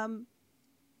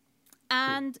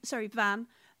 Sorry, Van.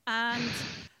 And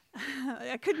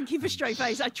I couldn't keep a straight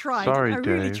face. I tried. Sorry, I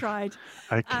really Dave. tried.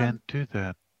 I can't do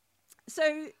that.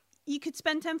 So you could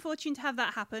spend 10 fortune to have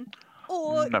that happen.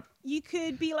 Or No. you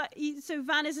could be like, so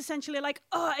Van is essentially like,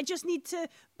 oh, I just need to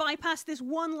bypass this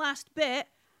one last bit.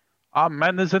 Oh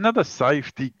man, there's another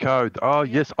safety code. Oh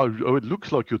yes, it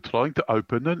looks like you're trying to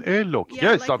open an airlock.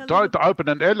 Yeah, Yes, like I'm a trying little- to open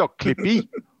an airlock, Clippy.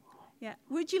 Yeah.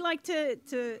 Would you like to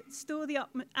store the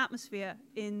atmosphere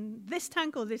in this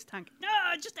tank or this tank? No,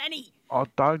 just any. I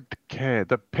don't care.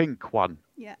 The pink one.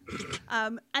 Yeah.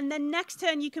 And then next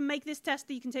turn you can make this test.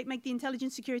 That you can make the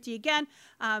intelligence security again.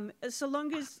 So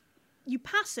long as you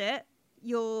pass it,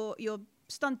 your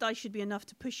stunt dice should be enough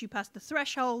to push you past the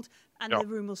threshold, and Yep. the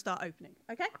room will start opening.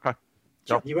 Okay. Okay.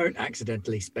 Yep. You won't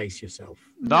accidentally space yourself.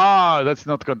 No, that's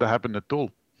not going to happen at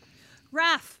all.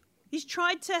 Raph, he's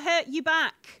tried to hurt you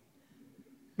back.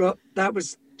 Well, that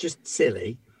was just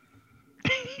silly.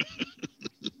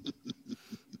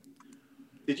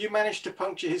 Did you manage to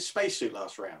puncture his spacesuit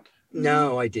last round?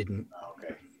 No, I didn't. Oh,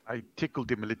 okay. I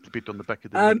tickled him a little bit on the back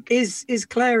of the neck. Is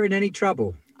Claire in any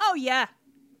trouble? Oh yeah.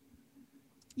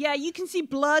 Yeah, you can see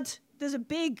blood. There's a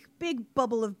big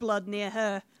bubble of blood near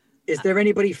her. Is there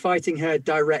anybody fighting her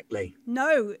directly?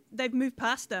 No, they've moved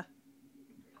past her.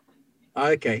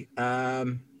 Okay.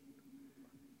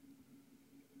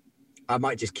 I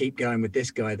might just keep going with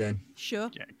this guy then. Sure.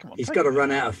 Yeah, come on. He's take got to it.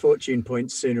 run out of fortune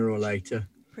points sooner or later.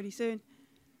 Pretty soon.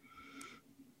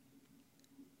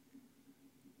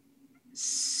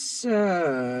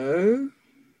 So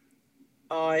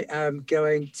I am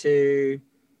going to.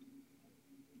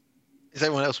 Is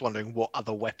anyone else wondering what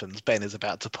other weapons Ben is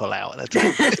about to pull out? I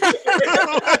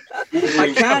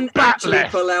can actually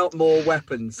pull out more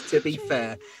weapons, to be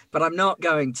fair, but I'm not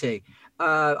going to.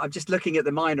 I'm just looking at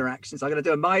the minor actions. I'm going to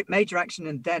do a major action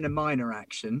and then a minor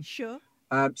action. Sure.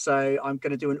 So I'm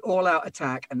going to do an all-out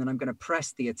attack, and then I'm going to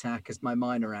press the attack as my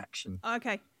minor action.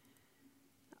 Okay.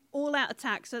 All out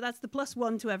attack. So that's the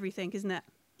 +1 to everything, isn't it?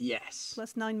 Yes.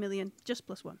 Plus 9 million. Just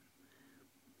 +1.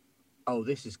 Oh,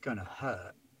 this is going to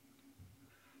hurt.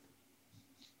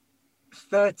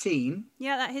 13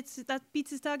 Yeah, that hits. That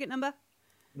beats his target number.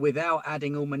 without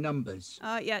adding all my numbers.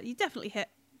 Yeah, you definitely hit.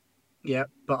 Yeah,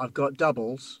 but I've got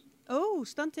doubles. Oh,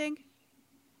 stunting.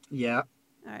 Yeah.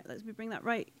 All right, let's bring that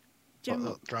right. What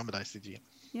General. drama dice did you get?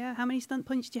 Yeah, how many stunt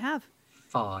points do you have?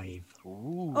 5.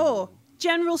 Ooh. Oh,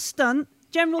 general stunt,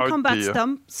 general Oh, combat dear.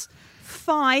 stunts,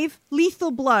 5, lethal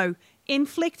blow.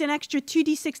 Inflict an extra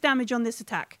 2d6 damage on this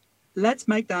attack. Let's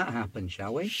make that happen,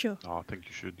 shall we? Sure, Oh, I think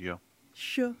you should, yeah.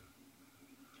 sure.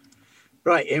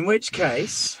 Right, in which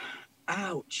case,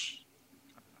 ouch.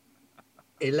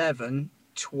 11,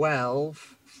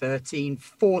 12, 13,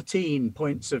 14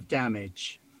 points of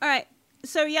damage. All right,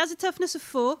 so he has a toughness of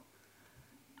 4,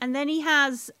 and then he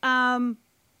has 2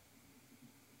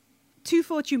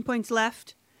 fortune points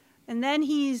left, and then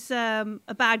he's a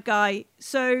bad guy.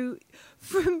 So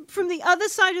from the other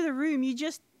side of the room, you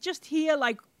just hear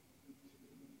like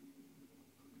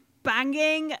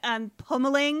banging and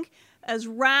pummeling as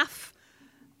Raph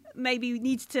maybe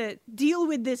needs to deal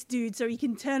with this dude so he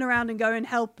can turn around and go and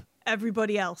help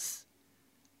everybody else.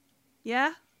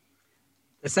 Yeah?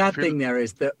 The sad feel- thing there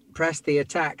is that press the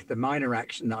attack, the minor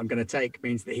action that I'm going to take,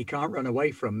 means that he can't run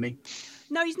away from me.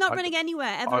 No, he's not I- running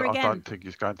anywhere ever I again. don't think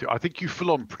he's going to. I think you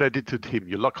full on predated him.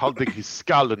 You're like holding his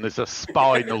skull and there's a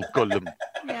spinal column.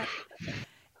 Yeah.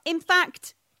 In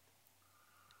fact,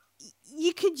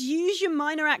 you could use your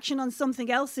minor action on something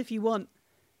else if you want.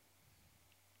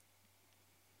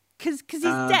 Because he's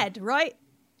dead, right?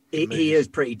 He is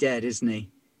pretty dead, isn't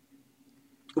he?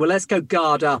 Well, let's go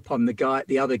guard up on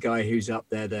the other guy who's up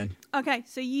there then. Okay,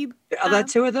 so you... Are there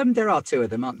two of them? There are two of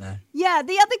them, aren't there? Yeah,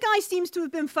 the other guy seems to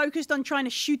have been focused on trying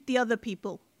to shoot the other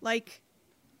people. Like...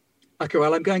 Okay,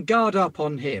 well, I'm going guard up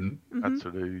on him,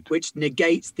 Absolute. which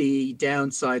negates the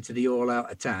downside to the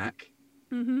all-out attack.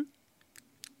 Mm-hmm.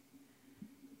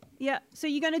 Yeah, so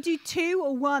you're going to do 2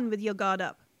 or 1 with your guard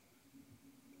up?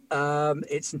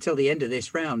 It's until the end of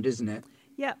this round, isn't it?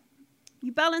 Yeah.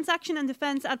 You balance action and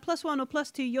defense, add +1 or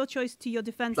 +2, your choice, to your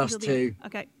defense. Plus until the end. 2.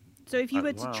 Okay. So if you Oh,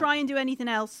 were to wow. try and do anything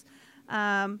else...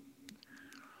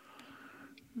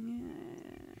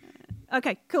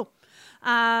 Okay, cool.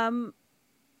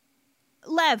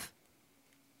 Lev,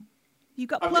 you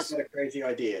got I've plus... just had a crazy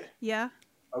idea. Yeah.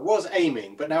 I was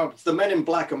aiming, but now the men in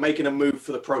black are making a move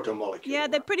for the proto molecule. Yeah,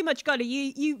 they pretty much got it.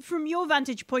 You, from your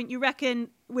vantage point, you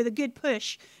reckon with a good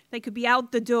push, they could be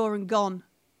out the door and gone.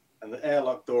 And the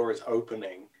airlock door is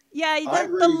opening. Yeah, I'm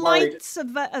the really worried- lights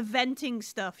of venting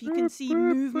stuff. You can see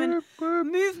movement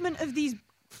of these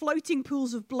floating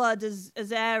pools of blood as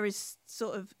air is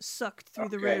sort of sucked through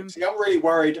the room. See, I'm really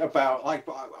worried about, like,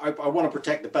 I want to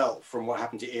protect the belt from what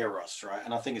happened to Eros, right?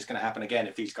 And I think it's going to happen again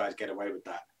if these guys get away with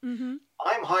that. Mm-hmm.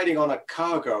 I'm hiding on a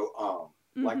cargo arm,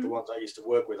 like the ones I used to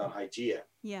work with on Hygeia.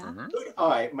 Yeah. Could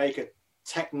I make a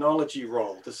technology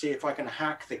roll to see if I can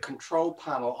hack the control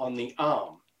panel on the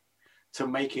arm to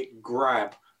make it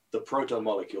grab the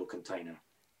proto-molecule container?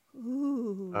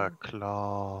 Ooh. A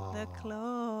claw. The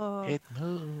claw. It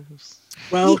moves.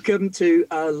 Welcome to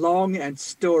a long and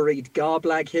storied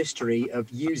Garblag history of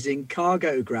using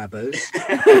cargo grabbers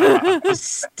to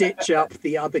stitch up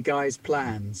the other guy's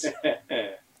plans.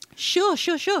 Sure.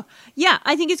 Yeah,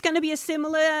 I think it's going to be a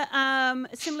similar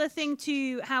thing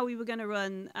to how we were going to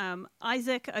run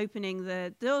Isaac opening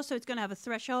the door. So it's going to have a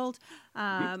threshold.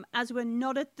 As we're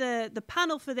not at the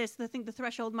panel for this, I think the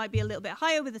threshold might be a little bit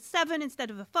higher with a 7 instead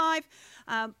of a 5.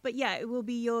 But yeah, it will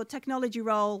be your technology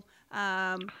roll,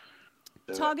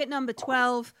 target number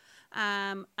 12,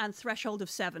 and threshold of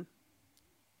 7.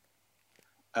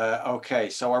 Okay,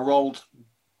 so I rolled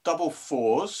double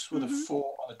 4s with a 4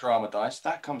 on the drama dice.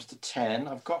 That comes to 10.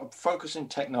 I've got a focus in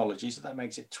technology, so that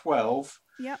makes it 12.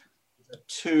 Yep. A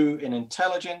 2 in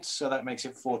intelligence, so that makes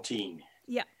it 14.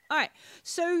 Yeah. All right.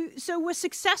 So we're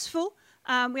successful.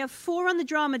 We have 4 on the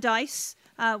drama dice,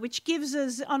 which gives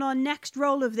us on our next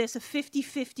roll of this a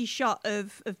 50-50 shot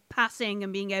of passing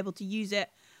and being able to use it,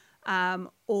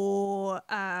 or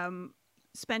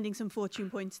spending some fortune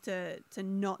points to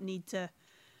not need to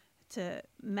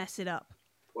mess it up.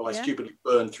 Well, I Yeah. stupidly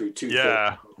burned through 2.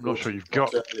 Yeah, I'm not sure you've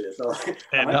got so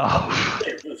enough.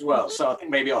 as well. So I think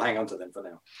maybe I'll hang on to them for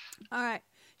now. All right.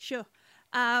 Sure.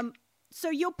 So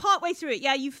you're partway through it.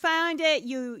 Yeah, you found it.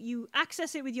 You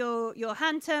access it with your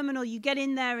hand terminal. You get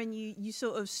in there and you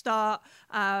sort of start.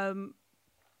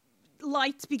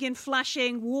 Lights begin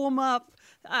flashing. Warm up.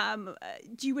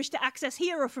 Do you wish to access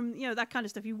here or from that kind of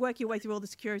stuff? You work your way through all the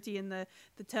security and the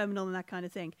terminal and that kind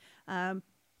of thing.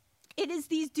 It is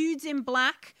these dudes in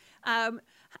black.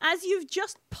 As you've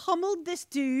just pummeled this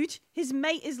dude, his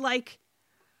mate is like,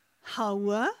 "How?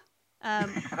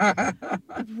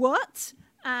 What?"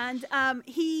 And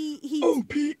he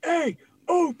OPA!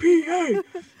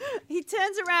 he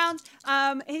turns around.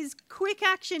 His quick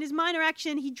action, his minor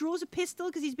action, he draws a pistol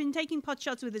because he's been taking pot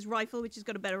shots with his rifle, which has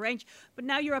got a better range. But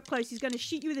now you're up close. He's going to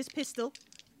shoot you with his pistol.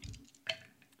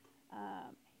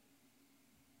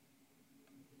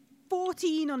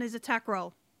 14 on his attack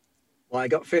roll. Well, I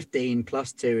got 15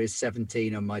 plus 2 is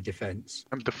 17 on my defense.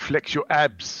 And deflect your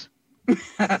abs.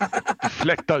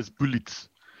 Deflect those bullets.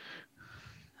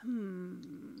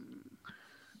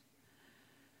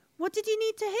 What did you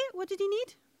need to hit? What did he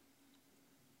need?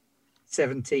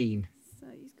 17. So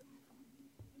he's got...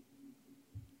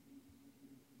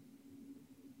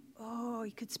 Oh,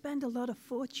 he could spend a lot of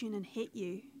fortune and hit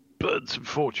you. Burn some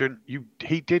fortune.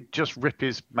 He did just rip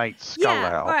his mate's skull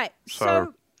out. All right.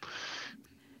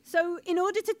 So in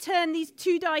order to turn these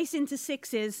 2 dice into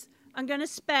 6s, I'm going to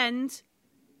spend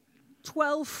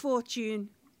 12 fortune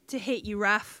to hit you,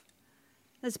 Raph.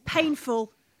 That's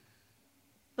painful,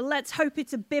 but let's hope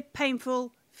it's a bit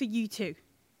painful for you too.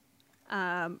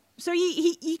 So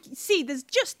you see, there's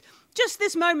just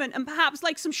this moment, and perhaps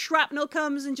like some shrapnel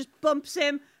comes and just bumps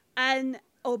him, and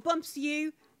or bumps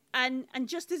you, and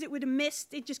just as it would have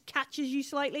missed, it just catches you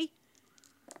slightly.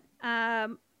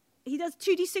 He does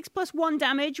 2d6 plus 1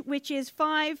 damage, which is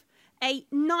 5, 8,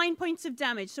 9 points of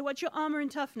damage. So what's your armor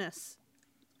and toughness?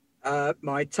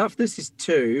 My toughness is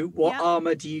 2. What Yeah.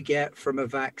 armor do you get from a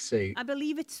vac suit? I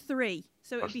believe it's 3,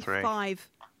 so it would Plus be 3. 5.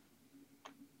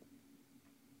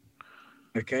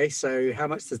 Okay, so how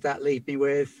much does that leave me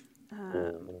with?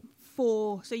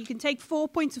 4. So you can take 4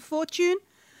 points of fortune,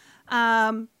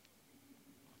 um,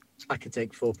 I could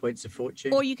take 4 points of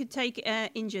fortune. or you could take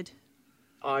injured.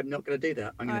 I'm not going to do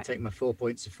that. I'm going Alright. to take my 4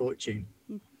 points of fortune.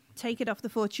 Take it off the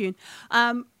fortune.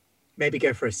 Maybe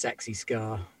go for a sexy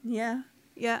scar. Yeah.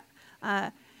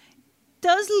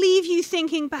 Does leave you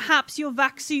thinking perhaps your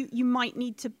vac suit, you might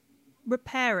need to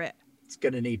repair it. It's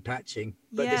going to need patching.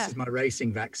 But Yeah. this is my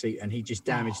racing vac suit, and he just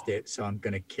damaged it, so I'm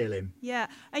going to kill him. Yeah,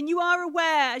 and you are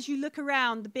aware as you look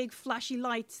around the big flashy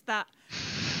lights that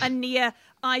are near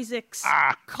Isaac's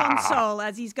console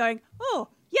as he's going, oh,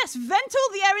 yes, vent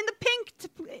all the air in the pink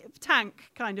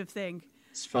tank kind of thing.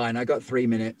 It's fine. I got 3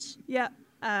 minutes. Yeah.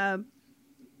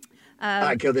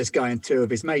 I killed this guy and 2 of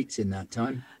his mates in that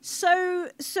time. So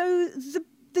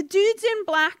the dudes in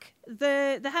black,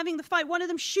 they're having the fight. One of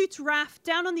them shoots Raph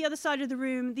down on the other side of the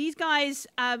room. These guys,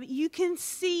 you can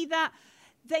see that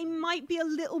they might be a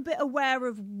little bit aware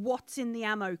of what's in the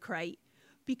ammo crate,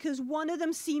 because one of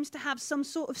them seems to have some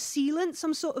sort of sealant,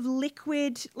 some sort of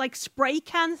liquid, like spray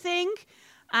can thing,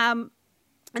 and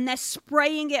they're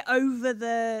spraying it over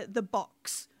the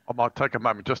box. I might take a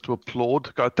moment just to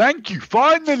applaud. Go, thank you,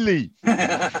 finally.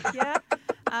 Yeah.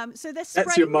 So they're spraying.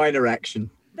 That's your minor action.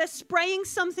 They're spraying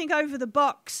something over the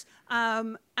box,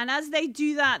 and as they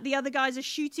do that, the other guys are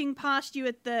shooting past you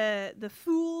at the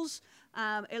fools.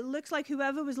 It looks like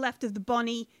whoever was left of the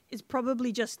Bonnie is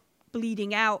probably just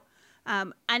bleeding out.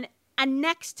 And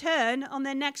next turn, on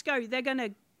their next go, they're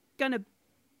gonna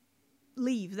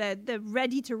leave. They're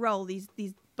ready to roll. These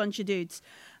bunch of dudes.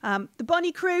 The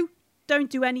Bonnie crew don't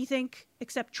do anything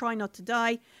except try not to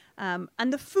die.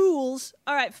 And the fools.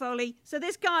 All right, Foley. So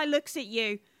this guy looks at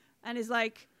you and is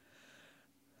like,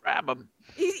 Grab 'em.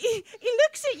 he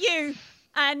looks at you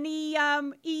and he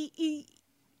would he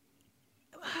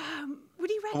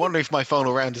I reckon? wonder if my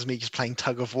final round is me just playing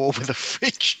tug of war with a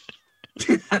fridge.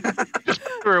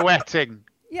 Pirouetting.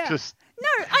 Yeah. Just No,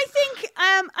 I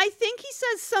think he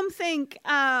says something.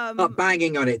 Not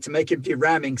banging on it to make him do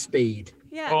ramming speed.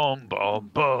 Yeah. boom, boom,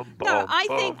 boom, boom. No, I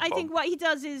boom, think boom. what he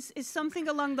does is something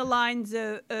along the lines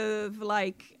of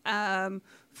like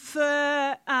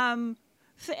for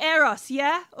Eros,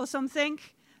 yeah, or something.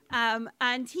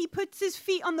 And he puts his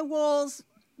feet on the walls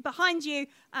behind you,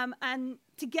 and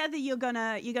together you're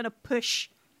gonna push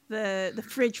the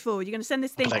fridge forward. You're gonna send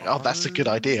this thing. Like, oh, that's a good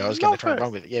idea. I was going to try and Love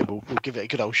run with it. Yeah, we'll give it a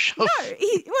good old shove. No,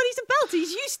 he's a belter.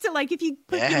 He's used to, like, if you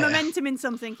put your Yeah. momentum in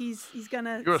something, he's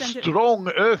gonna You're a send it. strong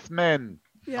Earthman.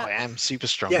 Yeah. I am super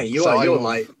strong. Yeah, you So are. I You're will-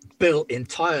 like built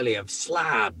entirely of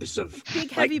slabs of Big,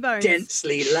 heavy bones.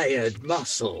 densely layered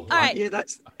muscle. All right. Yeah,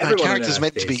 that's My everyone on character's Earth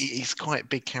meant to be. is. He's quite a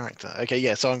big character. Okay,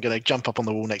 yeah. So I'm going to jump up on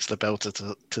the wall next to the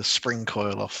belter to spring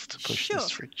coil off to push Sure. this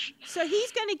fridge. So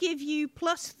he's going to give you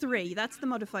 +3. That's the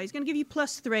modifier. He's going to give you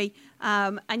 +3,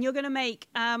 and you're going to make.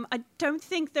 I don't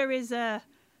think there is a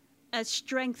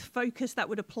strength focus that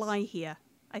would apply here.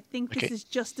 I think this Okay. is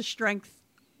just a strength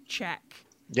check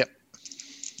Yep.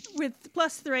 with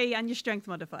 +3 and your strength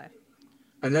modifier.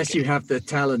 Unless you have the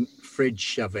talent fridge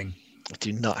shoving. I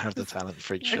do not have the talent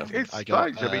fridge It- shoving. it's I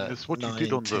got strange. I mean, that's what you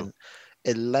did on the 10,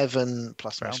 11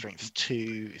 plus my round. strength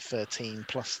 2, 13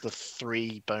 plus the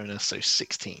 3 bonus, so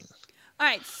 16. All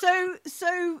right,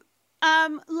 so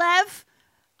Lev,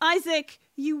 Isaac,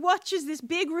 you watch as this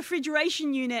big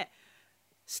refrigeration unit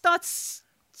starts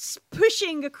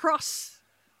pushing across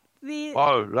the.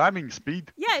 Oh, ramming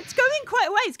speed. Yeah, it's going quite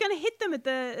a way. It's going to hit them at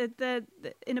the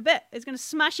in a bit. It's going to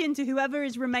smash into whoever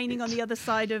is remaining on the other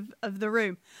side of the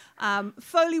room.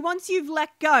 Foley, once you've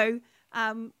let go,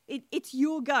 it's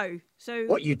your go. So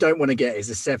What you don't want to get is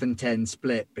a 7-10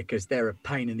 split because they're a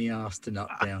pain in the ass to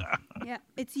knock down. yeah,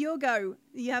 it's your go.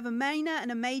 You have a minor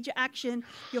and a major action.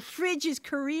 Your fridge is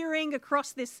careering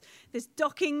across this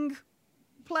docking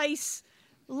place.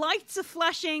 Lights are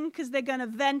flashing because they're going to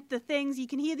vent the things. You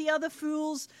can hear the other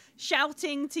fools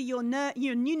shouting to your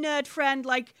new nerd friend,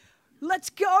 like, "Let's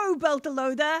go,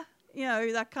 Beltaloader!" You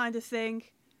know, that kind of thing.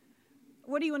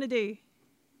 What do you want to do?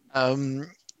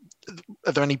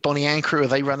 Are there any Bonnie and crew? Are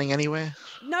they running anywhere?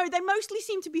 No, they mostly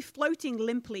seem to be floating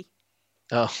limply.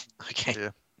 Oh, okay. Yeah.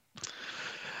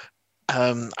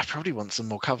 I probably want some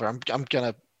more cover. I'm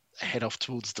gonna head off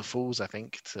towards the falls, I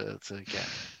think, to get.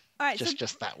 All right, so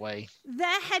just that way.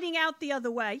 they're heading out the other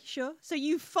way, sure. So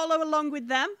you follow along with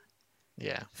them.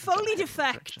 Yeah. Foley Go ahead,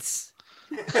 direction. defects.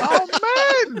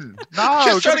 Oh man! No,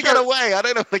 Just trying to get go- away. I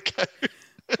don't know where to go.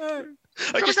 Oh,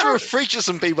 I just threw a freak at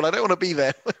some people. I don't want to be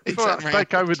there. They Go turn around.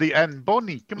 Take over the end,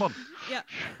 Bonnie. Come on. yeah.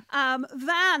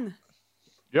 Van,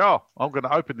 Yeah, I'm going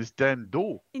to open this damn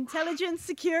door. intelligence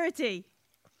security.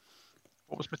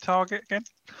 What was my target again?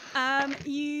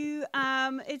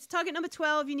 It's target number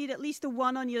 12. You need at least a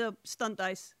 1 on your stunt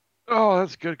dice. Oh,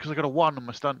 that's good because I got a 1 on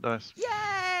my stunt dice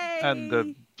Yay! and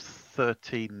a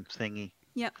 13 thingy.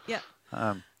 Yep, yep.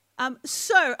 Um,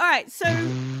 So, all right. So,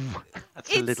 that's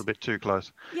a It's- little bit too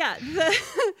close. yeah,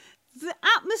 the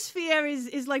atmosphere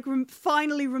is like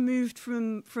finally removed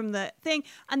from the thing,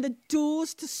 and the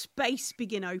doors to space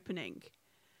begin opening.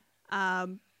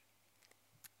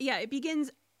 Yeah, it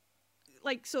begins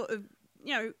like sort of,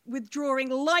 you know, withdrawing.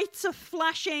 Lights are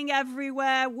flashing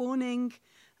everywhere, warning,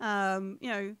 you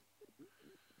know,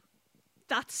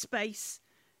 that's space.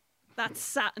 That's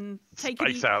Saturn. Take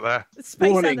Space it out there. space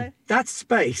out Warning, there. that's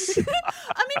space. I mean,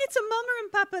 it's a mama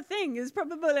and papa thing. It's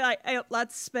probably like, hey, up,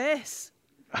 lads, space.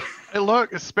 Hey,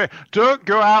 look, it's don't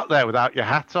go out there without your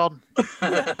hat on.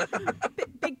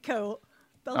 Big coat.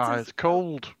 Oh, Belters. it's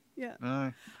cold. Yeah.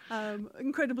 No.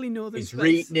 Incredibly northern It's space.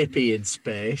 re nippy in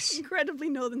space. Incredibly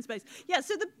northern space. Yeah,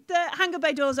 so the hangar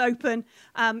bay doors open.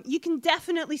 You can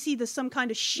definitely see there's some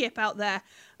kind of ship out there.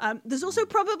 There's also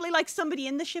probably like somebody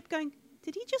in the ship going,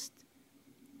 did he just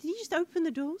open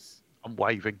the doors? I'm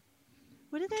waving.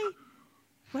 What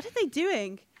are they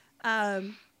doing?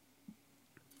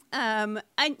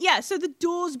 And yeah, so the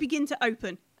doors begin to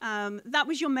open. That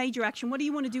was your major action. What do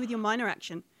you want to do with your minor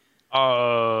action?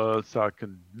 So I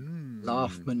can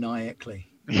Laugh maniacally.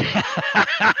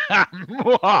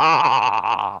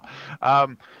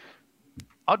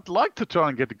 I'd like to try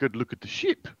and get a good look at the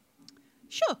ship,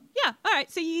 Sure. Yeah. All right.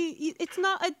 So you it's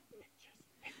not a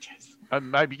and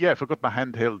maybe if I got my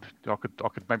handheld, I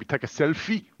could maybe take a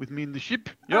selfie with me in the ship.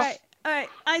 Yeah. All right, all right.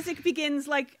 Isaac begins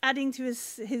like adding to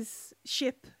his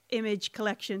ship image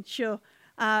collection. Sure.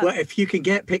 Well, if you can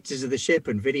get pictures of the ship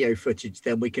and video footage,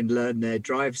 then we can learn their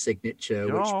drive signature,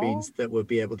 which Yeah. means that we'll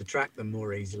be able to track them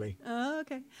more easily. Oh,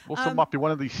 okay. Also, might be one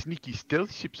of these sneaky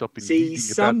stealth ships I've been See,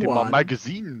 reading about in my someone-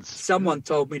 magazines. Someone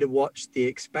told me to watch The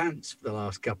Expanse for the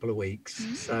last couple of weeks,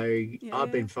 so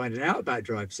I've been finding out about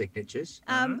drive signatures.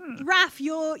 Raf,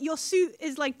 your suit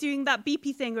is like doing that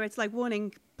beepy thing where it's like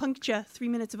warning puncture 3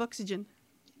 minutes of oxygen.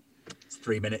 It's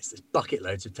 3 minutes. There's bucket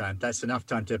loads of time. That's enough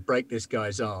time to break this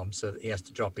guy's arm so that he has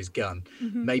to drop his gun.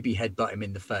 Maybe headbutt him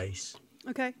in the face.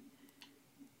 Okay.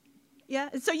 Yeah.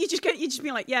 So you just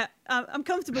be like, yeah, I'm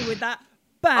comfortable with that.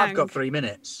 Bang. I've got 3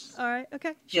 minutes. All right. Okay.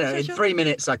 You Sure, know, sure, in sure. 3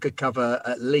 minutes, I could cover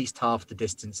at least half the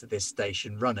distance of this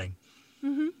station running.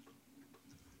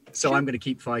 So I'm going to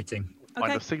keep fighting.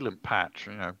 Find Okay. a sealant patch,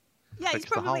 Yeah, fix it's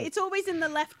the probably hole. it's always in the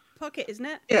left pocket, isn't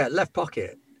it? Yeah, left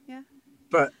pocket. Yeah.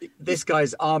 But this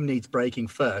guy's arm needs breaking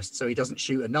first, so he doesn't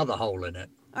shoot another hole in it.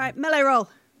 All right. Melee roll.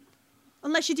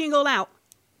 Unless you're doing all out.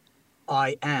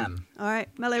 I am. All right.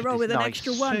 Melee roll with an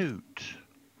extra 1. Suit.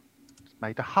 It's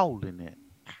made a hole in it.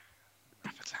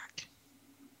 Rough attack.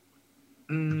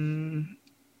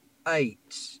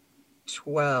 8,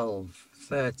 12,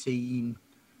 13,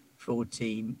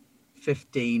 14,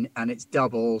 15, and it's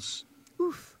doubles.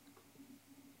 Oof.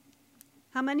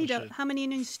 How many? What's How many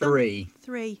in your stun? 3.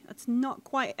 3. That's not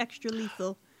quite extra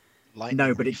lethal. Lightning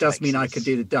No, but it does mean I could reflexes.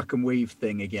 do the duck and weave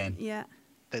thing again. Yeah.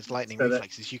 There's lightning So that-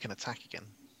 reflexes. You can attack again.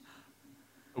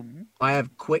 I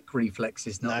have quick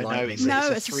reflexes, not No, lightning. it's, No, it's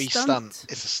a it's a 3 stunt. stunt.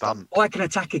 It's a stunt. Oh, I can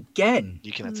attack again.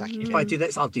 You can attack If again. I do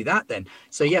this, I'll do that then.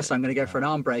 So yes, I'm going to go for an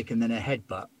arm break and then a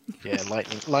headbutt. Yeah,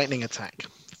 lightning attack.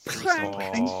 Crank.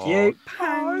 Thank you.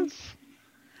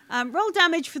 Bang. Roll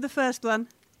damage for the first one.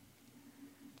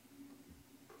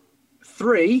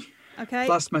 3 Okay.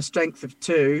 plus my strength of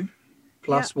 2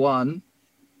 plus 1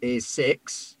 is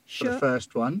 6 for Sure. the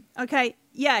first one. Okay.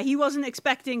 Yeah, he wasn't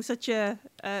expecting such a.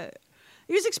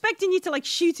 He was expecting you to like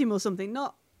shoot him or something.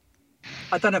 Not.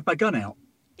 I don't have my gun out.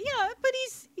 Yeah, but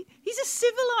he's a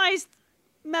civilized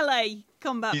melee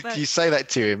combat. You say that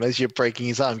to him as you're breaking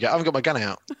his arm. You go, I haven't got my gun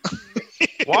out.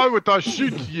 Why would I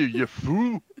shoot you, you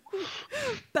fool?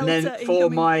 And then Belter for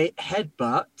incoming. my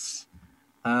headbutts,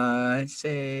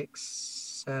 6,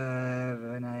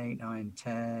 7, 8, 9,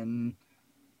 10,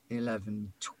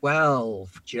 11,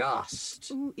 12,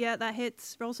 just. Ooh, yeah, that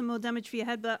hits. Roll some more damage for your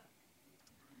headbutt.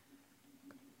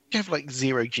 You have like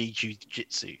 0G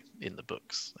jiu-jitsu in the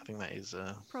books. I think that is.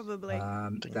 Probably.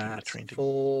 think you were That's trained in-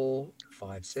 4,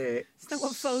 5, 6. Is that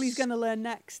what Foley's going to learn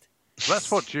next?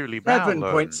 That's what Julie Bow 7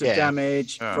 points of Yeah.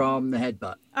 damage Yeah. from the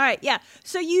headbutt. All right, yeah.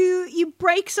 So you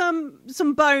break some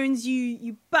bones.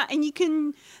 And you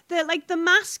can the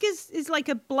mask is like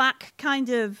a black kind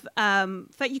of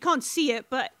you can't see it,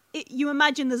 but you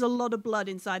imagine there's a lot of blood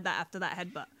inside that after that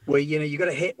headbutt. Well, you got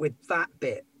to hit with that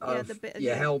bit of the bit of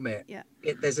your the- helmet. yeah.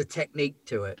 There's a technique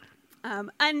to it.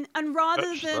 And rather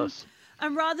Much than less.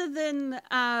 and rather than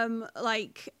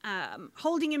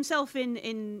holding himself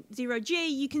in 0G,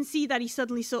 you can see that he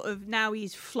suddenly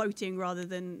he's floating rather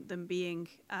than being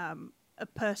a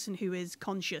person who is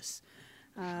conscious.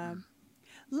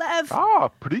 Lev, Ah,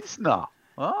 prisoner.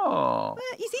 Oh.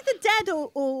 he's either dead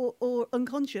or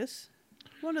unconscious,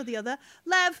 one or the other.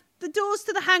 Lev, the doors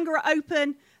to the hangar are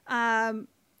open.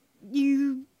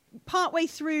 You partway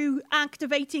through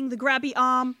activating the grabby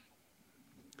arm.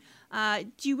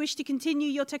 Do you wish to continue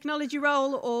your technology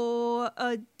roll or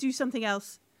do something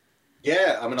else?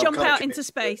 Yeah, I mean, Jump I'm kinda out into committed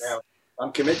space. now.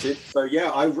 I'm committed. So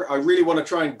yeah, I really want to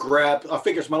try and grab. I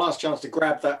think it's my last chance to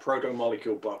grab that proto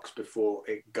molecule box before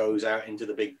it goes out into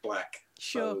the big black.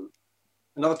 Sure. So,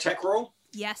 another tech roll.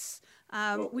 Yes. We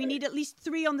Okay. need at least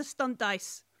 3 on the stunt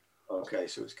dice. Okay,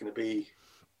 so it's going to be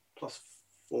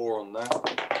 +4 on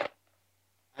that.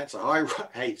 That's a high.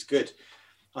 Hey, it's good.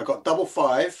 I got double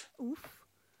 5 Oof.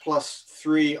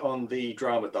 +3 on the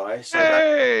drama die. So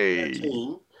Hey! that's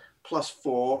 13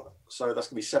 +4. So that's going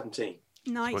to be 17.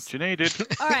 Nice. What you needed.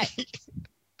 All right.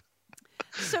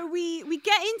 So we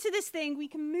get into this thing. We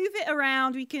can move it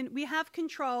around. We have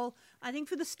control. I think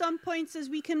for the stun points, as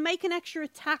we can make an extra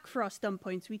attack for our stun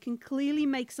points, we can clearly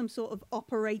make some sort of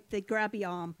operate the grabby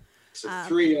arm. So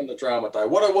 3 on the drama die.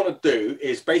 What I want to do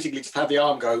is basically just have the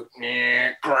arm go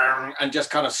and just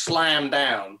kind of slam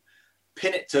down,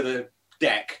 pin it to the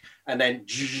deck, and then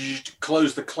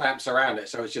close the clamps around it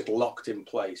so it's just locked in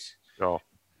place. Oh,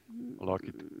 I like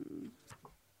it.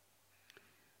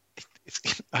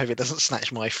 I hope it doesn't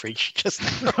snatch my fridge just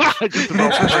Just about Just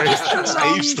a long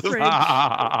saves them. fridge.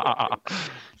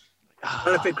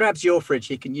 Well, if it grabs your fridge,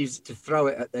 he can use it to throw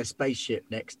it at their spaceship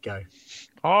next go.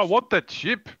 Oh, I want that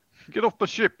ship. Get off the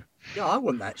ship. Yeah, I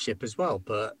want that ship as well,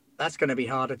 but that's going to be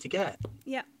harder to get.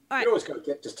 Yeah. All right. You always go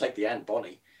just take the Anne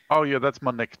Bonny. Oh, yeah, that's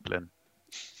my next plan.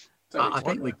 I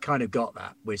think we've kind of got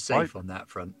that. We're safe on that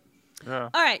front. Yeah.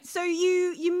 All right, so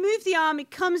you move the arm,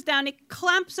 it comes down, it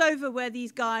clamps over where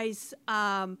these guys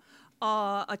are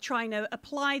trying to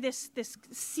apply this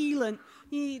sealant.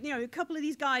 You know, a couple of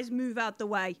these guys move out the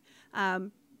way.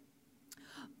 On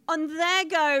their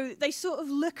go, they sort of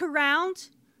look around,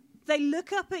 they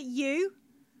look up at you,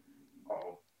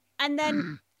 Oh. and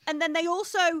then they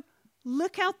also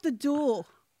look out the door.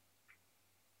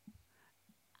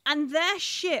 And their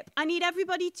ship, I need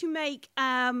everybody to make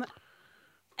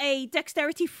a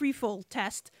dexterity freefall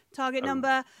test. Target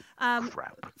number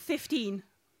Crap. 15.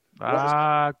 Can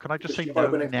I just say Just no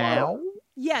opening fire. now?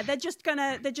 Yeah, they're just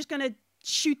gonna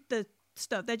shoot the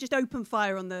stuff. They're just open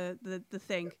fire on the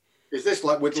thing. Is this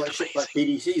like with like shit like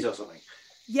PDCs or something?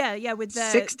 Yeah, with the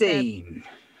 16.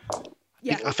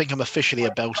 yeah. I think I'm officially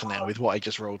a belter now with what I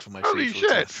just rolled for my Holy free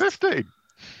shit, 15.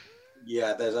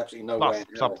 Yeah, there's absolutely no Plus way. in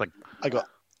hell. something. I got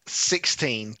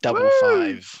 16 double Woo!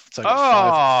 5. So I got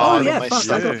Oh, Oh, on yeah, my fuck, I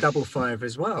stuff. got double 5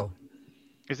 as well.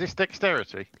 Is this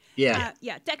dexterity? Yeah.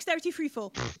 Yeah, dexterity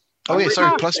freefall. Oh yeah,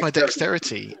 sorry. Ah, Plus my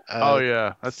dexterity. Oh,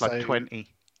 yeah, that's like so- 20.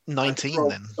 19 Roll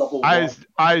then. double I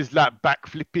was like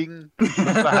backflipping off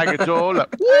the hangar door,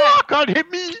 like, whoa, can't hit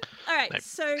me. All right, No,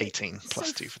 so 18 plus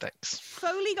so 2 for dex.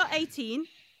 Foley got 18.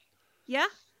 Yeah.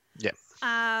 Yeah.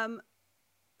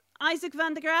 Isaac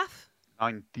van der Graaf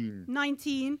 19.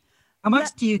 19. How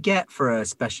much do you get for a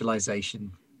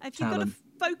specialization? If you've got a Talent.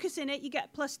 focus in it, you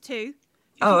get +2.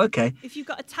 Oh, okay. If you've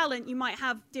got a talent, you might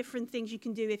have different things you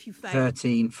can do if you fail.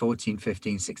 13, 14,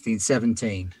 15, 16,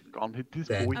 17. Can't hit this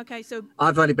There. boy. Okay, so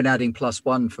I've only been adding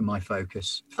 +1 for my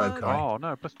foci. Okay. Oh,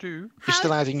 no, +2. You're How-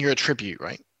 still adding your attribute,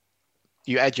 right?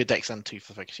 You add your dex and 2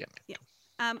 for focus,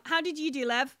 yeah. how did you do,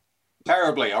 Lev?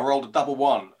 Terribly. I rolled a double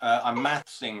 1. I'm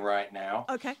mathsing right now.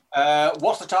 Okay.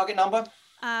 What's the target number?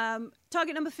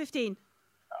 Target number 15.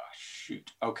 Oh,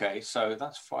 shoot. Okay, so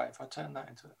that's 5. If I turn that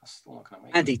into, that's still not going to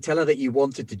make Andy, tell her that you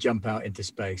wanted to jump out into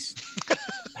space.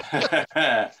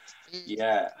 it.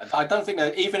 Yeah, I don't think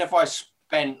that even if I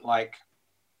spent like,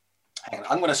 hang on,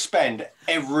 I'm going to spend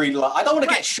every. I don't want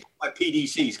to get shot by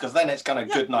PDCs because then it's kind of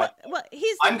good night. Well,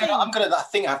 here's the I'm thing. gonna. I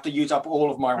think I have to use up all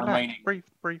of my Relax, remaining breathe.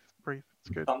 It's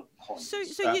good. stunt points. So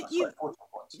Sorry, you- 40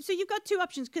 points. So you've got 2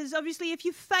 options because obviously if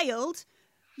you failed,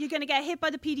 you're going to get hit by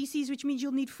the PDCs, which means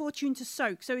you'll need fortune to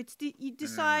soak. So it's you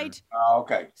decide Oh,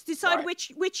 okay. decide Right.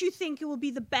 which you think will be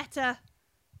the better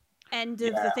end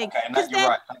of Yeah, the thing. okay, and 'Cause that, you're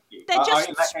right. Thank you. they're just-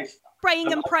 in that case,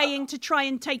 spraying and praying to try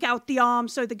and take out the arm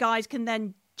so the guys can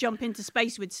then jump into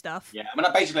space with stuff. Yeah, I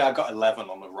mean, basically, I got 11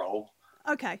 on the roll.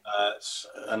 Okay.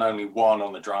 And only 1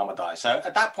 on the drama die. So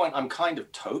at that point, I'm kind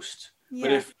of toast. Yeah.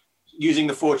 But if using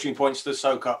the fortune points to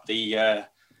soak up the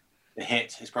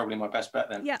hit is probably my best bet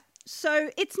then. Yeah.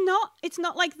 So it's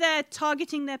not like they're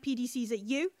targeting their PDCs at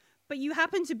you, but you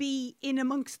happen to be in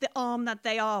amongst the arm that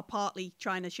they are partly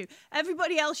trying to shoot.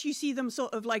 Everybody else, you see them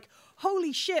sort of like,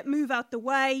 holy shit, move out the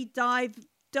way, dive,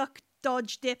 duck,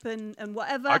 dodge, dip, and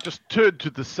whatever. I just turned to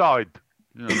the side.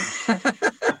 You know.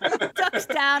 Ducks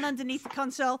down underneath the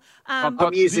console.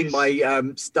 I'm using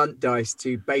my stunt dice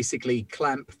to basically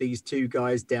clamp these 2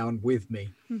 guys down with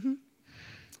me. Mm-hmm.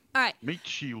 All right. Meat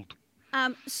shield.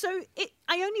 So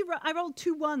I rolled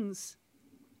 2 1s.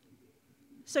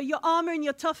 So your armor and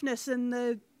your toughness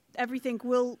and everything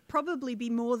will probably be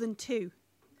more than 2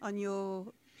 on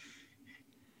your.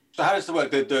 So how does it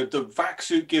work? The vac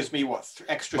suit gives me what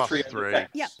extra Plus 3? 3.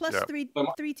 Yeah, plus 3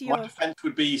 So 3 to my your. defense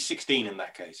would be 16 in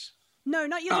that case. No,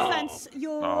 not your defense.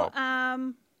 Your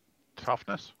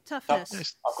Toughness.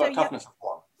 toughness. I've got a toughness of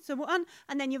 1. So 1,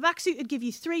 and then your vac suit would give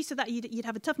you 3, so that you'd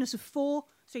have a toughness of 4.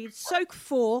 So you'd soak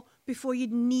 4 before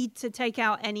you'd need to take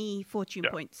out any fortune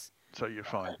points. So you're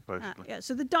fine, basically. Yeah.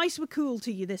 So the dice were cool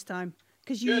to you this time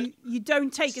because you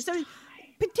don't take it. So ting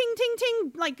ting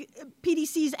ting, like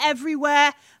PDCs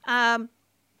everywhere.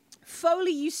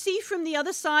 Foley, you see from the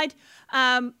other side,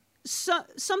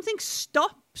 something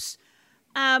stops,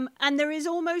 and there is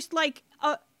almost like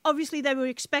obviously they were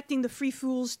expecting the Free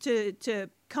Fools to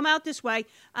come out this way,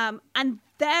 and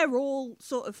they're all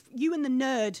sort of, you and the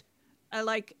nerd are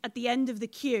like at the end of the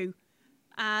queue,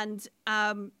 and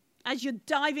as you're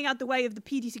diving out the way of the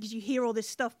PDC, because you hear all this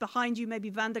stuff behind you,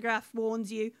 maybe Vandergraaf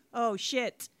warns you, oh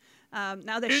shit,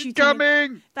 now they're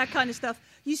shooting, that kind of stuff.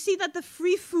 You see that the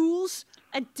Free Fools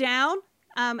are down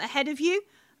ahead of you.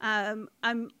 I'm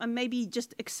maybe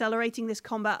just accelerating this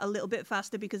combat a little bit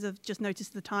faster because I've just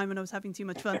noticed the time and I was having too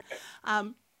much fun.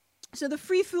 So the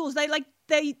Free Fools,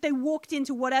 they walked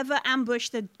into whatever ambush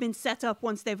that'd been set up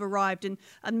once they've arrived, and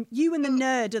you and the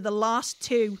nerd are the last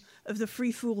 2 of the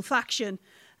Free Fool faction.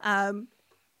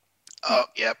 Oh,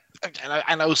 yep.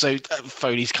 And also,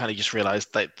 Foley's kind of just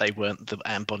realised that they weren't the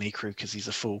Anne Bonny crew because he's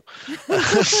a fool.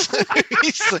 So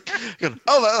he's like,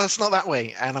 oh, that's not that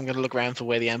way. And I'm going to look around for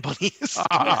where the Anne Bonny is.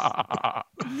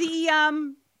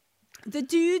 The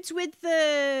dudes with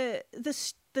the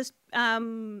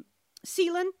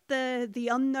sealant, the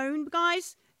unknown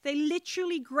guys, they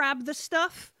literally grab the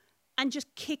stuff and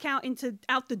just kick out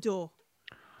the door.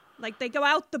 Like they go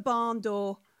out the barn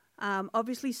door.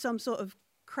 Obviously, some sort of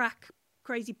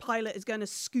crazy pilot is going to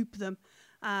scoop them.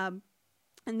 And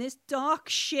this dark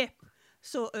ship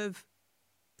sort of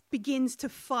begins to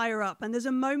fire up. And there's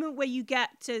a moment where you get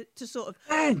to sort of...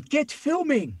 Man, get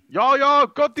filming! Yeah,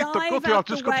 got it. I've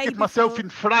just got to get myself before, in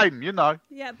frame, you know.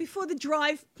 Yeah, before the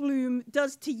drive plume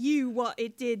does to you what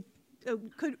it did,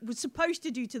 was supposed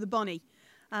to do to the Bonnie.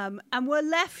 And we're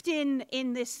left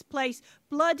in this place.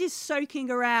 Blood is soaking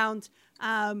around.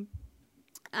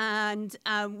 And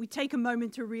we take a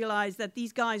moment to realize that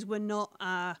these guys were not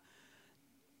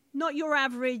your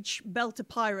average belter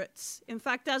pirates. In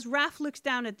fact, as Raph looks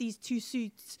down at these 2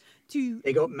 suits,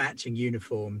 they got matching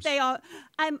uniforms. They are,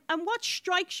 and what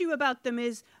strikes you about them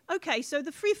is, okay, so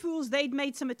the Free Fools, they'd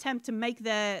made some attempt to make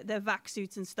their vac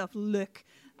suits and stuff look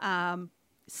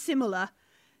similar.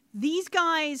 These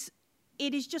guys,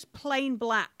 it is just plain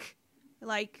black,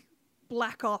 like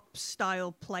Black Ops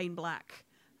style plain black.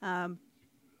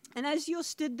 And as you're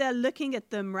stood there looking at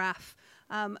them, Raph,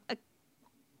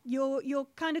 your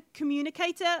kind of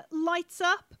communicator lights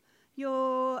up.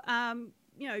 Your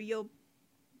your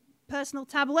personal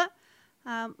tablet.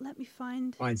 Let me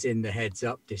find. Mine's in the heads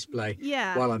up display.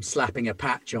 Yeah. While I'm slapping a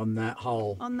patch on that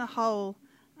hole. On the hole.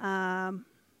 So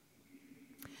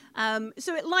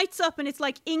it lights up and it's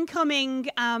like incoming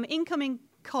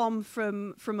comm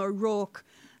from O'Rourke,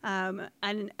 and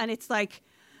it's like.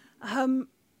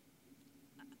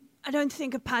 I don't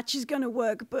think a patch is going to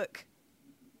work, Book.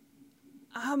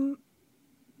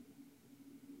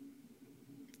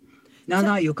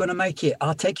 No, you're going to make it.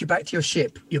 I'll take you back to your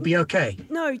ship. You'll be okay.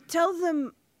 No, tell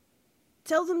them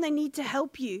they need to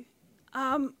help you.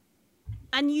 And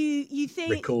you think...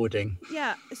 Recording.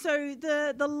 Yeah, so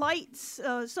the lights,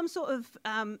 some sort of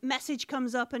message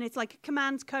comes up and it's like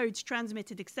command codes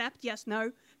transmitted, accept, yes,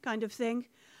 no, kind of thing.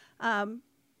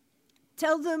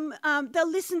 Tell them they'll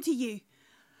listen to you.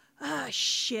 Ah,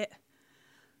 shit.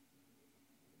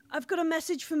 I've got a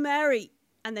message for Mary.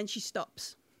 And then she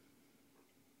stops.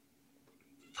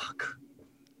 Fuck.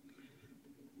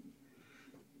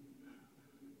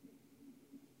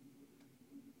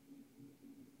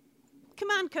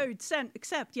 command code sent.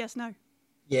 Accept. Yes, no.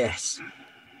 Yes.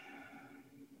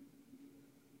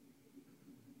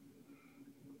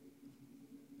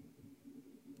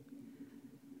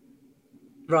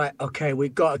 Right, okay,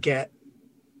 we've got to get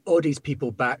all these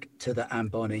people back to the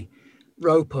Amboni.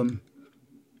 Rope them,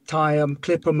 tie them,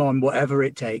 clip them on, whatever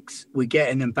it takes. We're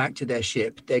getting them back to their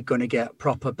ship. They're going to get a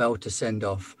proper belt to send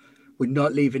off. We're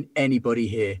not leaving anybody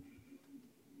here.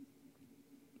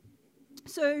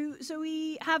 So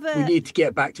we have a... We need to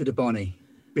get back to the Bonnie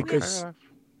because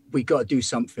we got to do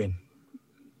something.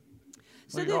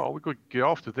 So we got to get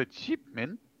after that ship,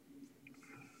 man.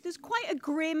 There's quite a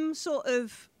grim sort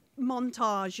of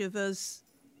montage of us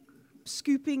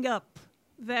scooping up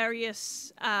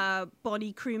various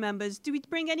Bonnie crew members. Do we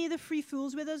bring any of the free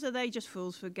fools with us? Or are they just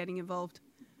fools for getting involved?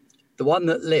 The one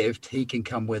that lived, he can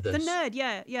come with us. The nerd,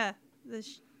 yeah. The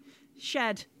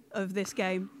shed of this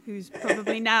game, who's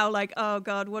probably now like, oh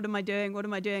God, what am I doing?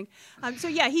 So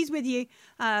yeah, he's with you.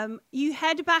 You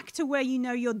head back to where you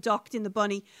know you're docked in the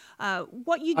Bonnie. I'm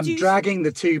dragging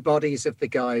the two bodies of the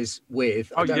guys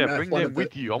with. Oh yeah, bring them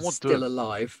with you. I want still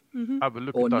alive. Have a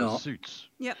look at those suits.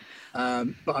 Yep.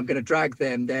 But I'm going to drag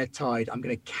them. They're tied. I'm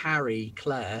going to carry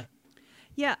Claire.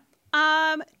 Yeah.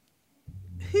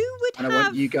 Who would and I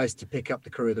want you guys to pick up the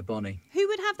crew of the Bonnie. Who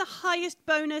would have the highest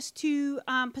bonus to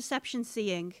perception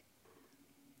seeing?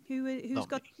 Who's Not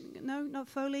got... me. No, not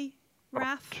Foley.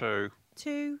 Raph? 2.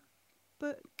 2.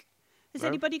 Book. Has No.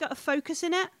 anybody got a focus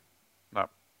in it? No.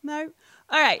 No?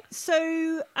 All right.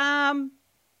 So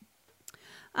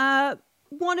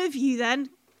one of you then...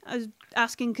 I was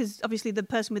asking because obviously the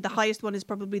person with the highest one is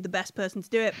probably the best person to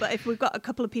do it. But if we've got a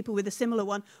couple of people with a similar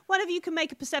one of you can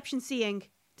make a perception seeing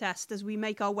test as we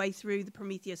make our way through the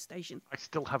Prometheus station. I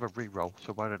still have a reroll,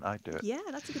 so why don't I do it? Yeah,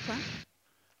 that's a good plan.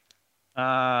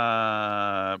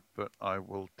 But I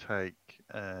will take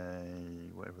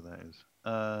whatever that is.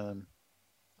 I'm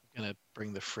going to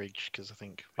bring the fridge because I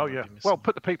think... Oh yeah. Well,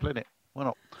 put the people in it.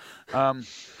 Why not?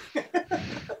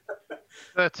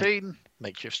 13.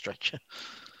 Makeshift stretcher.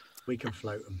 We can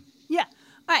float them. Yeah.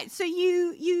 All right. So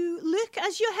you look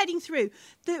as you're heading through.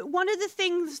 One of the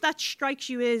things that strikes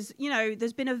you is,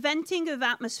 there's been a venting of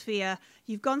atmosphere.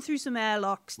 You've gone through some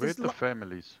airlocks. Where's the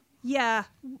families? Yeah.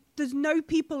 There's no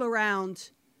people around.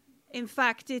 In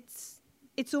fact, it's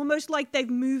almost like they've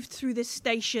moved through this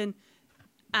station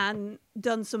and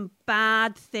done some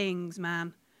bad things,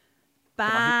 man.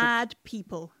 Bad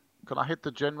people. Can I hit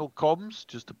the general comms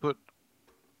just to put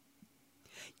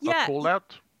a call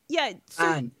out? Yeah. So,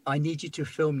 Anne, I need you to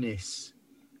film this.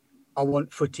 I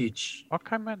want footage.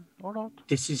 Okay, man. All right.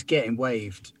 This is getting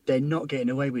waved. They're not getting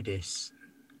away with this.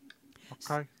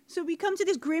 Okay. So we come to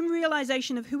this grim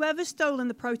realization of whoever's stolen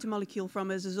the protomolecule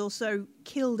from us has also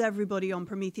killed everybody on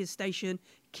Prometheus Station,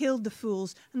 killed the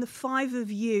fools, and the 5 of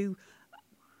you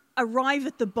arrive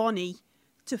at the Bonnie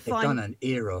to They've done an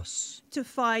Eros. to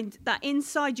find that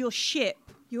inside your ship,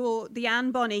 the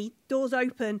Anne Bonnie, doors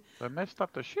open. They messed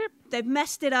up the ship. They've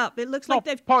messed it up. It looks Not like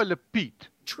they've pile of peat.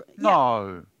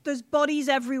 No. There's bodies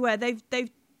everywhere. They've.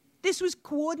 This was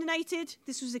coordinated.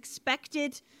 This was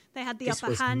expected. They had the This upper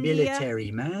was hand military,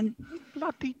 here. man.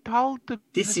 Bloody told them.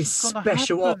 This is was gonna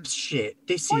special happen. ops shit.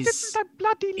 This Why is didn't they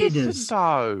bloody listen, inners.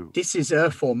 though? This is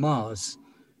Earth or Mars.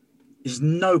 There's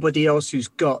nobody else who's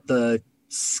got the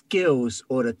skills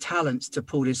or the talents to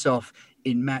pull this off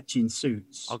in matching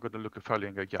suits. I've got to look at Foley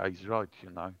and go, yeah, he's right,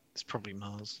 It's probably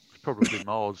Mars. It's probably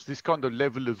Mars. This kind of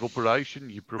level of operation,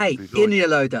 you're probably Hey, right. Guinea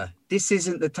loader, this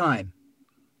isn't the time.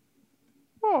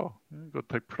 Oh, you've got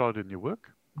to take pride in your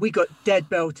work. We got dead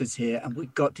belters here and we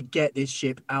got to get this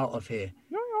ship out of here.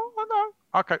 Yeah, I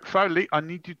know. Okay, Foley, I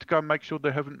need you to go and make sure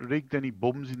they haven't rigged any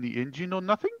bombs in the engine or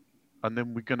nothing. And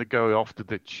then we're going to go after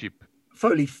that ship.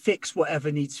 Foley, fix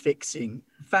whatever needs fixing.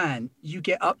 Van, you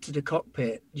get up to the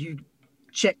cockpit. You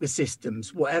check the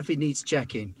systems, whatever needs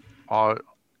checking.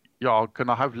 Yeah, can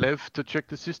I have Lev to check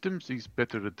the systems? He's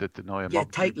better at that than I am. Yeah, I'm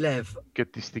take gonna Lev.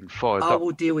 Get this thing fired I up.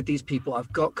 will deal with these people.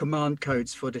 I've got command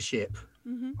codes for the ship.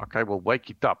 Okay, well,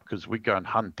 wake it up because we're going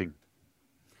hunting.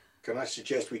 Can I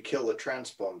suggest we kill the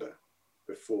transponder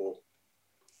before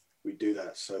we do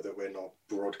that so that we're not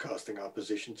broadcasting our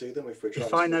position to them if we're trying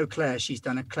If I know Claire, she's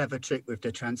done a clever trick with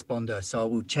the transponder, so I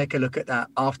will take a look at that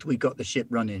after we got the ship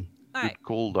running. All right. Good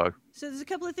call, though. So there's a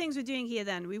couple of things we're doing here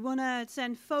then. We want to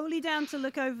send Foley down to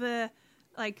look over,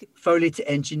 Foley to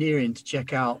engineering to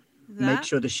check out, make That.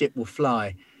 sure the ship will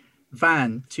fly.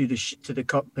 Van to the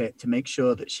cockpit to make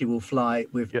sure that she will fly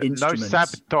with Yeah, no instruments.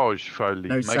 sabotage, Foley.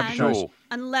 No Make sabotage. sure.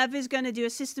 and Lev is going to do a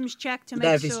systems check to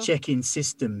Lev is checking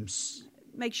systems.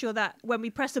 make sure that when we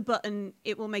press a button,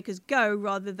 it will make us go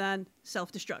rather than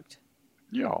self-destruct.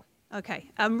 Yeah. Okay.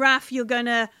 Raph, you're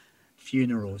gonna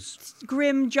Funerals.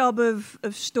 grim job of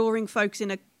storing folks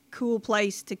in a cool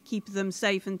place to keep them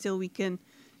safe until we can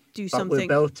do But something.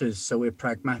 we're belters, so we're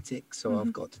pragmatic. So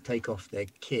I've got to take off their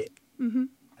kit and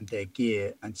their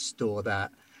gear and store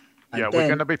that. And Yeah, we're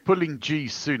going to be pulling G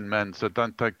soon, man, so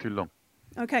don't take too long.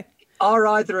 Okay. Are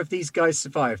either of these guys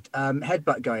survived?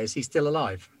 Headbutt guy, is he still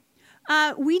alive?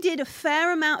 We did a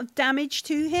fair amount of damage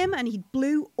to him, and he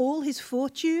blew all his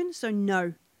fortune. So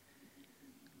no,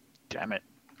 Damn it.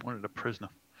 Wanted a prisoner.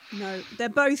 no, they're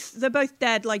both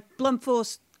dead, like blunt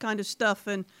force kind of stuff,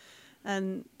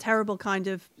 and terrible kind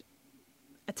of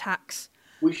attacks.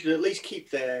 We should at least keep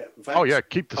their. Oh, yeah,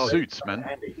 keep the suits, man.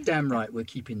 handy. Damn right, we're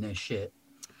keeping their shit.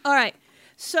 All right.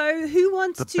 So who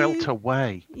wants The to? belt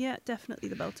away. Yeah, definitely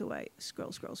the belt away.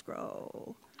 Scroll, scroll,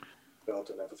 scroll.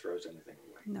 Belter never throws anything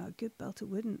away. No, good belter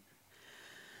wouldn't.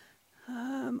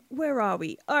 Where are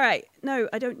we? All right. No,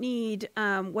 I don't need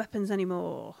weapons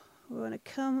anymore. We're going to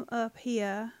come up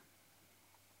here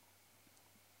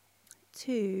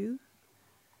to...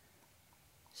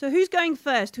 So who's going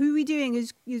first? Who are we doing?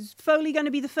 Is Foley going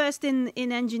to be the first in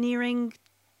engineering,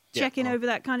 Yeah, checking over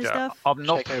that kind of Yeah, stuff? I'm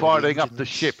not Check over the firing up the engines.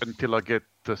 ship until I get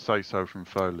the say-so from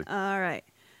Foley. All right.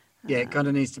 Yeah, it kind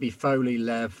of needs to be Foley,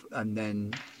 Lev, and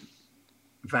then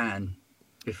Van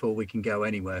before we can go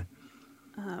anywhere.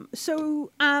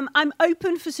 So I'm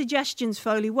open for suggestions,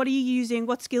 Foley. What are you using?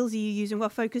 What skills are you using?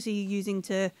 What focus are you using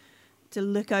to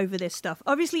look over this stuff?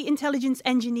 Obviously, intelligence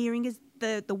engineering is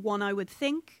the one I would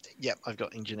think. Yep, I've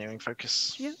got engineering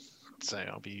focus. Yeah. So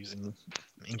I'll be using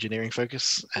engineering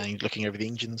focus and looking over the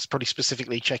engines, probably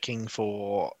specifically checking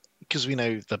for, because we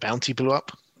know the bounty blew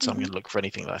up. So I'm going to look for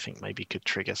anything that I think maybe could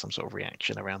trigger some sort of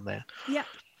reaction around there. Yeah.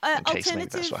 In case maybe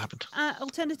that's what happened.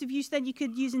 Alternative use, then you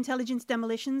could use intelligence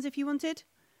demolitions if you wanted.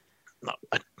 No,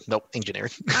 nope,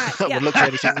 engineering. Alright, I yeah. would look for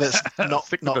anything that's not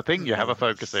Stick to the thing you have a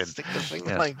focus in. Stick to the thing.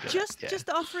 Yeah. Like, Just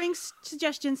offering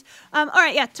suggestions. All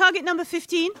right, yeah. Target number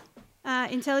 15,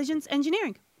 intelligence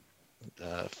engineering.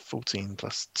 14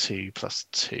 plus 2 plus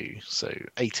 2, so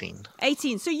 18.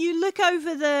 18. So you look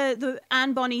over the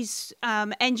Anne Bonny's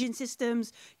engine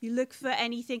systems. You look for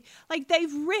anything. Like,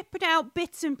 they've ripped out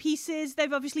bits and pieces.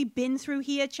 They've obviously been through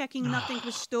here checking nothing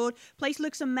was stored. Place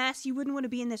looks a mess. You wouldn't want to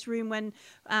be in this room when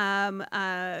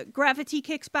gravity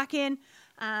kicks back in.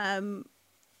 But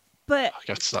I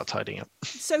have to start tidying up.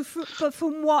 so, but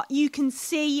from what you can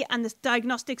see and the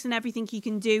diagnostics and everything you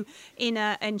can do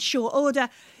in short order,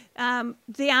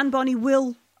 the Anne Bonny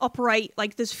will operate.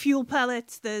 Like, there's fuel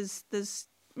pellets, there's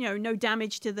no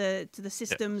damage to the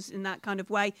systems in that kind of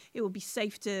way. It will be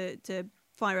safe to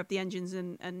fire up the engines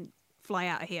and fly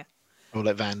out of here. We'll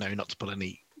let Van know not to pull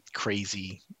any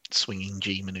crazy swinging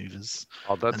G maneuvers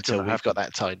Oh, that's until gonna we've happen. got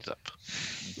that tidied up.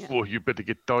 Oh, you better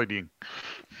get tidying.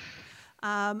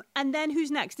 And then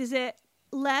who's next? Is it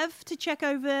Lev to check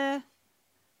over?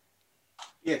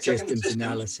 Yeah, checking the Systems systems.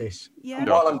 analysis. Yeah. And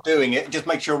while I'm doing it, just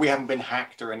make sure we haven't been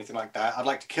hacked or anything like that. I'd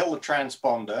like to kill the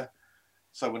transponder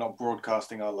so we're not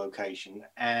broadcasting our location.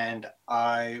 And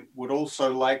I would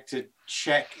also like to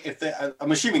check if there,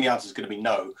 I'm assuming the answer is going to be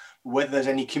no, whether there's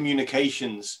any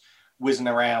communications whizzing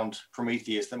around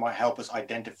Prometheus that might help us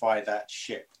identify that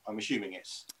ship. I'm assuming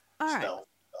it's All right. stealth,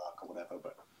 dark, or whatever,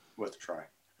 but worth a try.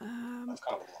 That's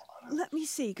kind of a lot. I know. Let me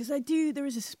see, because there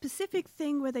is a specific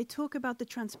thing where they talk about the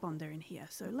transponder in here.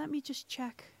 So let me just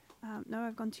check. No,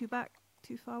 I've gone too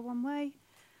far one way.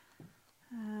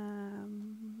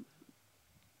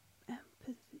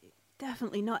 Empathy.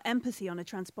 Definitely not empathy on a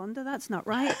transponder. That's not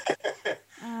right.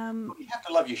 You have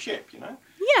to love your ship, you know?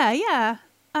 Yeah.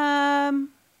 All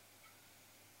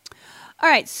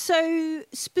right, so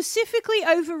specifically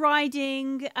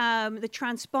overriding the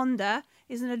transponder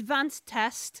is an advanced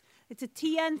test. It's a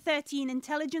TN13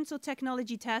 intelligence or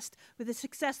technology test with a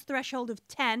success threshold of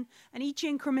 10, and each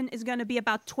increment is going to be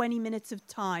about 20 minutes of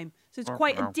time. So it's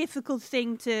quite a difficult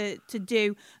thing to do.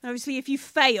 And obviously, if you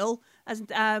fail, as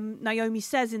Naomi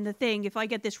says in the thing, if I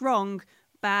get this wrong,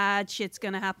 bad shit's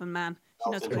going to happen, man.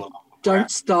 She knows what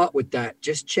Don't start with that.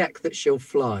 Just check that she'll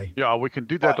fly. Yeah, we can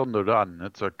do that Right. on the run.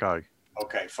 That's okay.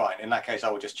 Okay, fine. In that case,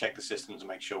 I will just check the systems and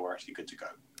make sure we're actually good to go.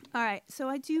 All right, so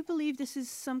I do believe this is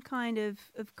some kind of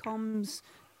comms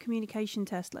communication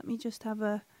test. Let me just have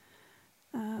a...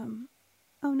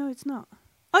 Oh, no, it's not.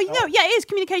 Oh, no, yeah, it is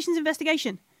communications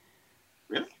investigation.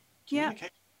 Really? Yeah.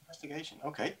 Communication investigation.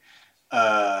 Okay.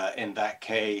 In that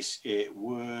case, it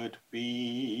would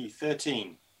be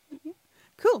 13.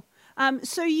 Cool.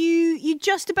 So you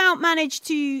just about manage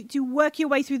to work your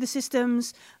way through the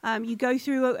systems. You go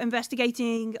through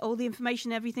investigating all the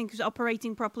information, everything's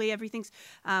operating properly, everything's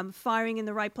firing in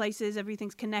the right places,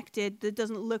 everything's connected. There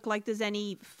doesn't look like there's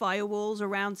any firewalls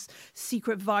around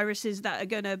secret viruses that are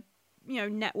going to,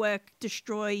 network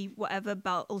destroy whatever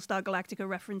Battlestar Galactica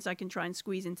reference I can try and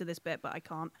squeeze into this bit, but I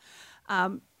can't.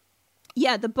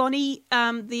 The Bonnie,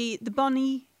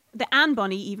 the Anne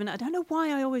Bonnie even. I don't know why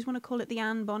I always want to call it the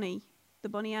Anne Bonnie. The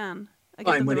Bonnie Anne.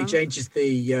 Fine, when he changes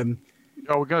the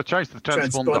we're going to change the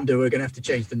transponder. we're going to have to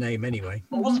change the name anyway.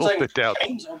 I wasn't Sort saying it out.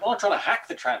 I'm not trying to hack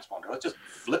the transponder. I was just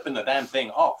flipping the damn thing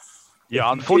off. Yeah,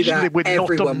 unfortunately, that, we're not a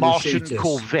everyone will Martian shoot us.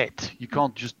 Corvette. You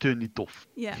can't just turn it off.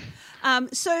 Yeah.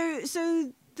 So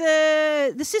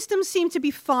the systems seem to be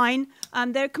fine.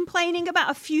 They're complaining about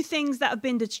a few things that have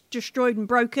been destroyed and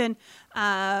broken.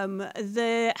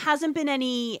 There hasn't been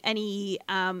any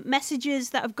messages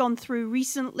that have gone through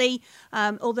recently,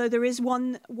 although there is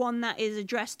one that is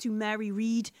addressed to Mary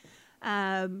Reed.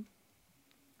 As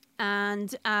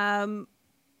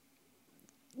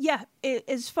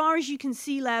far as you can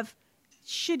see, Lev,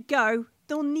 should go.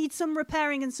 They'll need some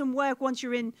repairing and some work once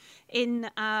you're in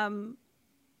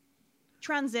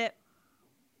transit.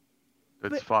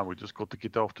 That's fine. We just got to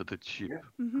get off to the ship. Yeah.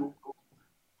 Mm-hmm. Cool.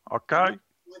 Okay.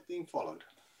 We're being followed.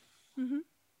 Mm-hmm.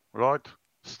 Right.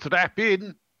 Strap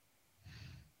in,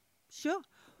 Sure.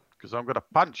 because I'm going to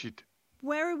punch it.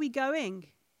 Where are we going?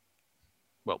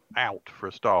 Well, out for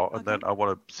a start, and Okay. then I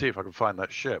want to see if I can find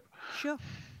that ship. Sure.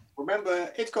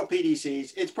 Remember, it's got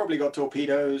PDCs. It's probably got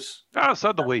torpedoes. Ah,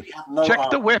 so do we. We have no Check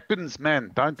the armor. weapons,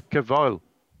 man. Don't cavil.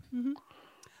 All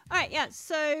right. Yeah.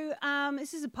 So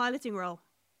this is a piloting role.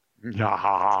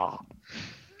 Yeah.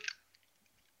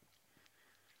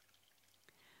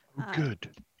 Good.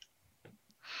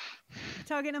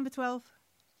 Target number 12.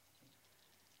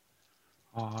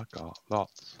 I got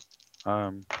lots.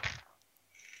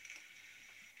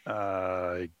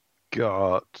 I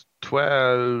got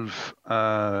 12,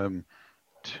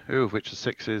 2 of which are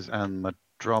 6s, and my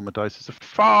drama dice is a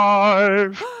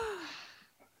 5.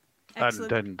 And Excellent.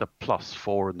 then the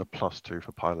 +4 and the +2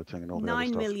 for piloting and all the other 9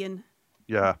 stuff. million.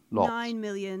 Yeah, lots. 9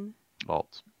 million.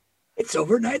 Lots. It's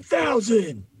over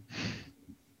 9,000.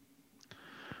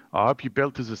 I hope your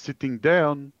belters are sitting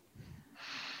down.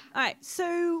 All right,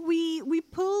 so we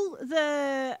pull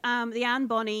the Anne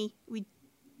Bonny. We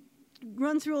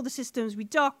run through all the systems. We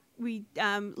dock. We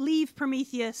leave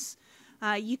Prometheus.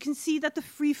 You can see that the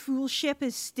Free Fool ship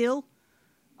is still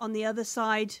on the other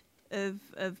side of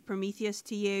Prometheus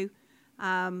to you.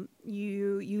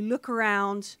 You look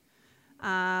around.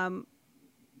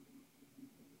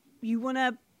 You want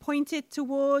to point it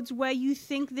towards where you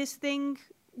think this thing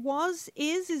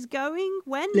is going,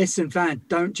 when? Listen, Van,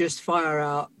 don't just fire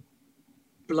out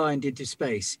blind into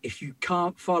space. If you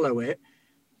can't follow it,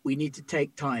 we need to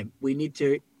take time. We need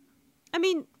to. I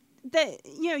mean,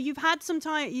 you've had some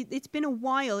time. It's been a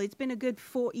while. It's been a good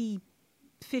 40,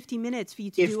 50 minutes for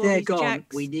you to If do all they're these gone,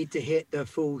 checks. we need to hit the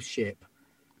full ship,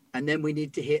 and then we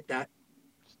need to hit that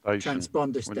Station.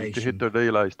 transponder We station. need to hit the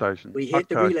relay station. We hit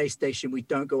the Okay. relay station. We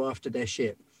don't go after their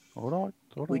ship. All right.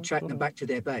 We track them back to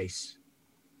their base.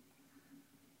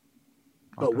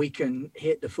 But Okay. we can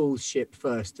hit the full ship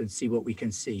first and see what we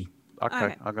can see. Okay,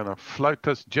 Okay. I'm going to float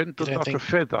us gentle You don't like a think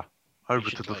feather over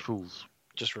should, to the like- fools.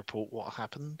 Just report what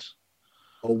happened.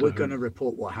 Or we're who? going to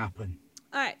report what happened.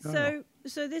 All right, Oh.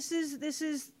 so this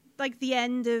is like the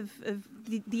end of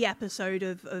the episode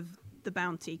of the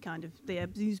bounty, kind of the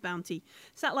Abzu's bounty,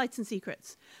 Satellites and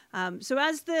Secrets. So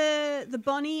as the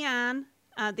Bonnie Anne,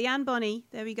 the Anne Bonny,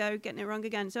 there we go, getting it wrong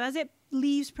again. So as it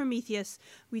leaves Prometheus,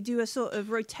 we do a sort of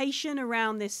rotation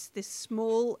around this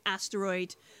small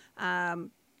asteroid.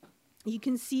 You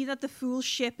can see that the Fool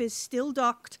ship is still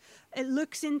docked. It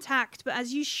looks intact, but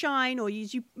as you shine or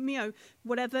use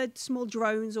whatever small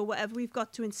drones or whatever we've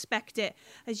got to inspect it,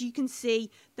 as you can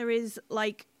see, there is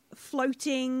like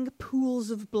floating pools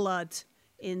of blood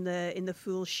in the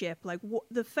Fool ship. Like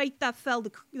the fate that fell the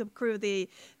crew of the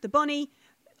Bonny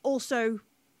also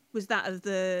was that of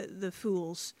the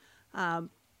Fools.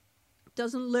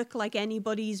 Doesn't look like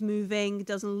anybody's moving.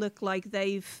 Doesn't look like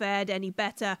they've fared any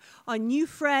better. Our new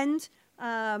friend,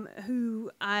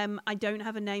 who I don't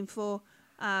have a name for,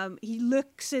 he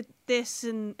looks at this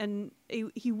and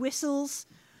he whistles,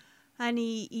 and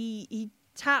he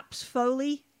taps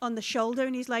Foley on the shoulder,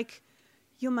 and he's like,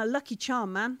 "You're my lucky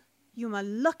charm, man. You're my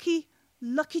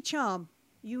lucky charm.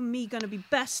 You and me gonna be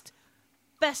best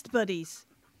buddies."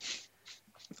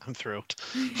 I'm thrilled.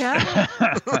 Yeah.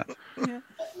 Yeah.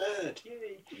 Nerd,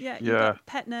 yay. Yeah. You Yeah. got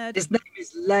pet nerd. His name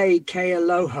is Lei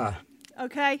Kealoha.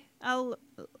 Okay, I'll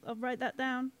write that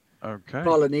down. Okay.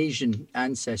 Polynesian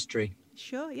ancestry.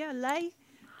 Sure, yeah, Lay.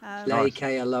 Lei Nice.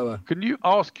 Kealoha. Can you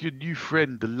ask your new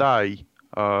friend Delay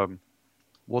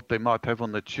what they might have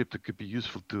on that ship that could be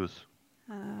useful to us?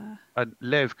 And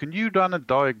Lev, can you run a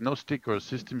diagnostic or a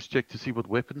systems check to see what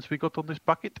weapons we got on this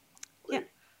bucket? Yeah.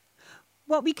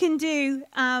 What we can do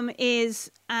is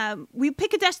we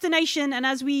pick a destination, and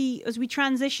as we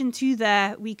transition to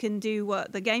there, we can do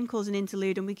what the game calls an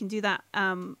interlude, and we can do that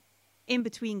in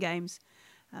between games.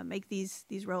 Make these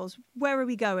rolls. Where are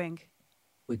we going?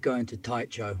 We're going to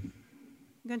Taicho.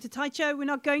 We're going to Taicho. We're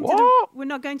not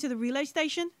going to the relay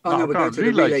station. Oh, no, we're going to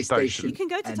the relay station. You can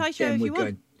go to and Taicho then if we're you want.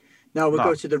 going- No, we'll No.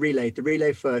 go to the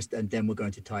relay first, and then we're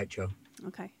going to Taicho.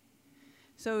 Okay.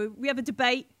 So we have a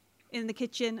debate in the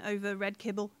kitchen over red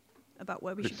kibble about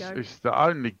where we should go, It's the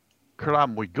only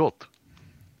crumb we got.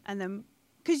 and then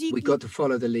because We got to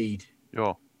follow the lead.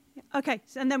 Yeah. okay,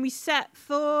 so, and then we set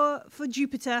for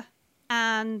Jupiter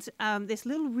and this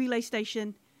little relay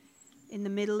station in the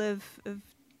middle of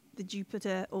the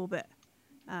Jupiter orbit,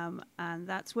 and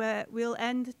that's where we'll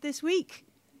end this week.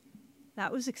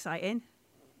 That was exciting.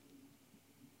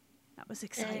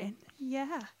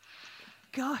 Yeah.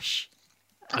 Gosh.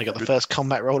 I got the first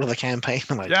combat roll of the campaign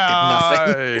and I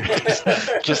Yay! did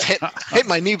nothing. Just hit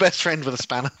my new best friend with a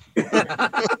spanner.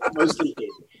 Mostly hid.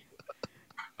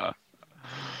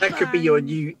 That could be your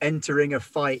new entering a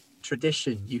fight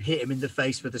tradition. You hit him in the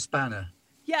face with a spanner.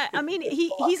 Yeah, I mean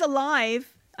he's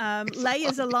alive. Lay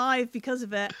is alive because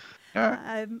of it.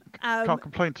 Yeah, can't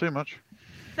complain too much.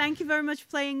 Thank you very much for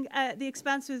playing The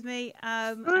Expanse with me.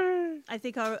 I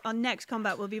think our next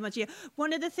combat will be much easier.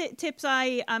 One of the tips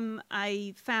I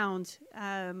found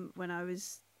when I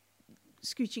was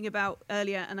scooching about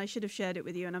earlier, and I should have shared it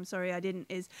with you, and I'm sorry I didn't,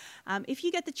 is if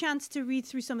you get the chance to read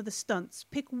through some of the stunts,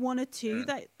 pick one or two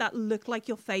that look like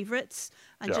your favourites,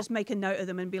 and just make a note of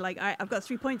them and be like, all right, I've got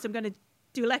 3 points, I'm going to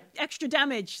do extra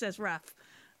damage, says Raph.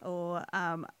 Or,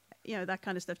 that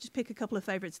kind of stuff. Just pick a couple of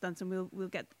favourite stunts and we'll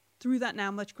get through that now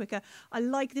much quicker. I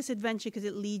like this adventure because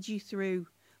it leads you through.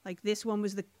 Like this one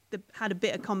was had a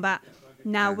bit of combat.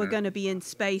 Now we're going to be in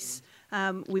space.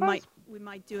 We might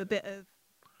do a bit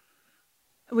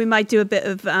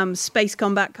of space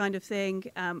combat kind of thing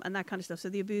and that kind of stuff. So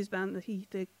the Abuse Bound,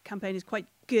 the campaign is quite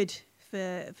good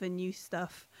for new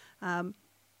stuff.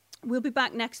 We'll be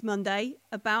back next Monday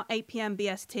about 8 p.m.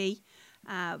 BST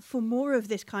for more of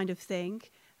this kind of thing.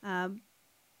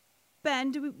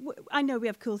 Ben, I know we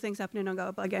have cool things happening on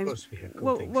Go By Games. Of course we have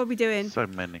cool things. What are we doing? So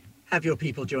many. Have your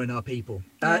people join our people.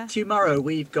 Yeah. Tomorrow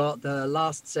we've got the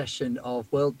last session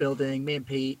of world building. Me and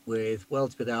Pete with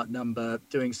Worlds Without Number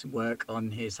doing some work on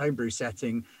his homebrew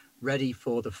setting, ready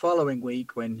for the following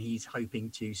week when he's hoping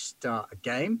to start a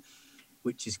game,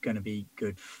 which is going to be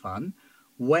good fun.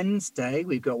 Wednesday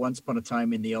we've got Once Upon a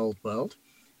Time in the Old World.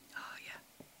 Oh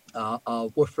yeah. Our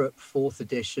Woofrup 4th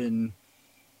edition,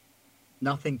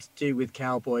 nothing to do with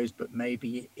cowboys, but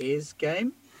maybe it is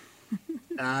game.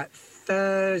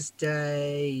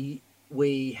 Thursday,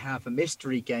 we have a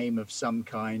mystery game of some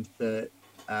kind that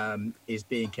is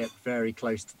being kept very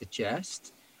close to the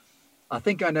chest. I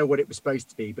think I know what it was supposed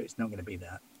to be, but it's not going to be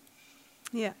that.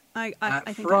 Yeah, I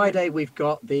think Friday, we've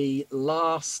got the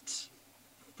last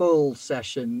full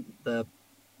session, the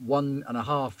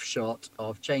 1.5 shot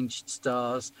of Changed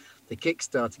Stars, the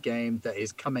Kickstarter game that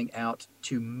is coming out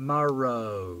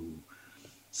tomorrow.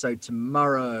 So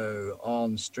tomorrow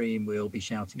on stream, we'll be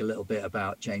shouting a little bit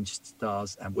about Changed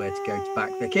Stars and where to go to back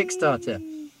the Kickstarter.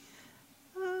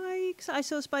 I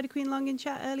saw Spider Queen Long in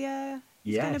chat earlier.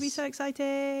 It's going to be so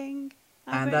exciting.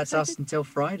 I'm And very that's excited. us until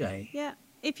Friday. Yeah.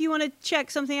 If you want to check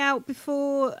something out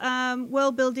before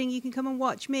world building, you can come and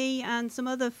watch me and some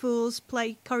other fools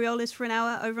play Coriolis for an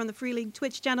hour over on the Free League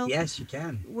Twitch channel. Yes, you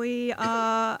can. We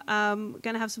are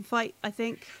going to have some fight, I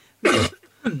think.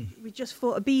 We just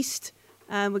fought a beast.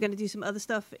 We're going to do some other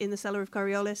stuff in the cellar of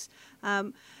Coriolis.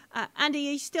 Andy,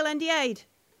 are you still NDA'd?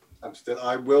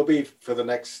 I will be for the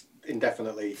next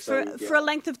indefinitely. So, For a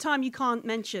length of time you can't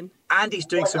mention. Andy's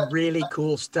doing some really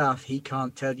cool stuff he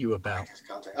can't tell you about.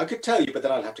 I could tell you, but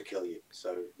then I'd have to kill you.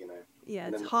 So, Yeah,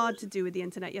 And it's then- hard to do with the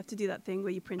internet. You have to do that thing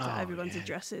where you print out Oh, everyone's yeah.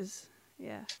 addresses.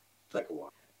 Yeah, take a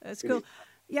while. that's cool.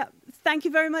 Yeah, thank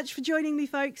you very much for joining me,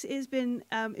 folks. It's been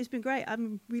great.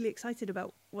 I'm really excited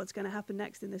about what's going to happen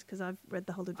next in this because I've read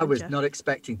the whole adventure. I was not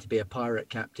expecting to be a pirate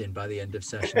captain by the end of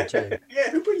session 2. Yeah,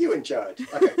 who put you in charge?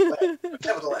 Okay,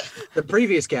 nevertheless. The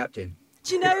previous captain.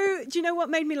 Do you know what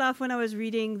made me laugh when I was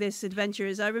reading this adventure?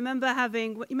 Is I remember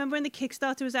you remember when the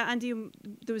Kickstarter was out, Andy?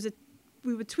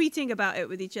 We were tweeting about it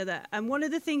with each other, and one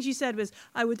of the things you said was,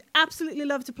 "I would absolutely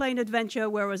love to play an adventure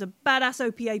where I was a badass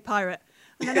OPA pirate."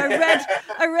 And then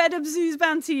I read Abzu's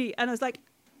bounty, and I was like,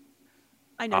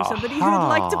 I know somebody who would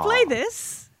like to play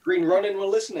this. Green Ronin were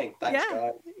listening. Thanks, Yeah.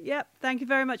 guys. Yep. Thank you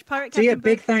very much, Pirate So yeah, Captain.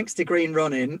 big thanks to Green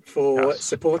Ronin for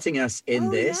supporting us in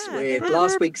Oh, this yeah. with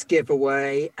last week's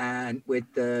giveaway and with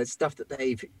the stuff that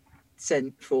they've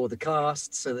sent for the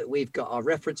cast so that we've got our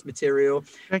reference material.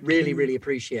 Really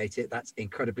appreciate it. That's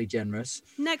incredibly generous.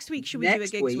 Next week, should we do a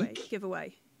Next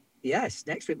giveaway? Yes,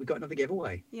 next week we've got another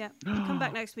giveaway. Yeah. Come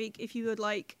back next week if you would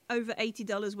like over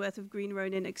 $80 worth of Green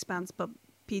Ronin Expanse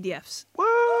PDFs.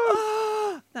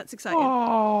 That's exciting.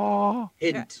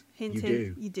 Hint. Hint, You hint.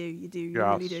 do. You do. You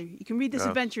Yes. really do. You can read this Yes.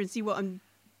 adventure and see what I'm.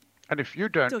 And if you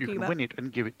don't, Talking you can about- win it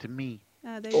and give it to me.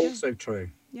 There you go. Also true.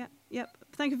 Yep.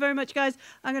 Thank you very much, guys.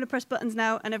 I'm going to press buttons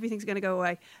now, and everything's going to go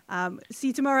away. See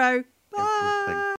you tomorrow. Bye. Everything.